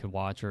that a kid could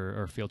watch,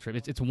 or a field trip.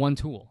 It's one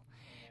tool,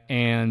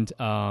 and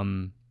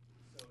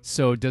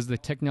so does the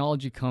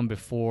technology come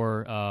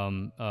before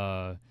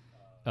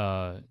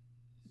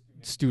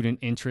student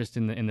interest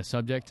in the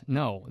subject?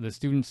 No, the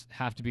students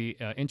have to be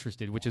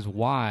interested, which is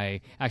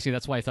why, actually,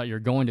 that's why I thought you're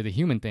going to the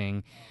human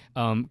thing.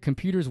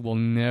 Computers will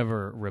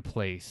never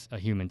replace a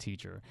human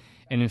teacher.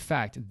 And in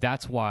fact,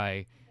 that's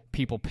why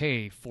people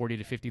pay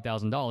 $40,000 to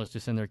 $50,000 to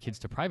send their kids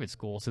to private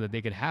school so that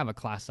they could have a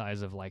class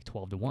size of like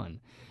 12 to 1,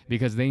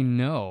 because they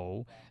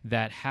know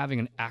that having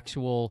an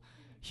actual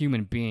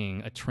human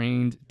being, a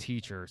trained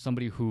teacher,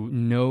 somebody who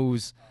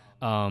knows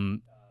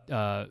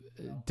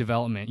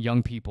development,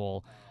 young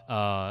people,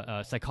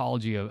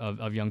 psychology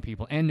of young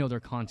people, and know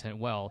their content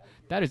well,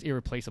 that is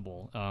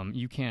irreplaceable.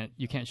 You can't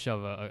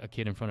shove a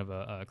kid in front of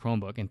a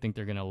Chromebook and think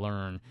they're going to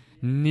learn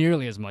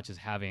nearly as much as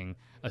having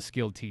a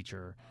skilled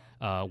teacher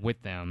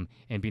with them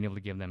and being able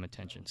to give them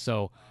attention.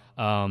 So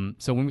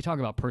when we talk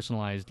about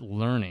personalized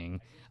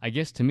learning, I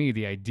guess to me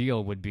the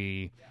ideal would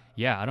be,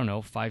 I don't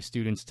know, 5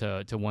 students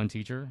to one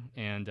teacher,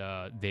 and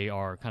they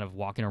are kind of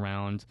walking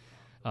around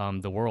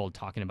the world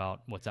talking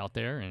about what's out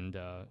there, and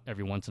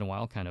every once in a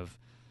while kind of,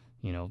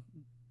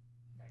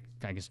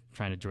 I guess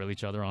trying to drill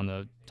each other on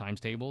the times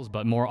tables.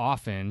 But more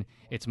often,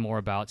 it's more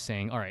about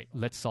saying, all right,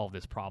 let's solve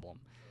this problem.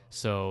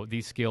 So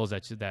these skills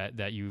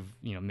that you've,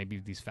 maybe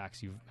these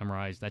facts you've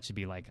memorized, that should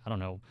be like, I don't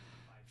know,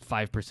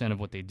 5% of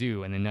what they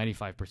do, and then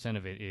 95%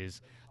 of it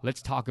is,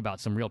 let's talk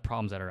about some real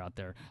problems that are out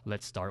there.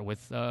 Let's start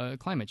with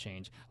climate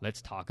change.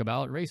 Let's talk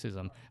about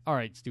racism. All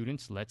right,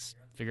 students, let's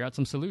figure out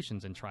some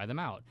solutions and try them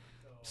out.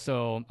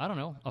 So, I don't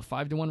know, a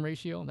 5-to-1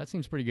 ratio, that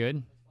seems pretty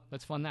good.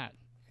 Let's fund that.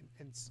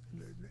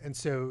 And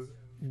so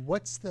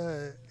what's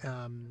the,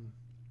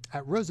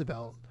 at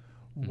Roosevelt,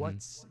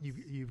 what's,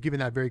 you've given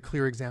that very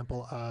clear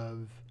example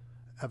of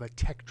a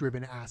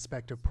tech-driven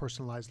aspect of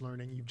personalized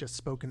learning. You've just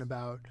spoken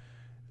about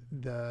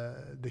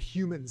the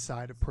human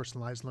side of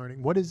personalized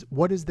learning. What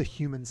is the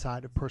human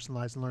side of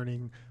personalized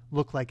learning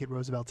look like at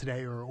Roosevelt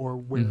today, or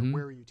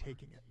where are you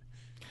taking it?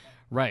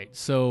 Right.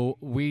 So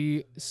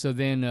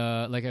then,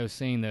 like I was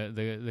saying,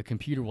 the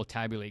computer will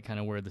tabulate kind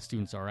of where the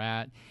students are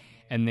at,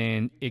 and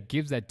then it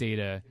gives that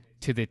data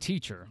to the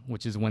teacher,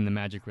 which is when the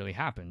magic really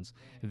happens.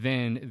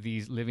 Then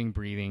these living,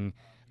 breathing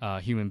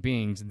human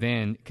beings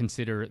then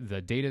consider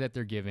the data that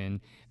they're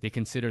given, they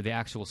consider the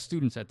actual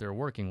students that they're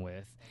working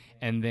with,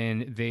 and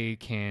then they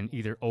can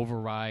either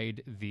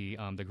override the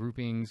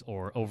groupings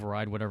or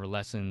override whatever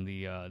lesson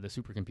the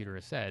supercomputer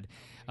has said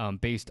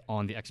based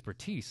on the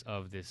expertise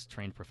of this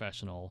trained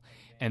professional,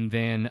 and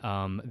then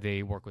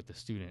they work with the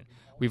student.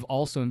 We've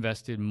also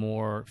invested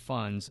more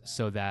funds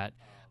so that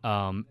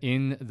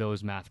in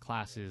those math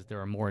classes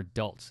there are more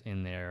adults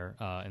in there,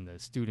 and the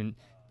student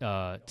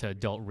to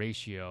adult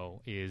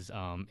ratio is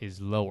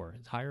lower.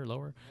 It's higher,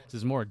 lower. So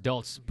there's more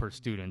adults per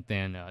student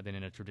than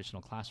in a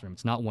traditional classroom.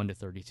 It's not 1 to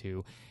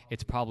 32.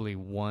 It's probably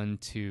 1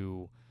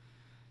 to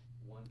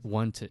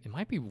it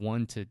might be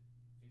 1 to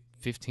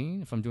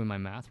 15 if I'm doing my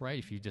math right.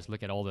 If you just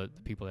look at all the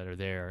people that are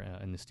there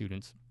and the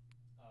students,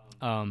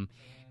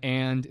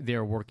 and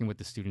they're working with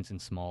the students in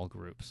small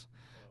groups.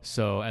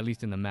 So at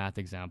least in the math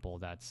example,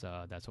 that's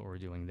what we're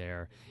doing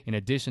there. In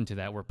addition to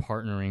that, we're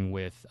partnering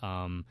with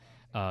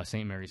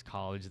St. Mary's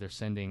College. They're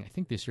sending, I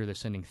think this year they're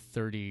sending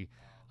 30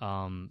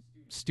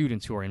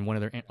 students who are in one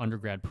of their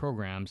undergrad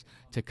programs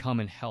to come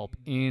and help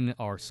in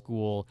our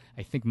school.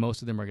 I think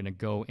most of them are going to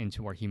go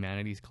into our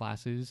humanities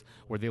classes,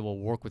 where they will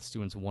work with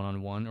students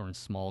one-on-one or in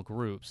small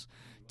groups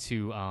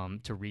to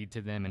read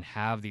to them and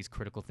have these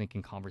critical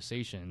thinking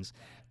conversations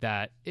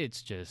that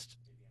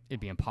it'd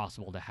be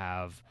impossible to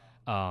have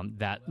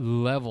that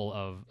level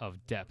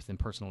of depth and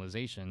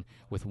personalization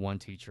with one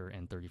teacher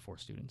and 34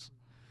 students.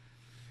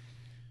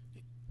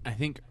 I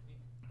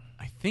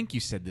think you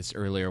said this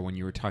earlier when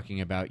you were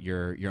talking about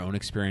your own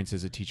experience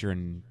as a teacher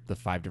in the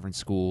 5 different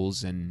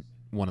schools, and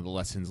one of the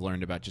lessons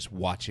learned about just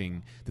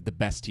watching that the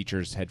best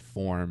teachers had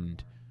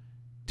formed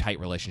tight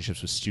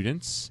relationships with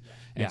students.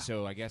 And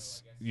so I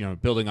guess,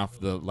 building off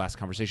the last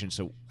conversation,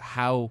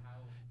 you're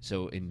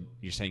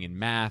saying in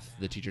math,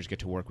 the teachers get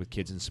to work with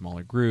kids in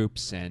smaller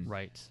groups, and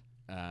right.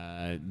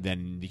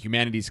 Then the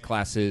humanities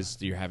classes,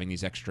 you're having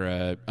these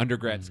extra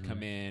undergrads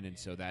come in, and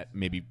so that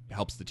maybe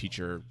helps the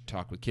teacher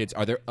talk with kids.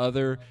 Are there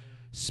other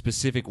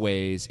specific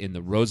ways in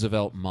the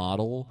Roosevelt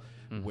model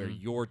where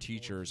your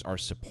teachers are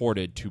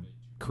supported to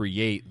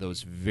create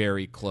those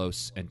very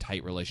close and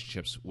tight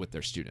relationships with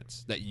their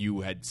students that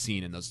you had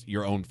seen in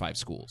your own 5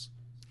 schools?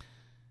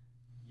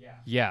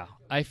 Yeah,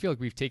 I feel like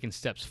we've taken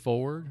steps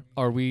forward.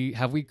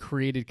 Have we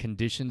created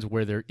conditions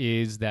where there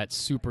is that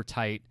super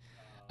tight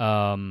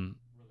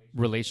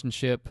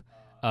relationship?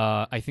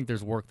 I think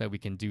there's work that we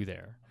can do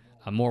there,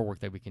 more work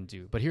that we can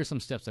do. But here's some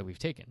steps that we've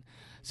taken.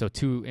 So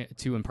two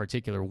in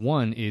particular.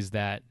 One is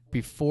that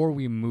before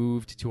we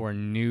moved to our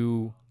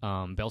new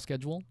Bell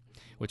schedule,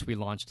 which we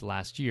launched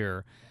last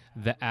year,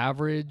 the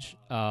average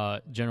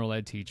general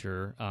ed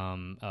teacher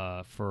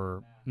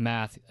for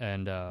math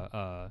and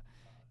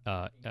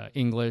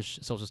English,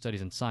 social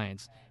studies, and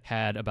science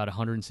had about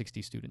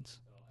 160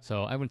 students.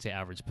 So I wouldn't say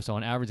average. So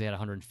on average, they had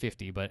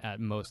 150, but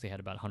at most, they had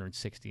about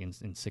 160 in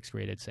 6th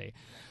grade, I'd say.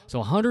 So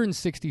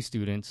 160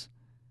 students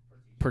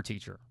per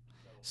teacher.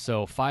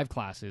 So 5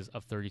 classes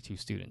of 32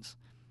 students.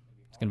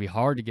 It's going to be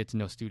hard to get to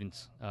know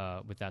students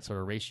with that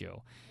sort of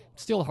ratio.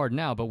 It's still hard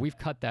now, but we've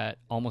cut that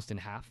almost in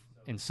half.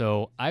 And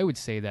so I would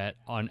say that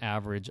on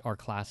average, our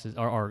classes,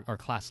 our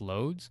class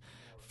loads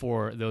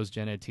for those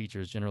gen ed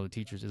teachers, general ed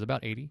teachers, is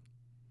about 80.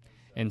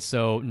 And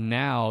so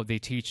now they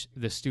teach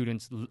the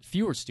students,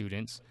 fewer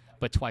students,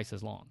 but twice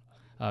as long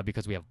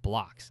because we have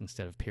blocks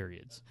instead of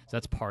periods. So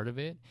that's part of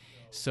it.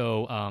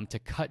 So to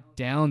cut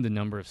down the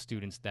number of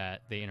students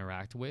that they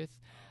interact with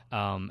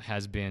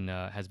has been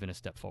a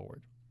step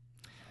forward.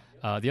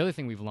 The other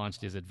thing we've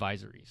launched is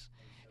advisories.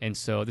 And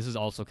so this is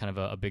also kind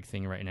of a big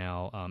thing right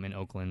now in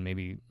Oakland,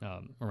 maybe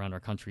around our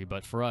country.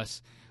 But for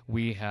us,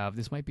 we have,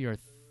 this might be our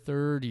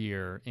third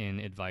year in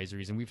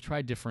advisories, and we've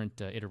tried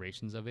different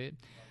iterations of it.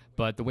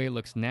 But the way it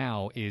looks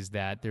now is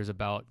that there's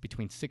about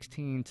between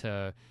 16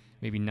 to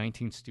maybe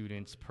 19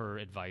 students per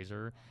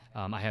advisor.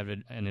 I have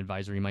an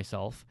advisory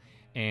myself,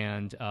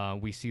 and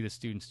we see the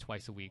students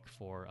twice a week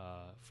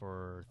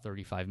for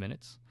 35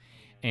 minutes.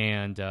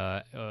 And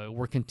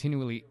we're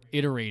continually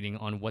iterating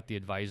on what the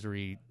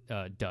advisory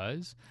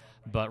does.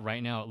 But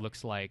right now it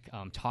looks like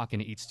talking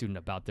to each student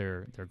about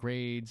their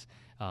grades,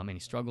 any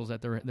struggles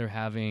that they're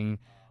having.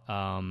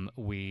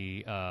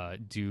 We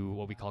do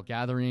what we call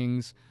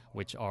gatherings,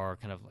 which are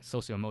kind of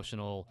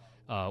socio-emotional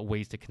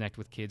ways to connect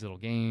with kids, little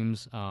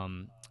games.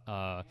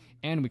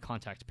 And we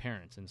contact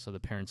parents. And so the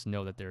parents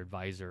know that their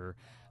advisor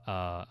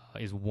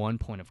is one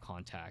point of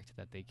contact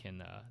that they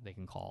can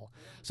call.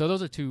 So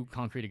those are two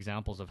concrete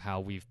examples of how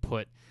we've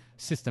put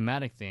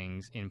systematic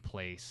things in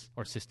place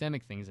or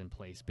systemic things in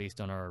place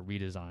based on our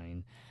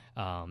redesign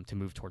to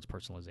move towards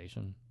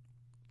personalization.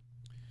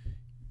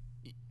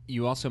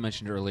 You also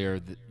mentioned earlier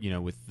that, you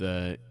know,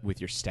 with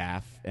your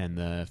staff and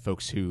the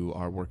folks who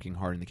are working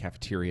hard in the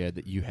cafeteria,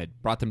 that you had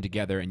brought them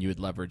together and you had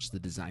leveraged the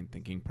design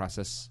thinking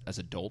process as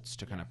adults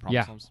to kind of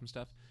problem solve some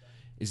stuff.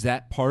 Is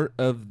that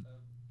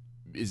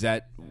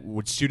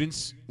would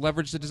students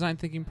leverage the design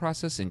thinking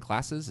process in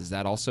classes? Is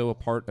that also a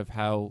part of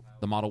how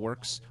the model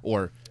works?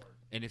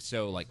 And if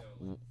so, like,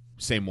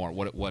 say more.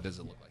 What does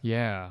it look like?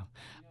 Yeah.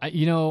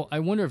 I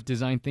wonder if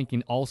design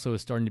thinking also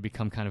is starting to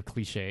become kind of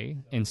cliche.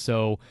 And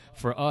so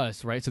for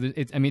us, right, so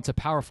it's a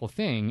powerful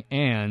thing,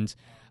 and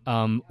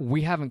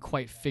we haven't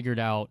quite figured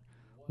out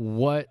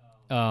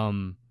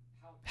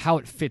how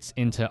it fits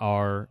into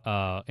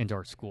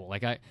our school.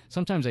 Like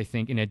sometimes I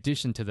think, in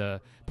addition to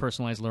the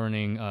personalized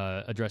learning,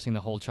 addressing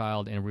the whole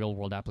child in a real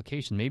world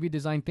application, maybe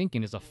design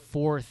thinking is a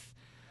fourth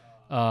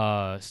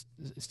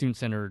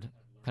student-centered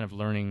kind of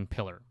learning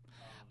pillar.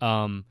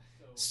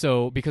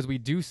 So because we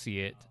do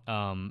see it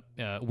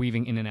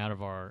weaving in and out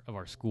of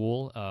our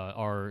school,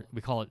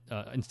 we call it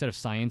instead of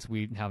science,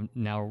 we have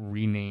now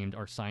renamed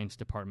our science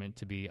department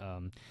to be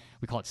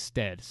we call it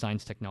STED,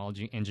 Science,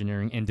 Technology,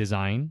 Engineering, and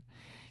Design.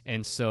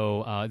 And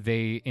so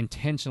they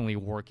intentionally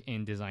work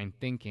in design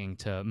thinking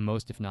to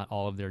most, if not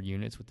all, of their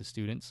units with the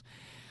students.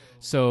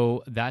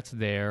 So that's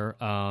there.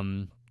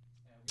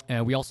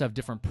 And we also have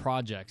different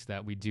projects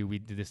that we do. We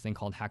did this thing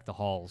called Hack the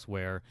Halls,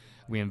 where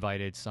we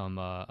invited some.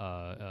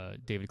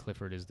 David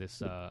Clifford is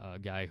this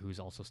guy who's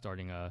also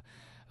starting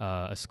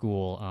a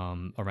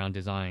school around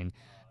design.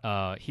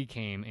 He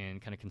came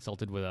and kind of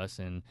consulted with us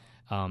and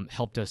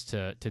helped us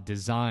to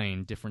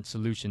design different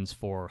solutions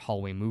for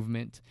hallway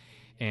movement,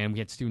 and we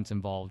had students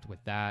involved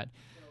with that.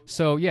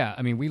 So yeah,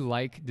 I mean, we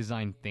like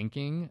design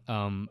thinking,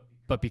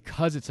 but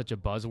because it's such a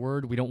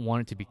buzzword, we don't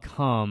want it to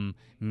become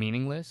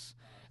meaningless.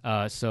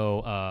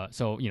 So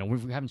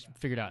we haven't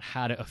figured out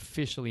how to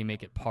officially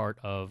make it part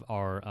of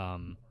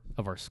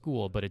our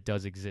school, but it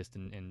does exist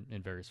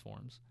in various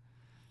forms.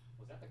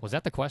 Was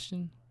that the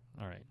question?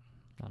 All right.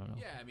 I don't know.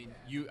 Yeah, I mean,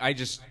 you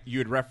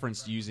had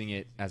referenced using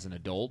it as an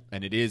adult,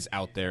 and it is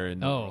out there in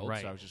the world.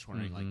 Right. So I was just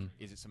wondering, like,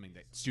 is it something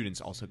that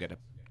students also get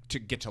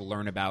to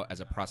learn about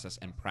as a process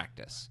and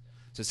practice?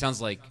 So it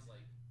sounds like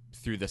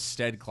through the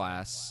STED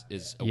class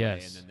is a way,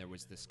 and then there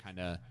was this kind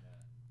of.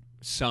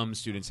 Some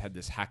students had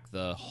this hack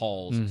the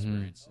halls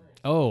experience.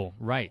 Oh,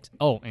 right.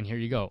 Oh, and here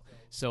you go.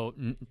 So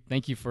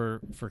thank you for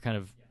kind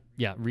of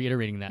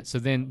reiterating that. So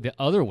then the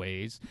other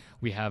ways,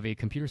 we have a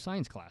computer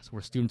science class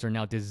where students are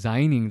now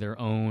designing their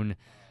own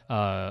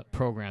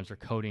programs or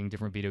coding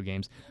different video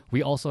games.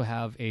 We also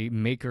have a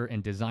maker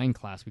and design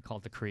class. We call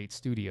it the Create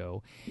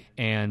Studio,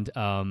 and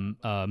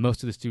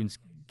most of the students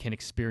can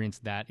experience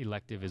that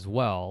elective as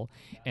well,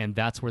 and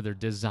that's where they're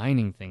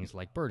designing things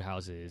like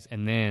birdhouses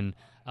and then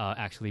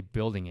actually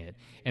building it.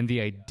 And the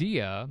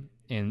idea,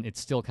 and it's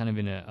still kind of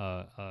in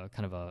a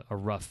kind of a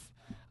rough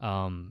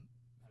kind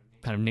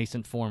of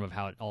nascent form of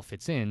how it all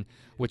fits in,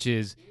 which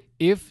is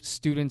if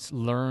students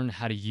learn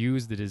how to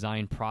use the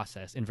design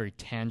process in very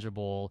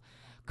tangible,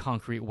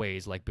 concrete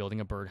ways, like building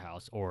a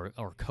birdhouse or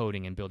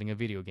coding and building a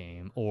video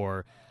game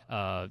or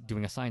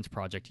doing a science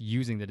project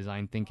using the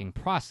design thinking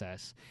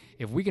process,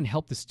 if we can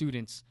help the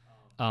students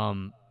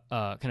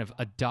kind of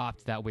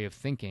adopt that way of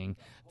thinking,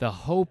 the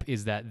hope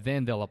is that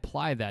then they'll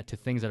apply that to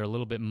things that are a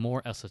little bit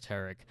more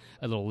esoteric,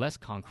 a little less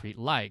concrete,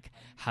 like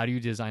how do you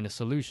design a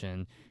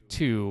solution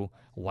to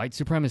white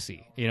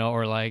supremacy, or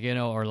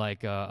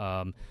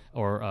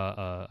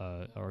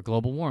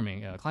global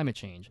warming, climate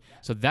change.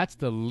 So that's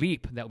the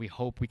leap that we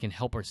hope we can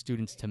help our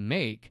students to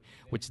make,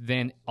 which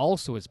then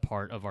also is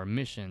part of our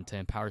mission to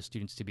empower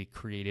students to be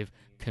creative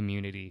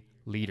community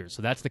leaders.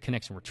 So that's the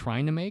connection we're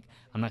trying to make.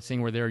 I'm not saying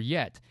we're there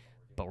yet,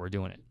 but we're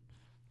doing it,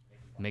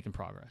 making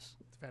progress.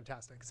 It's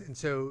fantastic. And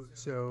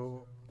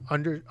so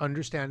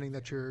understanding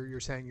that you're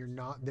saying you're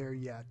not there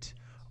yet,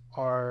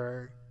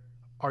 are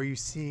you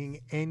seeing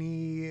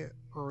any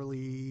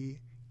early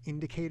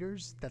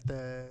indicators that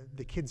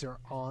the kids are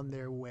on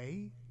their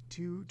way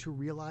to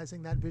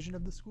realizing that vision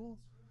of the school?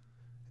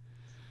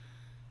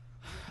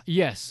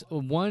 Yes,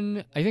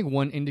 I think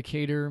one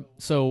indicator.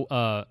 So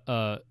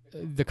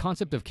the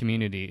concept of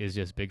community is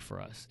just big for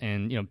us,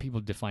 and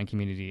people define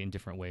community in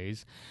different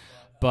ways.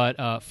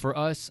 But for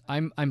us,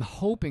 I'm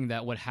hoping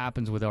that what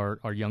happens with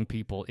our young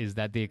people is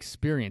that they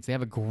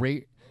have a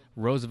great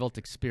Roosevelt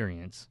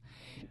experience,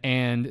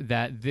 and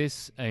that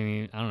this,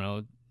 I don't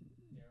know,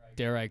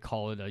 dare I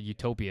call it a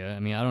utopia? I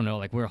don't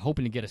know, we're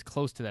hoping to get as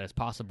close to that as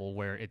possible,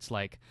 where it's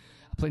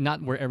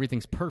not where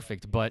everything's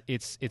perfect, but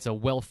it's a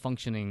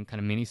well-functioning kind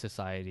of mini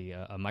society,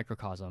 a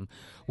microcosm,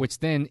 which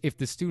then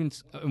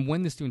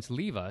when the students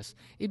leave us,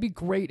 it'd be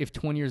great if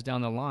 20 years down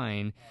the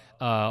line,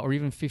 or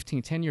even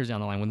 10 years down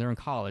the line when they're in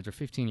college, or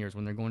 15 years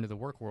when they're going to the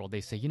work world,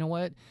 they say, you know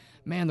what,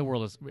 man, the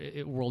world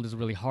is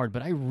really hard,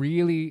 but I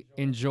really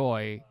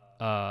enjoyed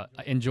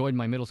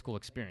my middle school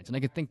experience. And I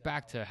could think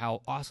back to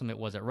how awesome it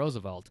was at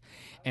Roosevelt.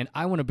 And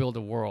I want to build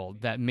a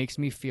world that makes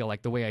me feel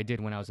like the way I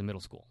did when I was in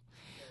middle school.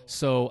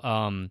 So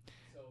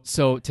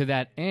to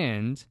that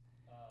end,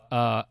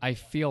 I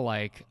feel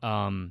like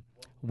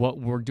what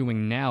we're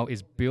doing now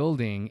is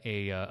building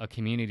a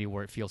community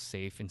where it feels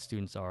safe and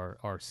students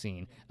are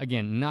seen.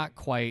 Again, not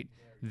quite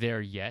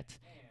there yet.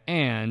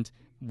 And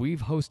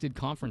we've hosted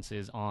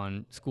conferences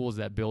on schools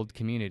that build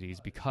communities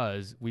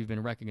because we've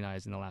been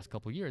recognized in the last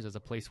couple of years as a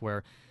place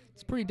where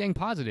it's pretty dang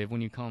positive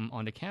when you come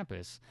onto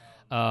campus.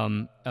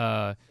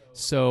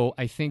 So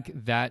I think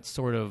that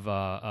sort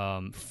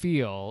of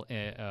feel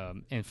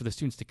and for the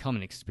students to come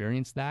and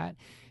experience that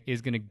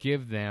is going to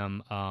give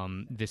them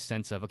this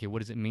sense of, okay,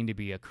 what does it mean to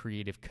be a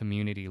creative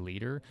community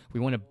leader?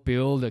 We want to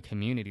build a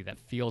community that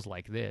feels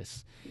like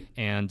this,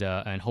 and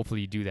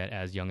hopefully you do that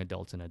as young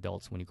adults and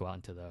adults when you go out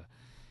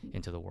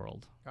into the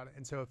world. Got it.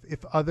 And so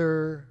if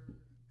other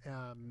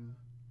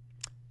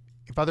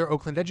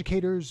Oakland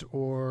educators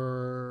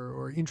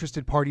or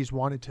interested parties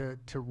wanted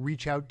to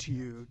reach out to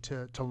you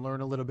to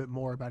learn a little bit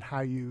more about how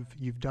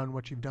you've done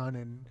what you've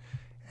done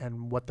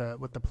and what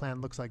the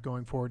plan looks like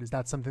going forward, is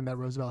that something that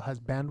Roosevelt has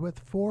bandwidth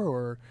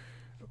for,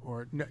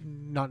 or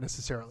not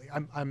necessarily?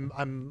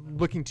 I'm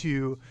looking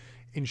to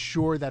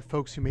ensure that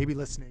folks who may be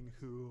listening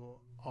who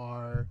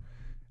are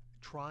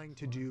trying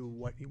to do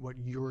what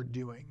you're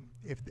doing,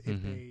 if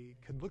they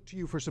could look to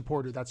you for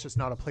support, or that's just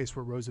not a place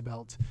where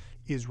Roosevelt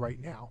is right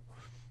now.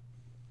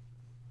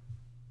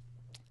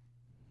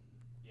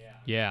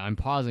 Yeah, I'm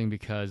pausing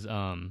because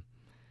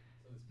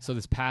so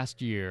this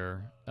past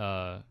year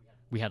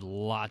we had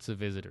lots of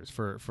visitors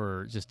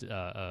for just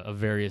a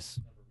various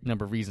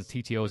number of reasons.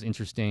 TTO is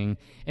interesting,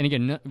 and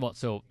again,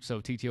 so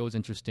TTO is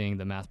interesting.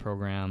 The math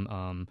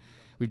program.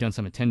 We've done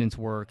some attendance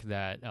work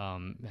that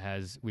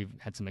we've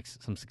had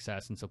some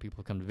success, and so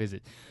people come to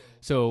visit.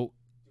 So,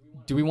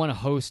 do we want to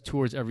host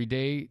tours every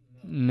day?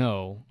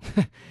 No.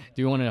 Do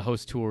we want to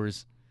host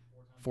tours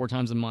 4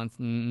 times a month?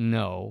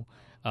 No.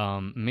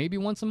 Maybe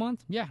once a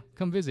month? Yeah,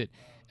 come visit.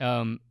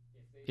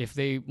 If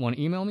they want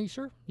to email me,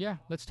 sure. Yeah,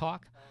 let's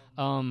talk.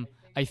 I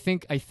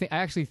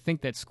actually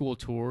think that school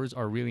tours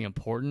are really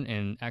important,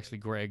 and actually,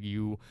 Greg,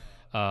 you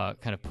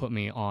kind of put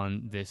me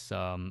on this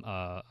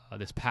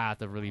this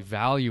path of really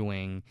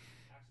valuing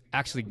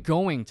actually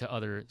going to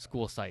other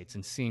school sites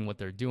and seeing what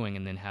they're doing,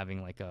 and then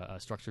having like a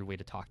structured way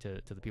to talk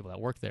to the people that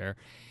work there.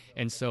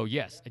 And so,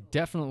 yes, I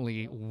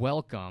definitely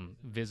welcome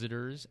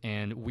visitors,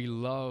 and we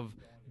love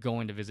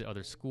going to visit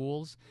other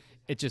schools.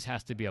 It just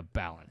has to be a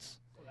balance.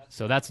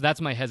 So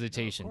that's my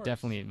hesitation.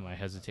 Definitely my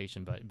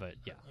hesitation, but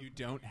yeah. You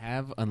don't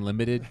have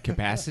unlimited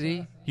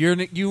capacity?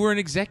 You were an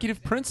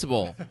executive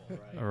principal.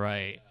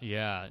 Right.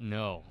 Yeah.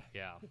 No.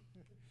 Yeah.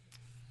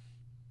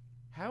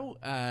 How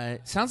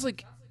sounds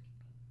like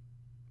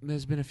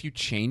there's been a few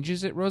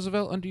changes at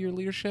Roosevelt under your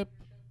leadership.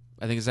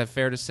 I think, is that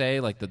fair to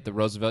say? Like the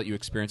Roosevelt you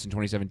experienced in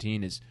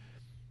 2017 is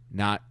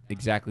not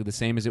exactly the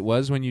same as it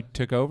was when you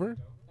took over?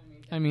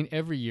 I mean,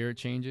 every year it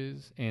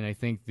changes, and I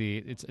think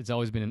it's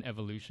always been an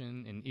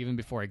evolution. And even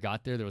before I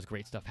got there was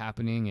great stuff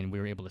happening, and we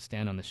were able to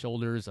stand on the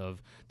shoulders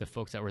of the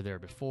folks that were there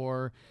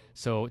before.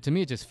 So to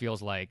me, it just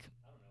feels like,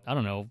 I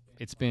don't know,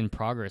 it's been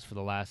progress for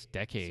the last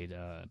decade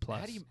plus.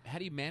 How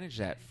do you manage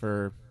that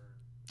for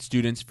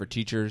students, for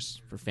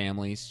teachers, for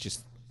families?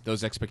 Just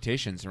those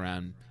expectations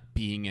around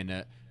being in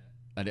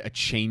a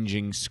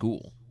changing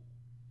school.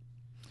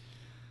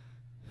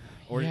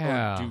 Or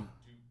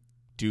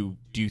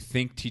do you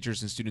think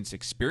teachers and students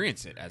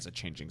experience it as a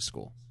changing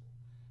school?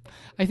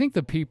 I think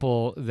the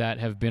people that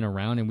have been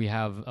around, and we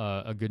have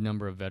a good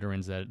number of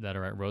veterans that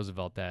are at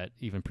Roosevelt that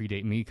even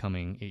predate me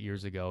coming 8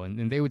 years ago,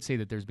 and they would say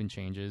that there's been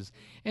changes.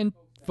 And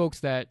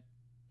folks that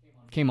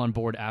came on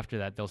board after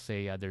that, they'll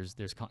say, yeah,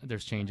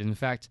 there's changes. In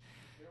fact,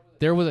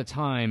 there was a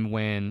time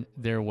when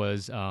there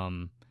was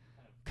kind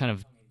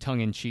of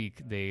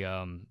tongue-in-cheek.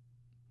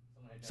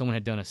 Someone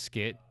had done a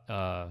skit,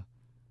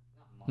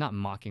 not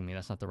mocking me,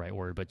 that's not the right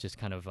word, but just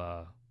kind of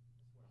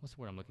what's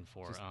the word I'm looking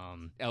for? Just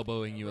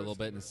elbowing you a little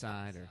bit in the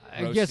side, or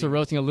I guess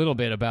roasting a little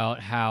bit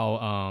about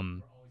how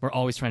we're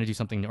always trying to do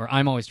something, or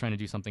I'm always trying to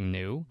do something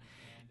new,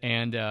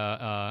 and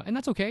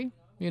that's okay.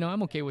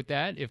 I'm okay with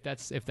that. If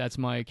that's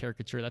my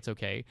caricature, that's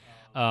okay.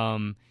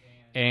 And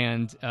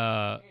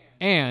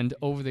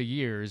over the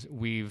years,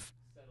 we've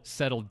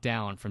settled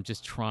down from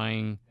just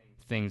trying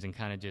things and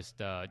kind of just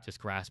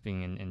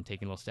grasping and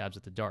taking little stabs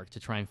at the dark to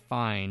try and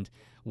find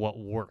what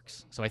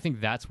works. So I think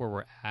that's where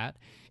we're at,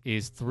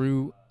 is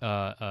through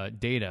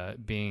data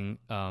being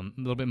a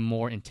little bit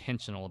more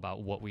intentional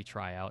about what we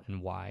try out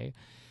and why.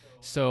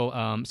 So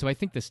I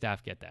think the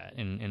staff get that,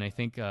 and I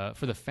think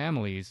for the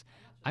families,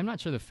 I'm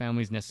not sure the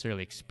families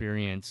necessarily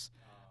experience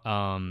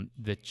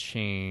the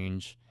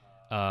change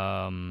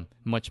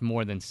much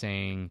more than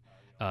saying,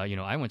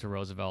 I went to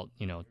Roosevelt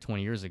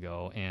 20 years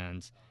ago,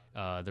 and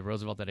the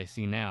Roosevelt that I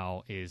see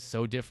now is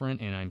so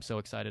different, and I'm so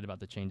excited about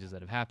the changes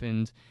that have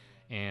happened,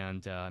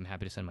 and I'm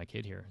happy to send my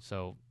kid here.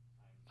 So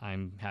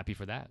I'm happy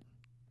for that.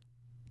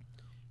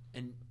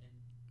 And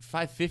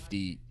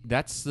 550,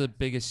 that's the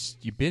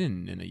biggest you've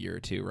been in a year or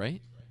two,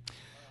 right?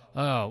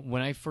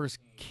 When I first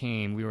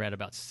came, we were at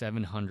about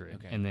 700,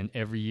 Okay. and then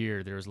every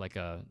year there was like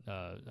a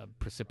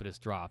precipitous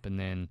drop, and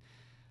then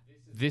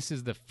this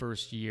is the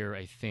first year,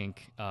 I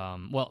think,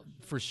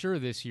 for sure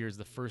this year is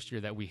the first year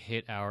that we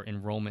hit our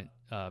enrollment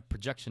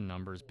projection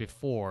numbers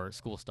before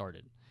school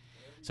started.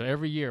 So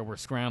every year we're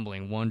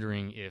scrambling,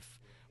 wondering if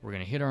we're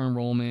going to hit our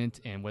enrollment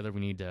and whether we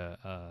need to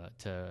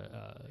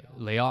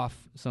lay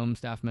off some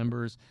staff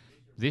members.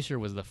 This year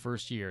was the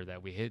first year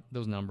that we hit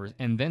those numbers,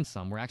 and then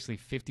some. We're actually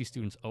 50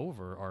 students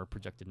over our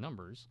projected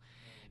numbers,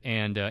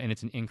 and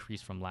it's an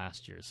increase from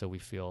last year. So we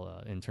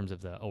feel, in terms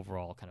of the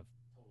overall kind of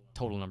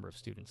total number of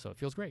students, so it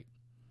feels great.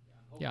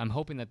 Yeah, I'm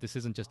hoping that this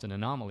isn't just an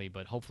anomaly,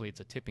 but hopefully it's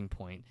a tipping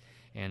point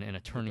and a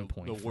turning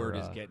point. The word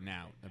is getting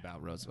out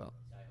about Roosevelt.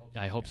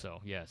 I hope so.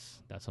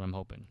 Yes, that's what I'm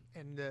hoping.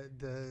 And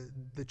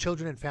the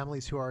children and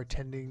families who are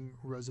attending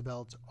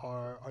Roosevelt,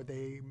 are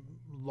they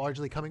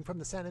largely coming from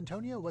the San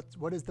Antonio?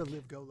 What does the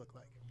Live Go look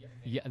like?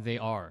 Yeah, they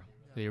are.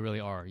 They really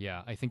are.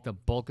 Yeah, I think the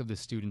bulk of the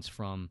students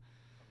from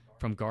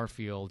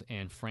Garfield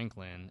and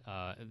Franklin,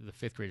 the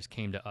fifth graders,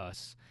 came to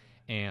us,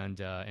 and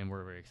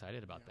we're very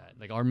excited about that.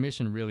 Like, our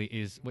mission really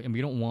is, and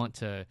we don't want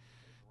to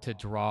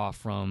draw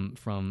from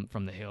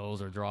the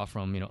hills or draw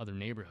from other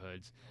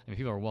neighborhoods. I mean,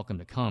 people are welcome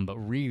to come, but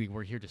really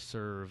we're here to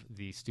serve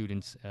the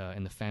students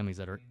and the families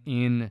that are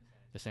in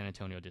the San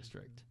Antonio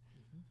district.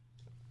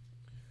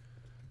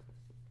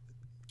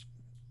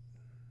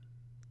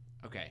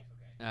 Okay.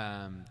 Do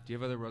you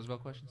have other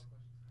Roosevelt questions?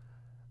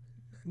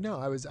 No,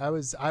 I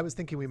was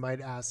thinking we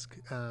might ask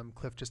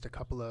Cliff just a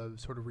couple of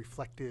sort of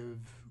reflective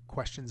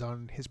questions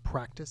on his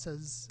practice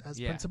as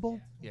principal.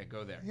 Yeah,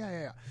 go there.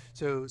 Yeah.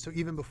 So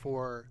even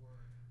before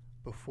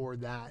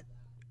that,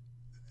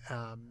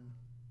 I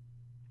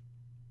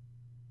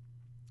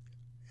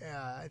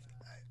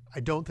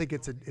don't think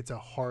it's a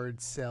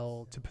hard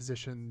sell to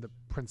position the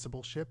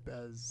principalship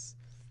as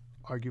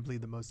arguably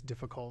the most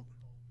difficult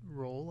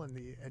role in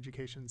the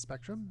education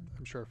spectrum.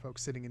 I'm sure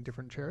folks sitting in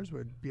different chairs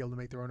would be able to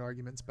make their own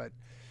arguments, but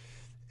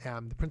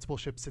the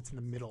principalship sits in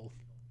the middle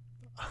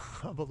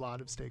of a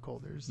lot of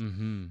stakeholders.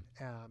 Mm-hmm.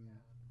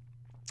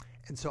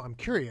 And so I'm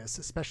curious,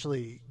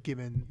 especially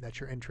given that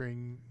you're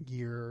entering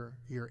year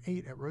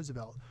 8 at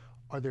Roosevelt,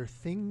 are there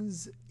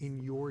things in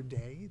your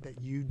day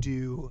that you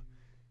do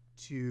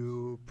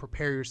to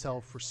prepare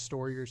yourself,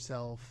 restore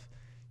yourself,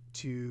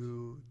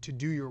 to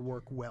do your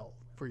work well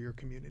for your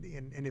community?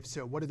 And if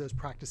so, what do those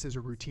practices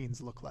or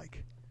routines look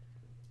like?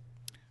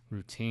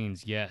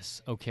 Routines,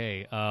 yes.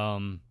 Okay.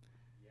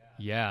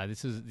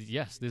 This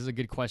is a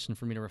good question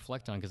for me to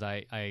reflect on, because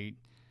I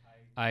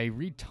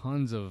read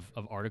tons of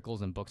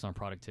articles and books on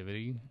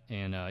productivity,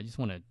 and I just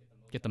want to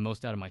get the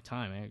most out of my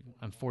time.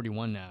 I'm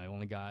 41 now. I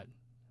only got,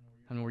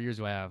 how many more years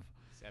do I have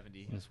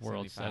 70 in this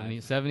world?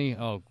 75. 70?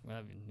 Oh,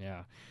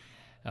 yeah.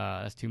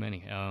 That's too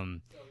many.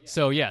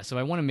 So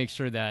I want to make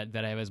sure that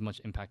I have as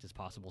much impact as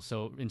possible.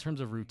 So in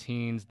terms of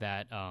routines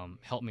that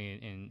help me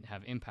and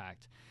have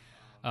impact,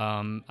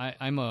 I'm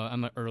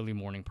an early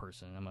morning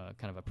person. I'm a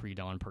kind of a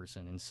pre-dawn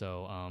person, and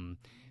so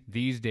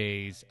these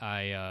days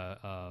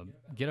I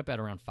get up at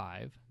around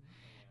 5,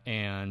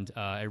 and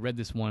I read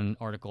this one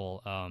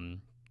article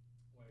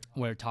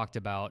where it talked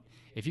about,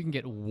 if you can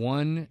get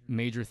one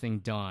major thing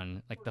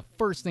done, like the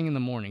first thing in the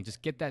morning,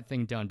 just get that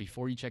thing done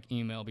before you check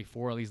email,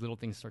 before all these little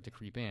things start to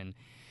creep in,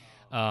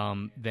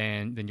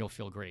 then you'll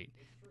feel great.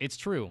 It's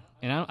true,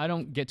 and I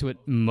don't get to it.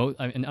 And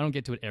I don't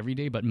get to it every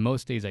day, but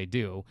most days I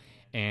do.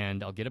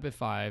 And I'll get up at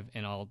 5,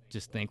 and I'll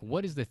just think,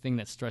 what is the thing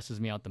that stresses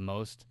me out the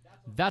most?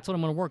 That's what I'm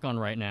going to work on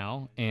right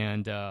now,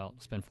 and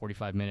spend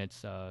 45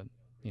 minutes,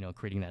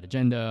 creating that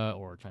agenda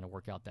or trying to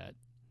work out that,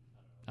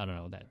 I don't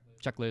know, that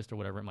checklist or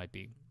whatever it might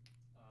be.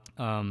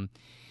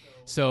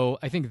 So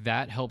I think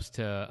that helps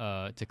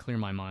to clear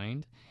my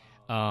mind.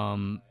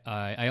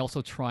 I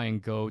also try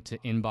and go to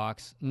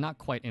inbox, not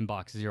quite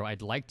inbox 0.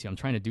 I'd like to. I'm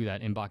trying to do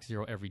that inbox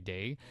 0 every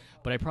day,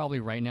 but I probably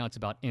right now it's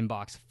about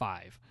inbox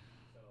 5.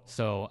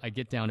 So I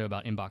get down to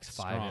about inbox 5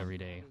 Strong. every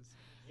day.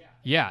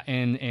 Yeah,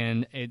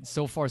 and it's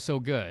so far so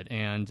good.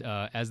 And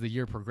as the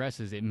year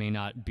progresses, it may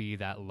not be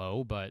that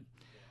low, but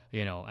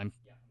I'm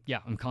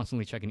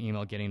constantly checking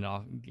email, getting it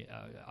off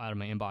out of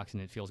my inbox,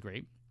 and it feels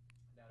great.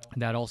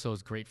 That also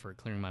is great for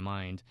clearing my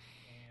mind.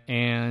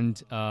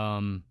 And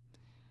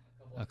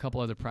a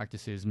couple other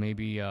practices,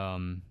 maybe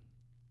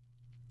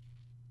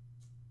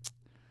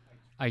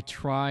I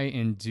try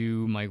and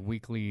do my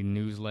weekly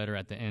newsletter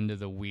at the end of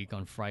the week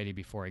on Friday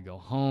before I go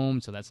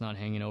home, so that's not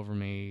hanging over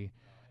me.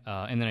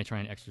 And then I try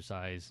and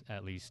exercise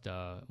at least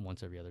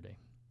once every other day.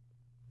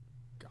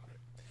 Got it.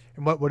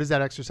 And what does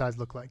that exercise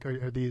look like?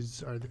 Are they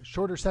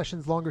shorter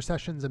sessions, longer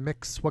sessions, a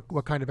mix?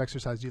 What kind of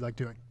exercise do you like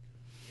doing?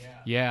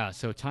 Yeah,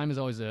 so time is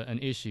always an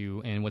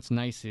issue, and what's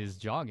nice is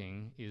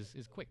jogging is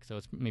quick. So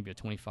it's maybe a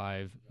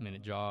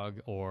 25-minute jog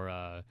or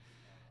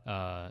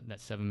that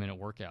 7-minute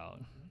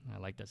workout. I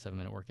like that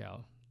 7-minute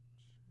workout.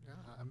 Yeah,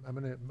 I'm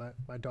gonna.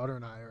 My daughter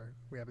and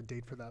we have a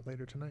date for that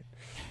later tonight.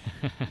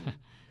 Go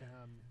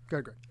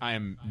ahead, Greg. I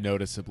am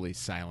noticeably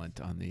silent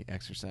on the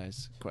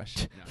exercise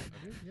question.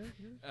 You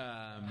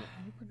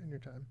put in your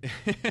time.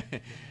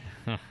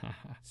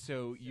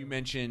 So you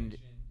mentioned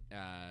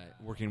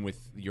working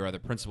with your other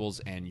principals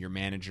and your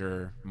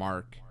manager,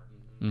 Mark.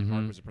 Mm-hmm.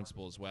 Mark was a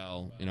principal as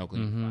well in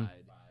Oakland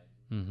Unified.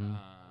 Mm-hmm.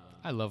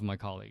 I love my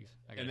colleagues.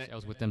 I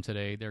was with them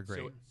today. They're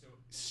great. So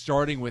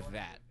starting with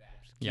that,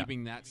 Yeah.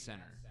 keeping that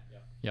center.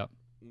 Yep.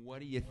 What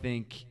do you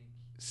think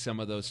some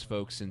of those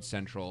folks in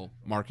Central,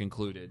 Mark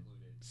included,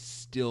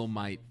 still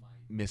might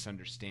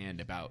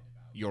misunderstand about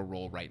your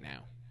role right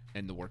now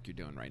and the work you're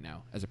doing right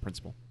now as a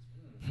principal?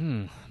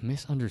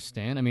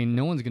 Misunderstand? I mean,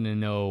 no one's going to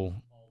know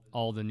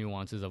all the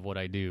nuances of what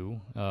I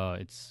do.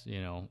 It's,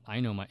 I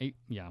know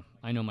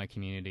my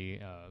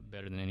community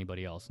better than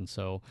anybody else. And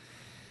so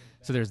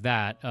there's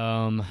that.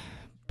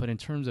 But in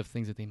terms of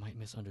things that they might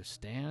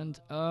misunderstand,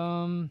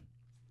 I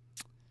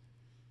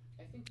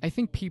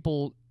think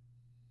people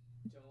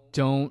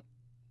don't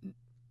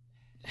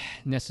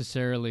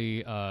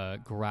necessarily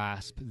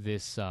grasp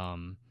this,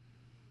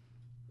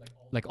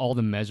 like all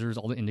the measures,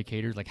 all the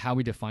indicators, like how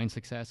we define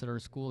success at our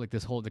school, like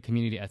the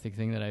community ethic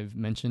thing that I've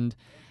mentioned.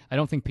 I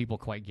don't think people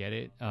quite get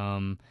it.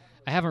 I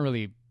haven't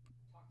really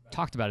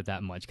talked about it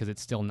that much because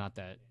it's still not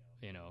that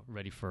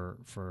ready for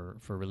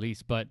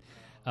release. But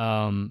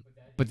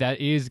that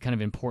is kind of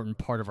an important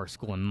part of our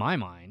school in my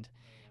mind,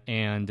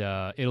 and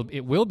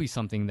it will be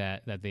something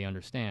that they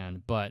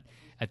understand. But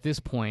at this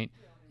point,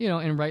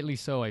 and rightly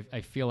so,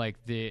 I feel like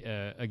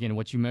again,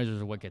 what you measure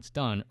is what gets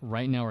done.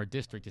 Right now, our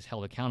district is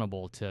held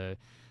accountable to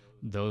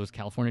those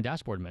California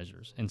dashboard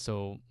measures, and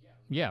so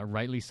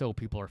rightly so,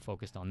 people are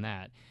focused on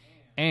that.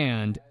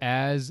 And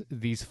as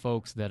these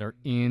folks that are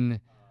in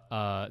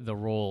the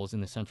roles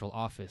in the central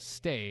office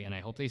stay, and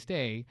I hope they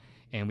stay,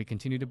 and we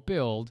continue to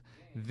build,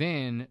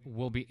 then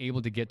we'll be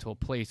able to get to a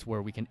place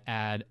where we can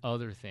add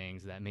other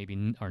things that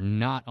maybe are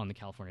not on the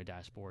California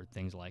dashboard,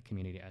 things like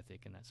community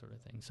ethic and that sort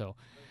of thing. So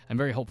I'm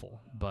very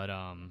hopeful, but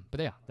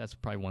yeah, that's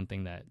probably one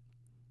thing that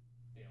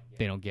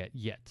they don't get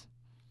yet,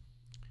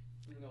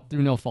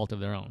 through no fault of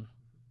their own.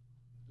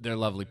 They're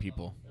lovely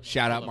people.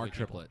 Shout out Mark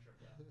people. Triplett.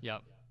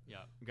 Yep.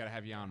 We've got to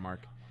have you on,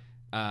 Mark.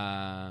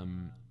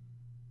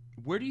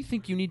 Where do you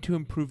think you need to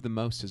improve the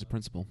most as a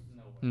principal?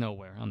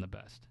 Nowhere. I'm the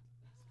best.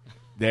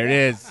 There it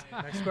is.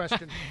 Next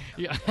question.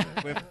 Yeah.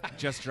 Cliff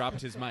just dropped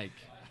his mic.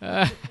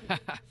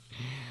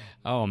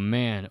 Oh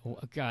man,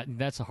 God,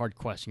 that's a hard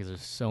question because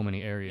there's so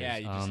many areas.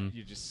 Yeah,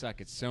 you just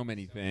suck at so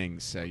many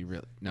things. So you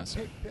really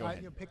sorry. Go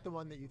ahead. Pick the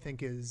one that you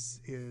think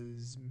is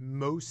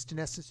most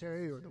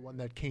necessary, or the one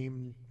that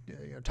came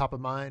top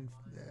of mind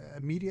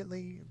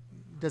immediately.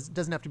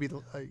 Doesn't have to be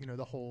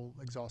the whole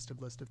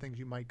exhaustive list of things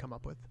you might come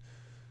up with.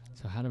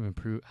 So how to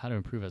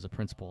improve as a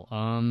principal?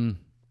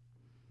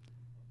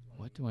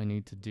 What do I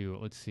need to do?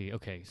 Let's see.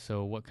 Okay,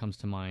 so what comes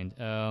to mind?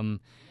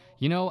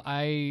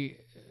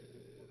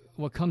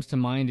 What comes to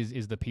mind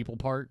is the people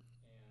part,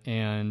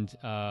 and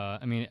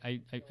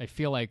I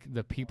feel like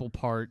the people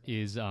part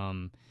is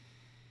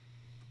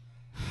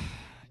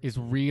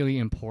really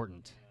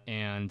important,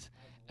 and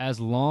as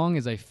long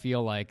as I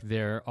feel like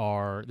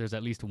there's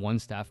at least one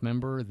staff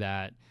member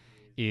that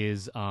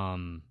is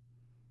that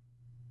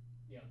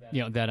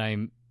I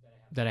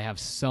have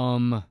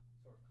some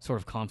sort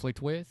of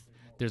conflict with,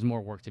 there's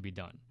more work to be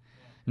done.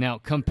 Now,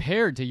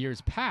 compared to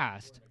years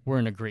past, we're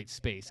in a great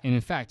space. And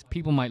in fact,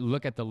 people might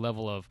look at the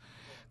level of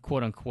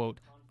quote-unquote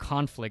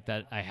conflict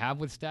that I have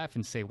with staff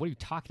and say, what are you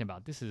talking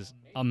about? This is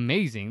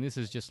amazing. This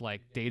is just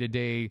like day to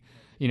day,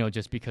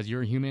 just because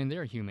you're a human,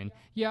 they're a human.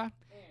 Yeah.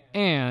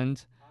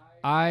 And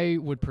I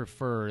would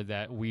prefer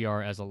that we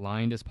are as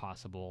aligned as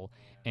possible,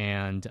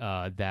 and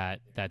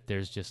that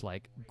there's just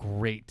like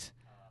great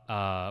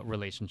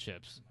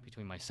relationships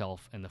between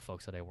myself and the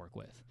folks that I work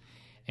with.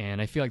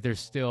 And I feel like there's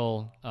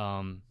still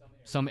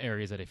some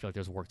areas that I feel like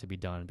there's work to be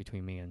done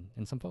between me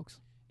and some folks.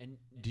 And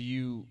do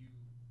you,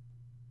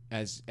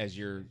 is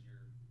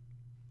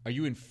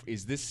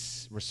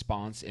this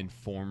response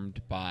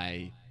informed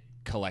by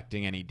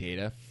collecting any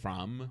data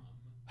from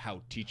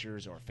how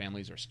teachers or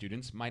families or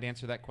students might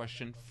answer that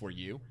question for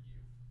you?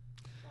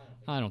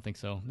 I don't think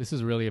so. This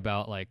is really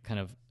about like kind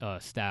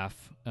of staff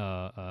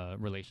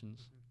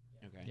relations.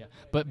 Okay. Yeah.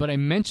 But I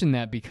mention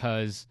that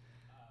because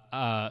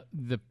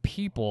the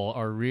people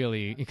are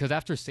really, because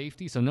after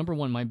safety, so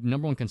my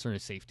number one concern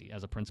is safety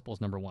as a principal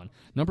is number one.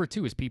 Number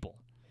two is people,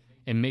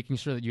 and making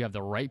sure that you have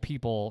the right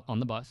people on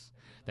the bus,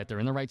 that they're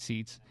in the right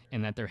seats,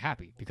 and that they're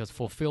happy, because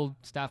fulfilled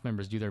staff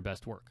members do their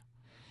best work.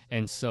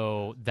 And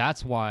so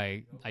that's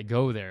why I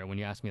go there when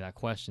you ask me that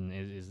question,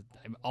 is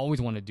I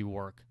always want to do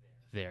work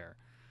there.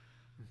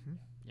 Mm-hmm.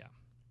 Yeah.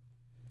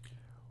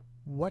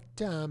 What,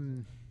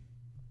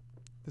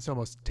 this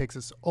almost takes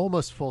us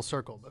almost full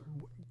circle, but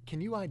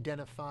can you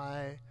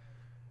identify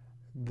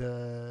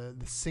the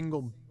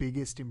single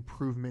biggest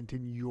improvement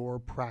in your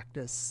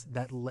practice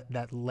that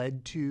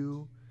led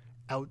to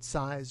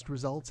outsized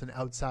results and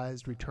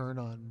outsized return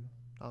on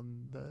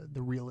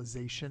the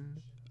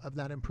realization of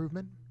that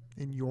improvement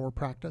in your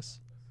practice?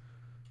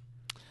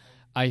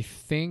 I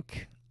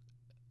think,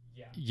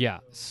 yeah.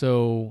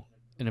 So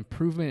an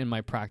improvement in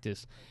my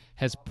practice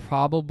has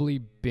probably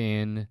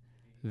been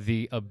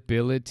the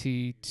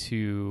ability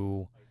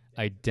to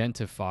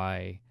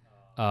identify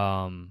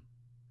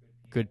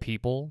good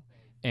people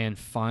and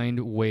find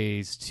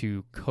ways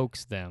to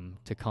coax them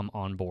to come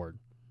on board.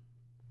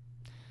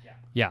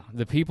 Yeah,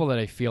 the people that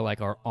I feel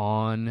like are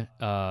on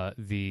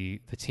the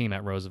team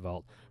at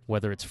Roosevelt,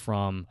 whether it's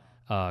from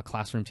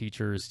classroom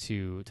teachers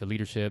to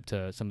leadership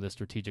to some of the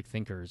strategic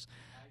thinkers,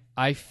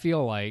 I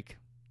feel like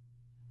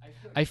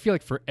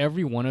for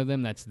every one of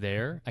them that's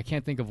there, I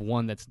can't think of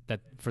one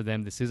that for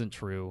them this isn't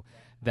true,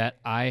 that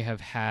I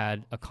have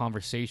had a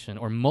conversation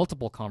or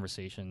multiple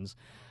conversations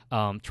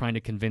trying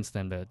to convince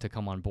them to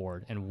come on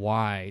board, and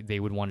why they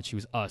would want to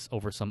choose us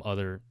over some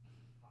other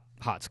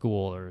hot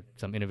school or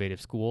some innovative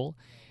school.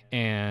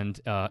 And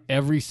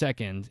every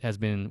second has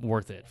been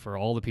worth it for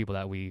all the people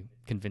that we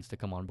convinced to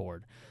come on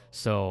board.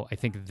 So I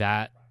think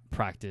that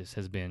practice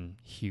has been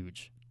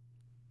huge.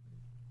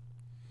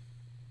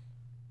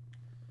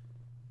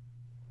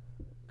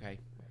 Okay.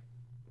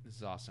 This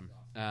is awesome.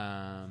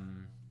 I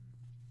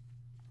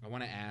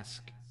want to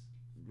ask,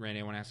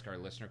 Randy, our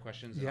listener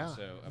questions and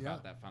also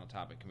about that final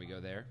topic. Can we go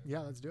there? Yeah,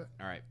 let's do it.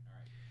 All right.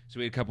 So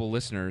we had a couple of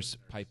listeners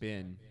pipe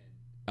in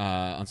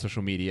on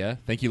social media.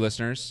 Thank you,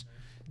 listeners.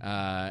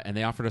 And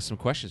they offered us some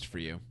questions for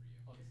you.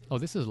 Oh,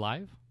 this is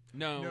live?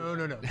 No.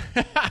 No.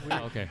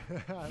 Okay.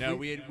 No,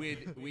 we had.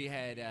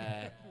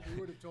 We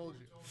would have told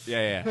you.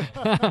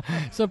 Yeah.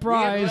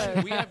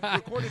 Surprise. We have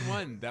recorded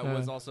one that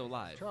was also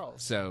live.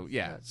 Charles. So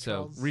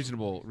Charles.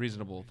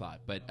 reasonable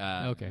thought, but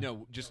Okay.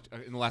 no, just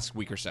in the last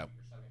week or so.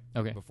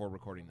 Okay. Before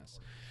recording this.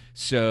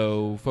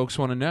 So folks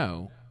want to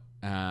know,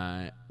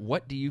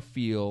 what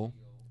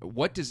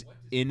does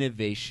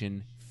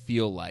innovation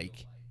feel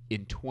like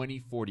in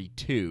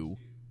 2042,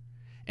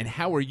 and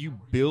how are you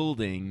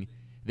building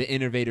the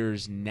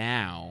innovators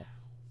now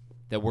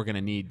that we're going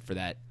to need for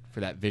that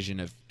vision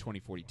of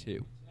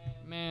 2042?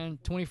 Man,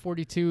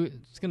 2042,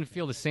 it's going to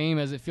feel the same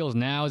as it feels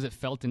now, as it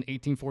felt in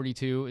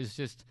 1842. It's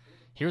just,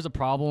 here's a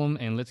problem,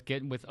 and let's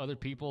get with other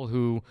people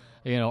who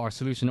are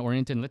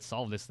solution-oriented, and let's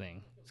solve this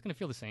thing. It's going to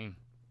feel the same.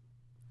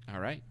 All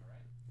right.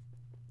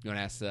 You want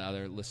to ask the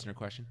other listener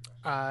question?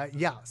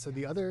 Yeah. So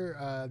the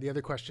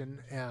other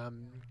question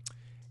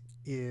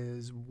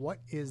is, what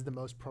is the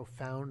most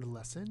profound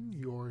lesson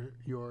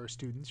your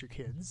students, your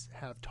kids,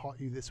 have taught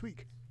you this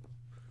week?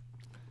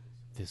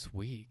 This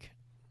week,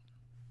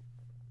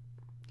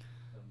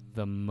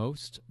 the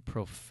most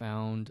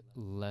profound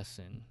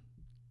lesson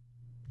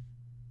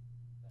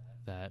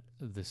that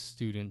the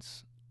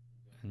students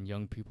and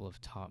young people have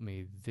taught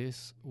me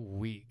this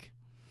week.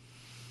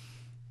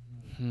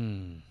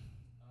 The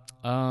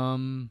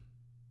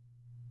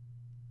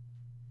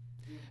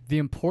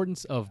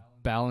importance of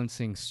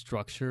balancing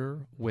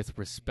structure with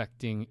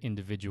respecting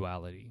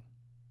individuality.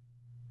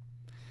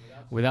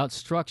 Without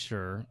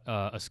structure,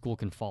 a school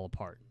can fall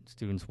apart.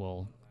 Students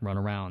will run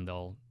around.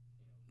 They'll,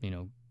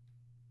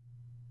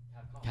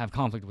 have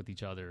conflict with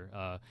each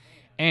other.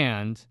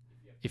 And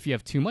if you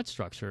have too much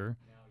structure,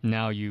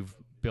 now you've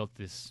built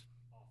this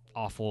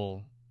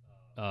awful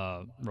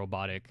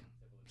robotic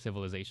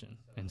civilization.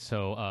 And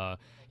so,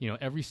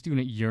 every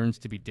student yearns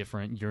to be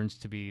different, yearns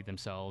to be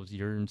themselves,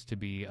 yearns to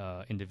be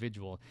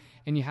individual.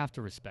 And you have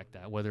to respect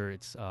that, whether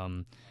it's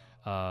calling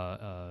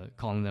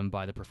them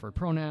by the preferred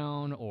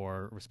pronoun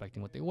or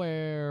respecting what they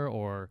wear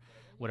or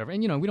whatever.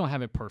 And we don't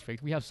have it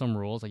perfect. We have some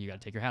rules, like you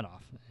got to take your hat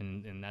off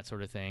and that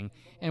sort of thing.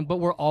 But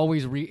we're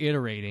always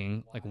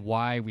reiterating like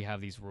why we have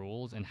these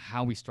rules and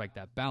how we strike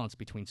that balance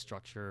between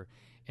structure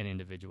and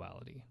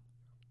individuality.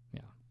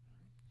 Yeah.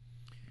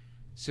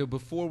 So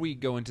before we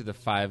go into the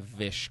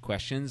 5-ish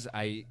questions,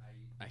 I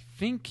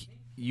think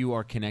you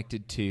are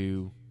connected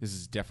to, this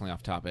is definitely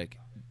off topic,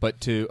 but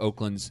to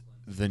Oakland's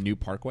The New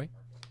Parkway.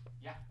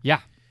 Yeah.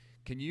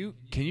 Can you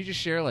just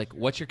share like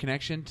what's your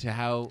connection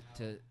to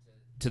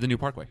the New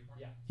Parkway?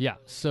 Yeah.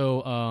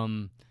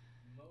 So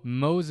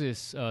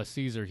Moses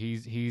Caesar,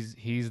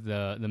 he's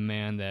the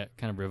man that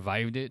kind of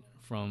revived it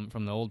from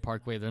the old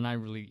Parkway. They're not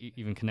really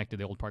even connected,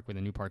 the old Parkway,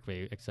 the new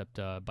Parkway, except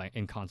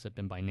in concept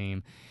and by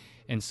name.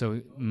 And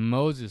so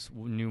Moses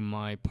knew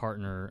my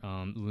partner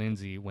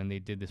Lindsay when they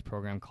did this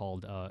program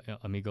called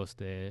Amigos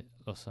de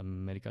los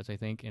Americas, I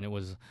think, and it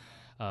was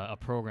a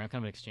program,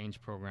 kind of an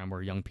exchange program,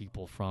 where young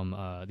people from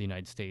the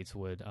United States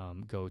would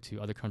go to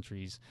other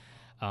countries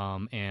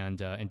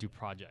and do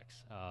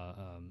projects,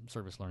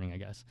 service learning, I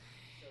guess.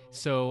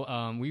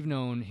 So we've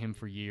known him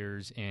for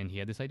years, and he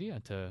had this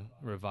idea to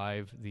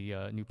revive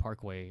the New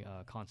Parkway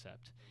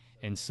concept.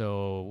 And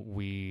so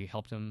we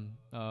helped him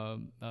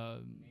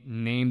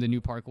name the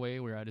New Parkway.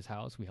 We were at his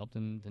house. We helped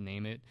him to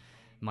name it.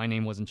 My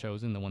name wasn't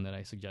chosen, the one that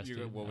I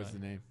suggested. What was the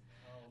name?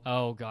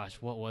 Oh, gosh,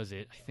 what was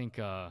it? I think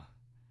I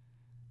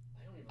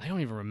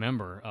don't even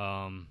remember.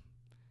 I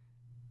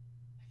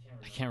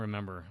can't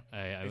remember.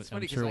 I'm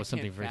sure it was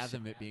something very. I can't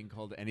fathom it being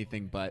called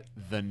anything but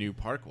the New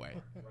Parkway.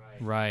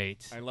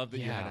 Right. I love that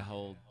you had a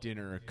whole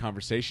dinner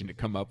conversation to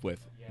come up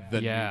with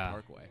the New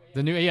Parkway.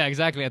 Yeah,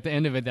 exactly. At the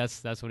end of it,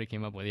 that's what he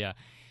came up with. Yeah.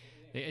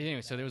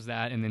 Anyway, so there was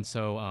that, and then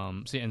so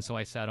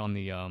I sat on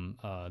the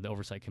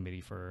oversight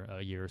committee for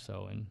a year or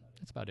so, and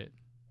that's about it.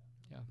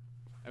 Yeah.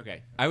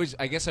 Okay.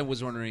 I guess I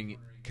was wondering,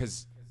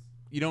 because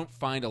you don't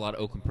find a lot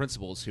of Oakland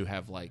principals who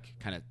have like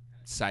kind of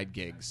side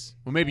gigs.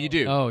 Well, maybe you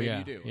do. Oh, maybe yeah.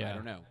 you do. Yeah. I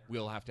don't know.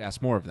 We'll have to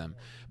ask more of them.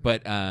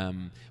 But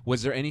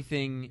was there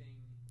anything?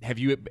 Have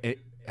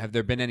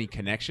there been any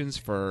connections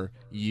for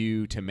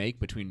you to make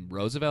between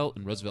Roosevelt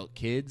and Roosevelt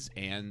Kids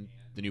and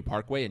the New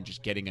Parkway, and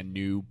just getting a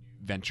new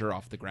venture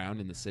off the ground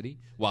in the city,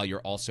 while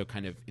you're also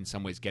kind of in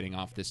some ways getting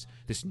off this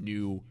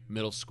new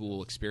middle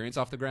school experience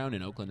off the ground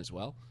in Oakland as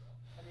well?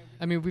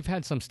 I mean, we've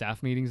had some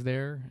staff meetings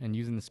there and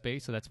using the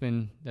space, so that's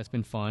been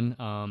fun.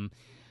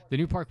 The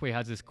New Parkway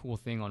has this cool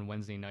thing on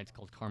Wednesday nights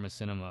called Karma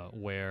Cinema,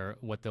 where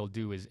what they'll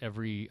do is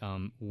every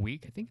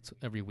week, I think it's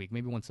every week,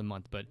 maybe once a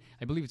month, but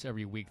I believe it's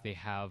every week, they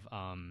have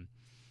a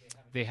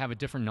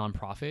different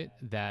nonprofit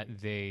that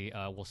they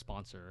will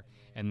sponsor,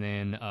 and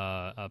then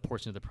a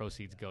portion of the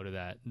proceeds go to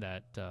that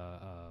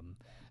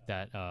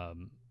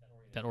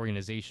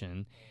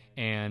organization,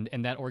 and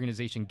that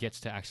organization gets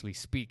to actually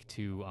speak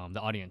to the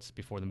audience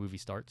before the movie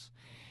starts.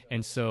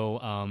 And so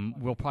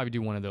we'll probably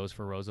do one of those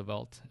for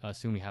Roosevelt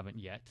soon. We haven't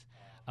yet,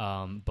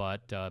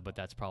 but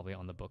that's probably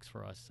on the books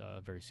for us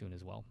very soon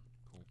as well.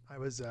 I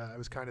was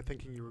kind of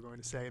thinking you were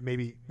going to say,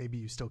 maybe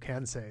you still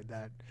can say,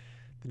 that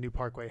the New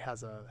Parkway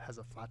has a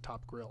flat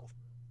top grill,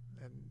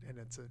 and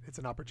it's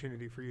an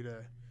opportunity for you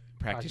to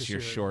practice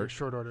your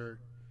short order.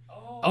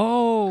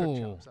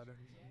 Oh,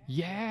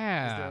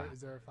 yeah.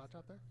 Is there a flat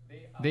top there?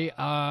 They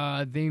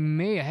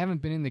may. I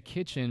haven't been in the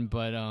kitchen,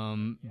 but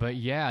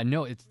yeah,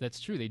 no,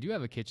 that's true. They do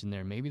have a kitchen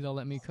there. Maybe they'll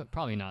let me cook.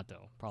 Probably not,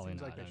 though. Probably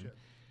Seems not. like they should.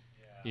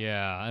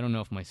 Yeah, I don't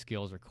know if my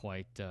skills are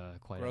quite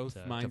growth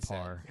to mindset.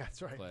 par. Yeah,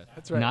 that's right. Cliff.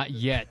 That's right. Not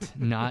yet.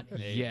 Not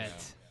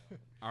yet.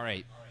 All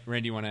right,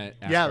 Randy, you want to?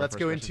 Yeah, let's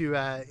go into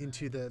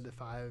the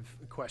 5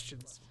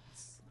 questions.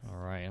 All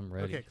right, I'm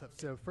ready. Okay, Cliff.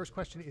 So first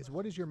question is,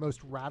 what is your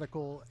most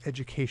radical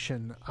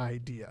education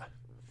idea?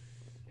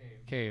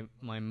 Okay,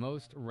 my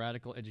most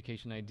radical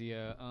education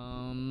idea.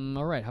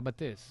 All right, how about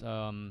this?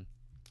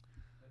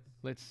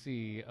 Let's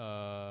see.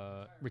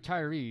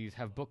 Retirees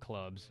have book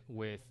clubs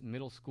with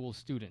middle school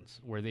students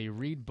where they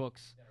read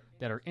books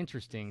that are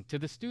interesting to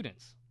the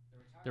students.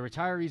 The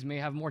retirees may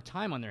have more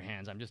time on their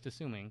hands, I'm just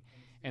assuming,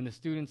 and the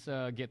students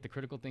get the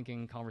critical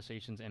thinking,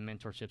 conversations, and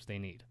mentorships they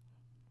need.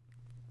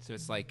 So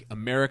it's like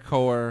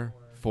AmeriCorps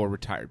for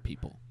retired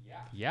people.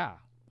 Yeah.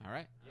 All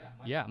right.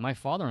 Yeah, my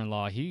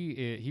father-in-law,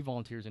 he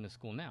volunteers in a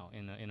school now,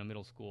 in a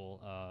middle school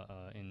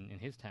in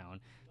his town.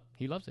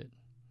 He loves it.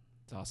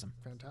 It's awesome.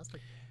 Fantastic.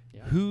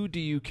 Yeah. Who do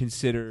you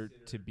consider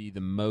to be the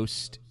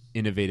most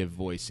innovative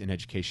voice in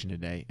education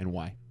today, and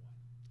why?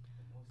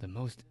 The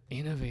most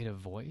innovative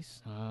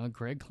voice?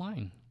 Greg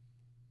Klein.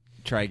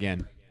 Try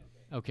again.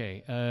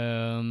 Okay.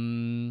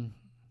 Who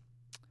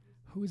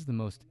is the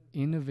most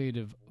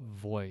innovative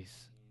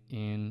voice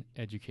in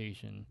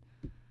education?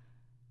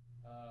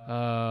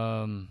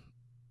 God,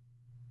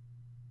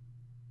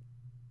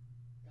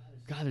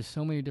 there's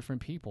so many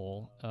different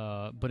people.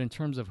 But in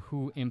terms of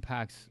who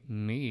impacts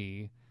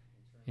me,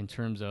 in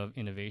terms of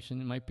innovation,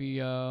 it might be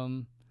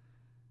our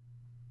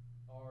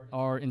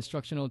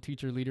instructional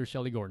teacher leader,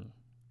 Shelley Gordon.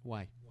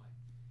 Why?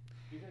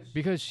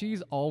 Because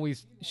she's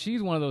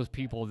one of those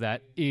people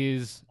that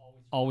is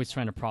always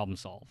trying to problem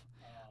solve.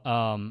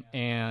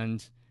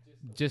 And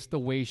just the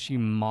way she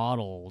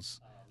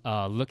models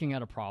looking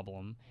at a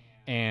problem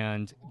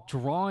and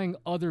drawing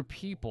other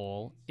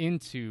people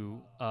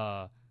into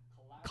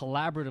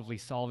collaboratively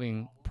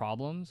solving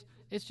problems.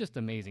 It's just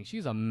amazing.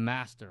 She's a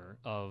master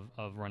of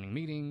running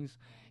meetings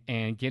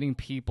and getting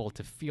people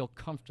to feel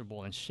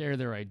comfortable and share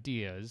their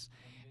ideas,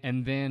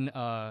 and then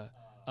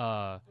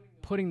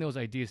putting those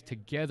ideas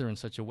together in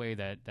such a way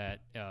that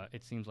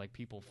it seems like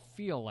people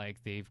feel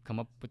like they've come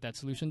up with that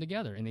solution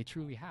together, and they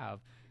truly have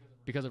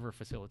because of her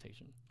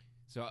facilitation.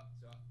 So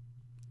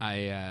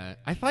I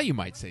thought you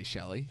might say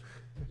Shelley,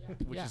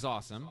 which is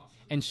awesome.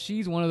 And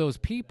she's one of those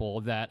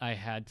people that I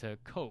had to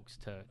coax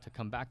to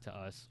come back to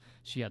us.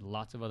 She had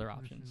lots of other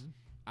options.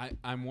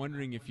 I'm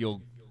wondering if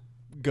you'll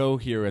go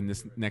here in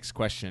this next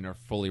question or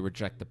fully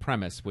reject the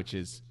premise, which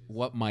is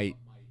what might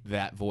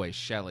that voice,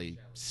 Shelley,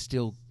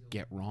 still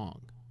get wrong?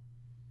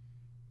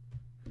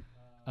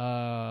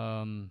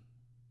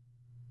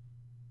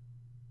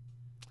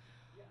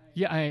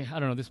 Yeah, I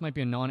don't know. This might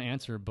be a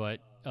non-answer,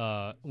 but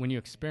when you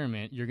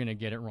experiment, you're going to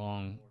get it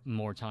wrong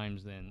more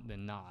times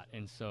than not.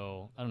 And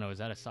so, I don't know, is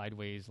that a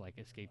sideways, like,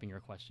 escaping your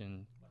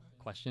question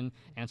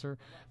answer?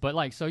 But,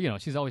 like, so, you know,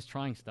 she's always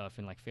trying stuff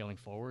and, like, failing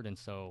forward, and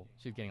so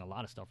she's getting a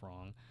lot of stuff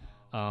wrong.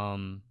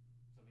 So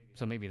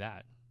maybe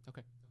that.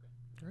 Okay.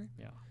 All right.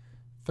 Yeah.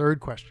 Third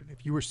question.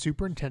 If you were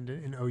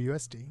superintendent in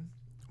OUSD,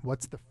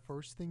 what's the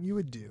first thing you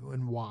would do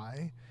and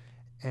why?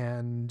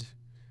 And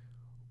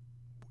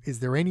is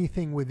there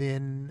anything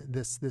within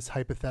this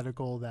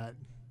hypothetical that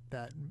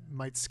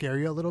might scare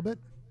you a little bit?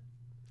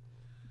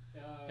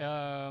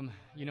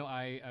 You know,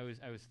 I'm,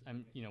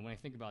 you know, when I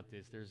think about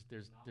this,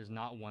 there's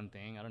not one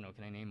thing. I don't know.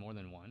 Can I name more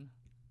than one?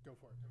 Go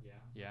for it.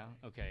 Yeah.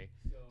 Okay.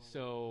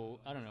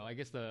 So I don't know. I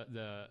guess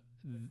the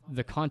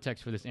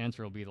context for this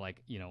answer will be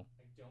like, you know,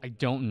 I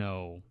don't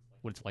know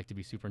what it's like to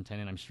be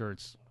superintendent. I'm sure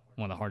it's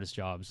one of the hardest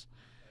jobs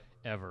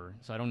ever.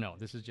 So I don't know.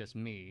 This is just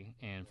me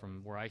and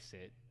from where I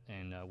sit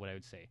and what I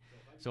would say.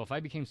 So if I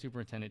became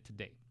superintendent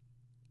today,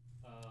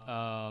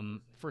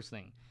 first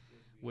thing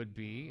would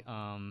be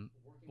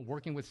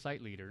working with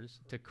site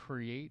leaders to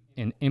create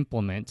and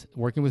implement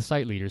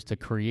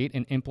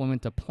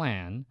a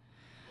plan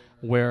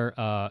where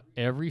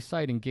every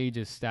site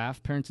engages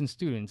staff, parents, and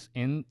students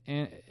and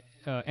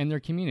their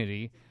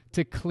community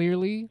to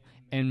clearly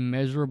and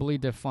measurably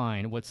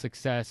define what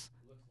success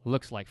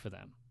looks like for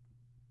them.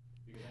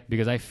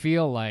 Because I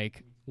feel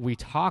like we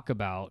talk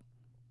about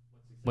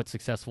what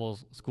successful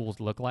schools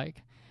look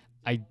like.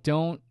 I'm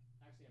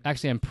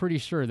pretty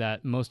sure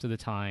that most of the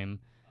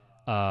time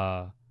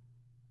we're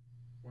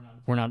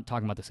not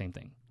talking about the same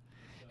thing.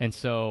 And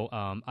so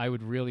I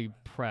would really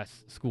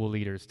press school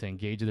leaders to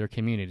engage their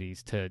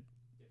communities to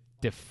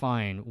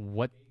define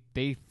what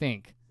they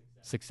think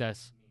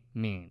success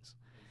means.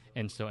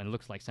 And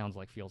looks like, sounds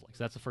like, feels like.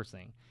 So that's the first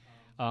thing.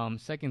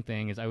 Second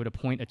thing is I would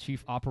appoint a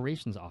chief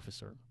operations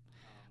officer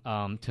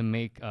to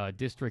make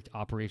district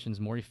operations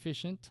more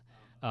efficient,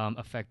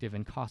 effective,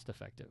 and cost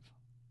effective.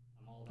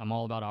 I'm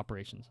all about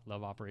operations.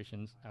 Love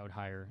operations. I would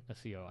hire a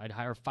CO. I'd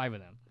hire 5 of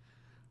them.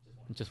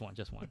 Just one.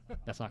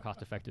 That's not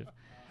cost effective.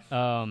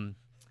 I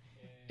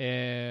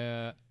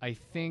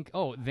think,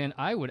 then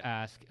I would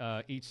ask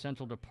each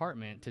central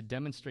department to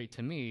demonstrate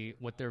to me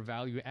what their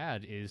value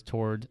add is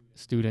toward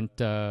student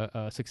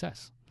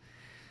success.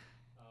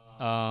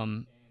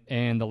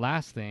 And the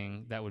last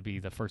thing, that would be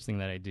the first thing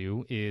that I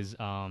do, is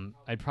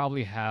I'd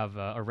probably have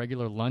a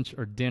regular lunch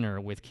or dinner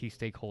with key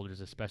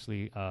stakeholders,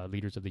 especially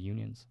leaders of the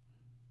unions.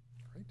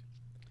 Great.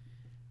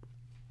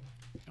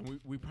 And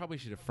we probably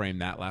should have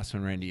framed that last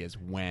one, Randy, as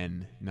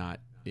when, not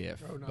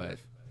if. Oh, not but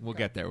if. we'll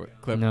get there. I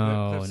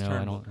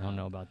don't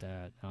know about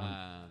that.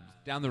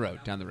 Down the road.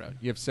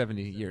 You have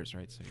 70 years,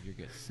 right? So you're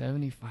good.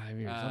 75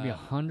 years. I'll be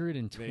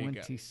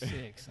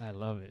 126. I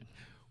love it.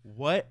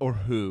 What or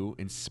who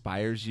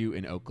inspires you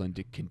in Oakland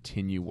to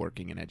continue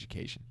working in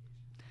education?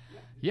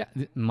 Yeah,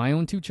 my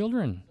own 2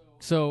 children.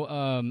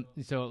 So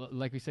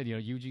like we said, you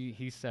know, Yuji,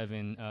 he's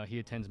 7. He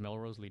attends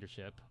Melrose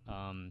Leadership.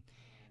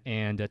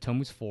 And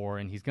Tomu's 4,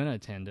 and he's going to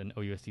attend an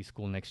OUSD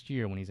school next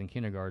year when he's in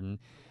kindergarten.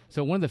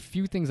 So one of the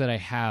few things that I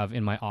have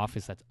in my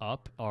office that's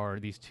up are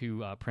these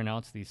 2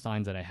 printouts, these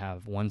signs that I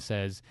have. One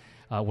says,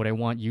 would I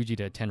want Yuji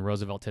to attend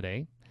Roosevelt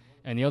today?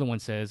 And the other one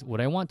says,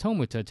 would I want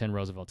Tomu to attend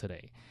Roosevelt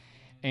today?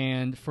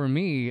 And for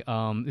me,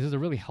 this is a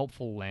really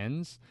helpful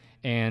lens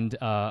and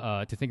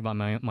to think about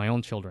my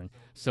own children.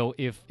 So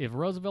if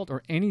Roosevelt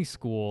or any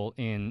school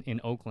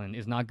in Oakland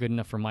is not good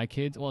enough for my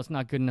kids, well, it's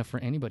not good enough for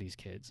anybody's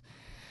kids.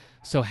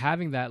 So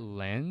having that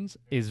lens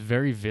is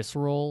very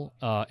visceral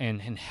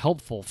and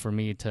helpful for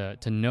me to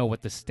know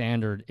what the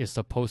standard is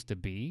supposed to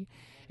be.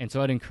 And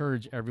so I'd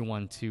encourage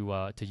everyone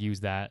to use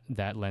that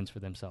lens for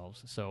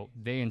themselves. So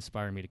they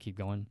inspire me to keep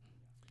going.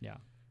 Yeah.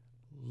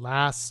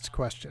 Last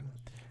question.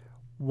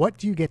 What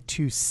do you get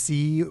to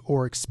see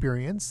or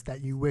experience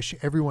that you wish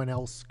everyone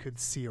else could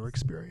see or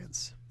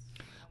experience?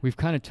 We've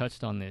kind of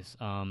touched on this.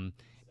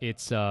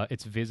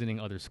 it's visiting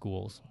other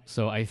schools.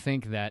 So I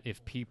think that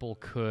if people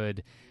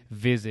could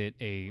visit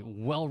a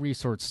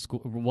well-resourced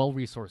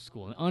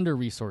school, an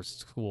under-resourced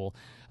school,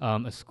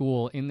 a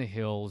school in the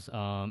hills,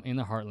 in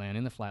the heartland,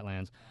 in the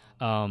flatlands,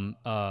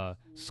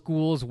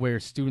 schools where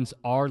students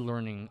are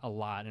learning a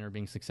lot and are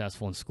being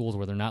successful, and schools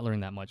where they're not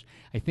learning that much,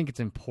 I think it's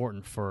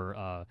important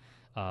for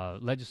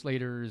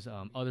legislators,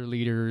 other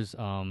leaders,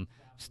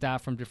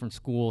 staff from different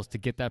schools to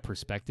get that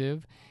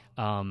perspective,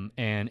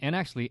 and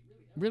actually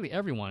really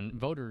everyone,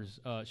 voters,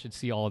 should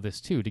see all of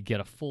this too, to get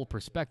a full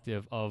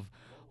perspective of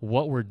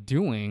what we're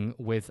doing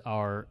with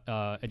our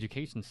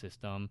education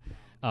system,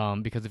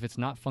 because if it's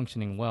not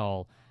functioning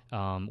well,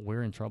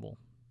 we're in trouble.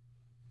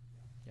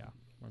 Yeah,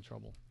 we're in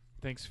trouble.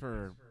 Thanks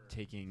for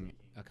taking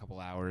a couple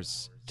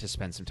hours to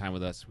spend some time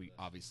with us. We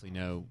obviously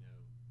know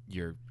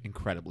you're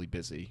incredibly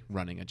busy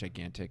running a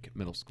gigantic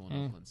middle school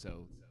in Oakland,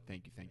 so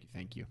thank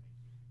you.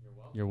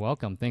 You're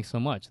welcome. Thanks so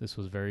much. This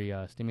was very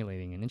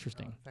stimulating and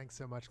interesting. Thanks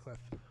so much, Cliff.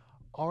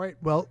 All right.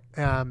 Well,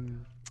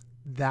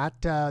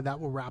 that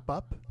will wrap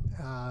up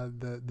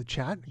the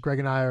chat. Greg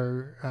and I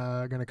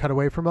are going to cut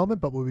away for a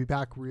moment, but we'll be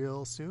back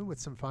real soon with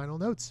some final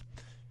notes.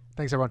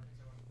 Thanks, everyone.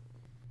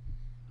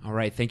 All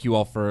right. Thank you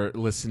all for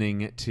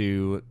listening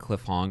to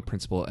Cliff Hong,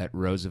 principal at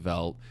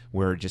Roosevelt.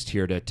 We're just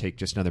here to take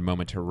just another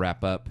moment to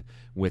wrap up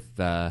with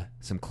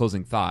some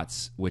closing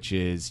thoughts, which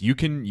is you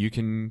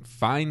can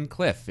find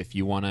Cliff if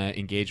you want to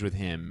engage with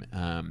him.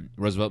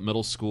 Roosevelt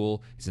Middle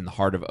School is in the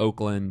heart of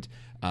Oakland.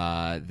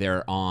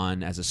 They're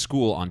on, as a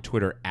school, on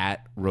Twitter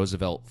at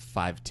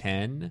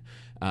Roosevelt510.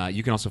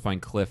 You can also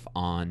find Cliff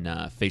on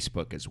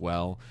Facebook as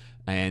well.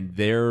 And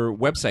their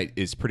website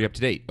is pretty up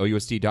to date,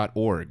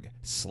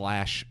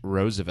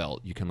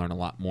 ousd.org/Roosevelt. You can learn a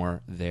lot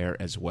more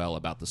there as well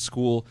about the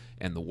school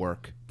and the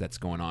work that's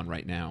going on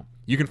right now.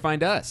 You can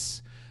find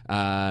us.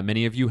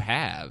 Many of you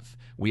have.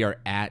 We are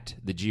at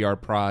the GR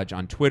Proj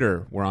on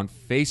Twitter. We're on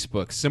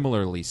Facebook,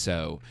 similarly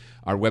so.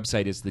 Our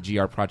website is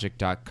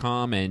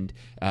thegrproject.com, and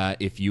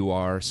if you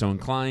are so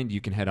inclined, you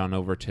can head on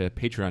over to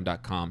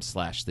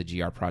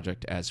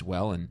patreon.com/thegrproject as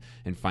well and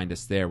find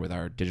us there with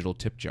our digital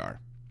tip jar.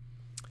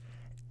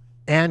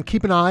 And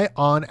keep an eye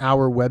on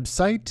our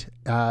website,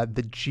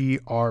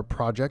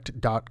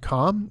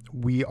 thegrproject.com.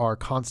 We are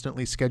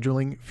constantly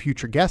scheduling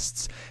future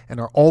guests and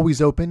are always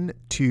open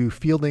to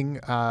fielding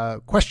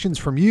questions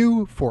from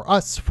you, for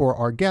us, for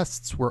our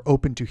guests. We're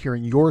open to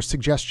hearing your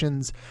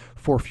suggestions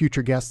for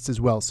future guests as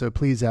well. So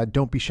please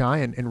don't be shy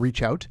and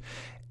reach out.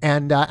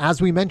 And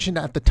as we mentioned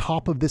at the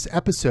top of this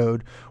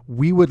episode,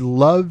 we would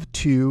love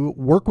to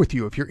work with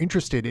you if you're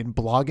interested in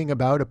blogging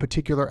about a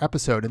particular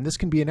episode. And this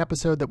can be an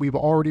episode that we've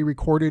already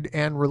recorded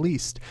and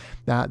released.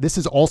 This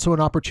is also an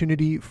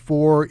opportunity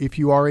for, if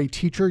you are a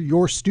teacher,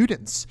 your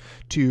students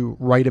to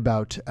write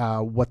about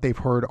what they've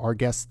heard our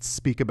guests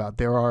speak about.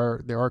 There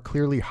are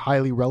clearly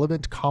highly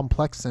relevant,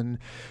 complex, and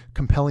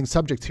compelling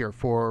subjects here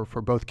for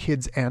both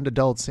kids and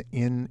adults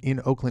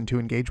in Oakland to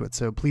engage with.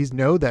 So please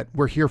know that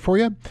we're here for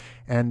you,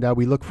 and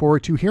we look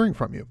forward to hearing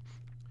from you.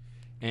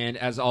 And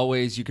as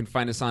always, you can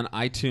find us on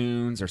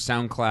iTunes or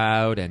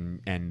SoundCloud,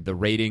 and the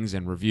ratings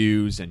and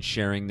reviews and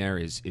sharing there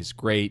is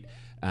great.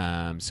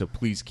 So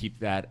please keep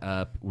that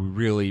up. We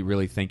really,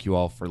 really thank you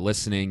all for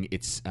listening.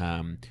 It's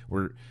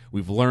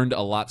we've learned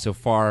a lot so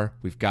far.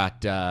 We've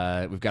got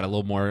a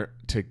little more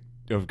to.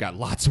 We've got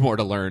lots more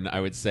to learn, I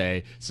would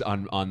say, so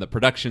on the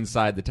production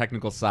side, the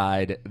technical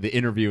side, the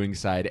interviewing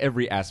side,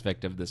 every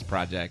aspect of this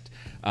project.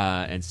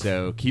 And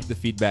so keep the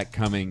feedback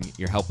coming.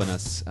 You're helping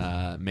us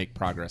make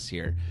progress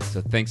here.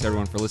 So thanks,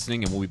 everyone, for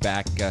listening, and we'll be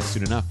back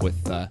soon enough with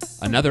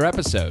another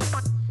episode.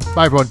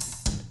 Bye, everyone.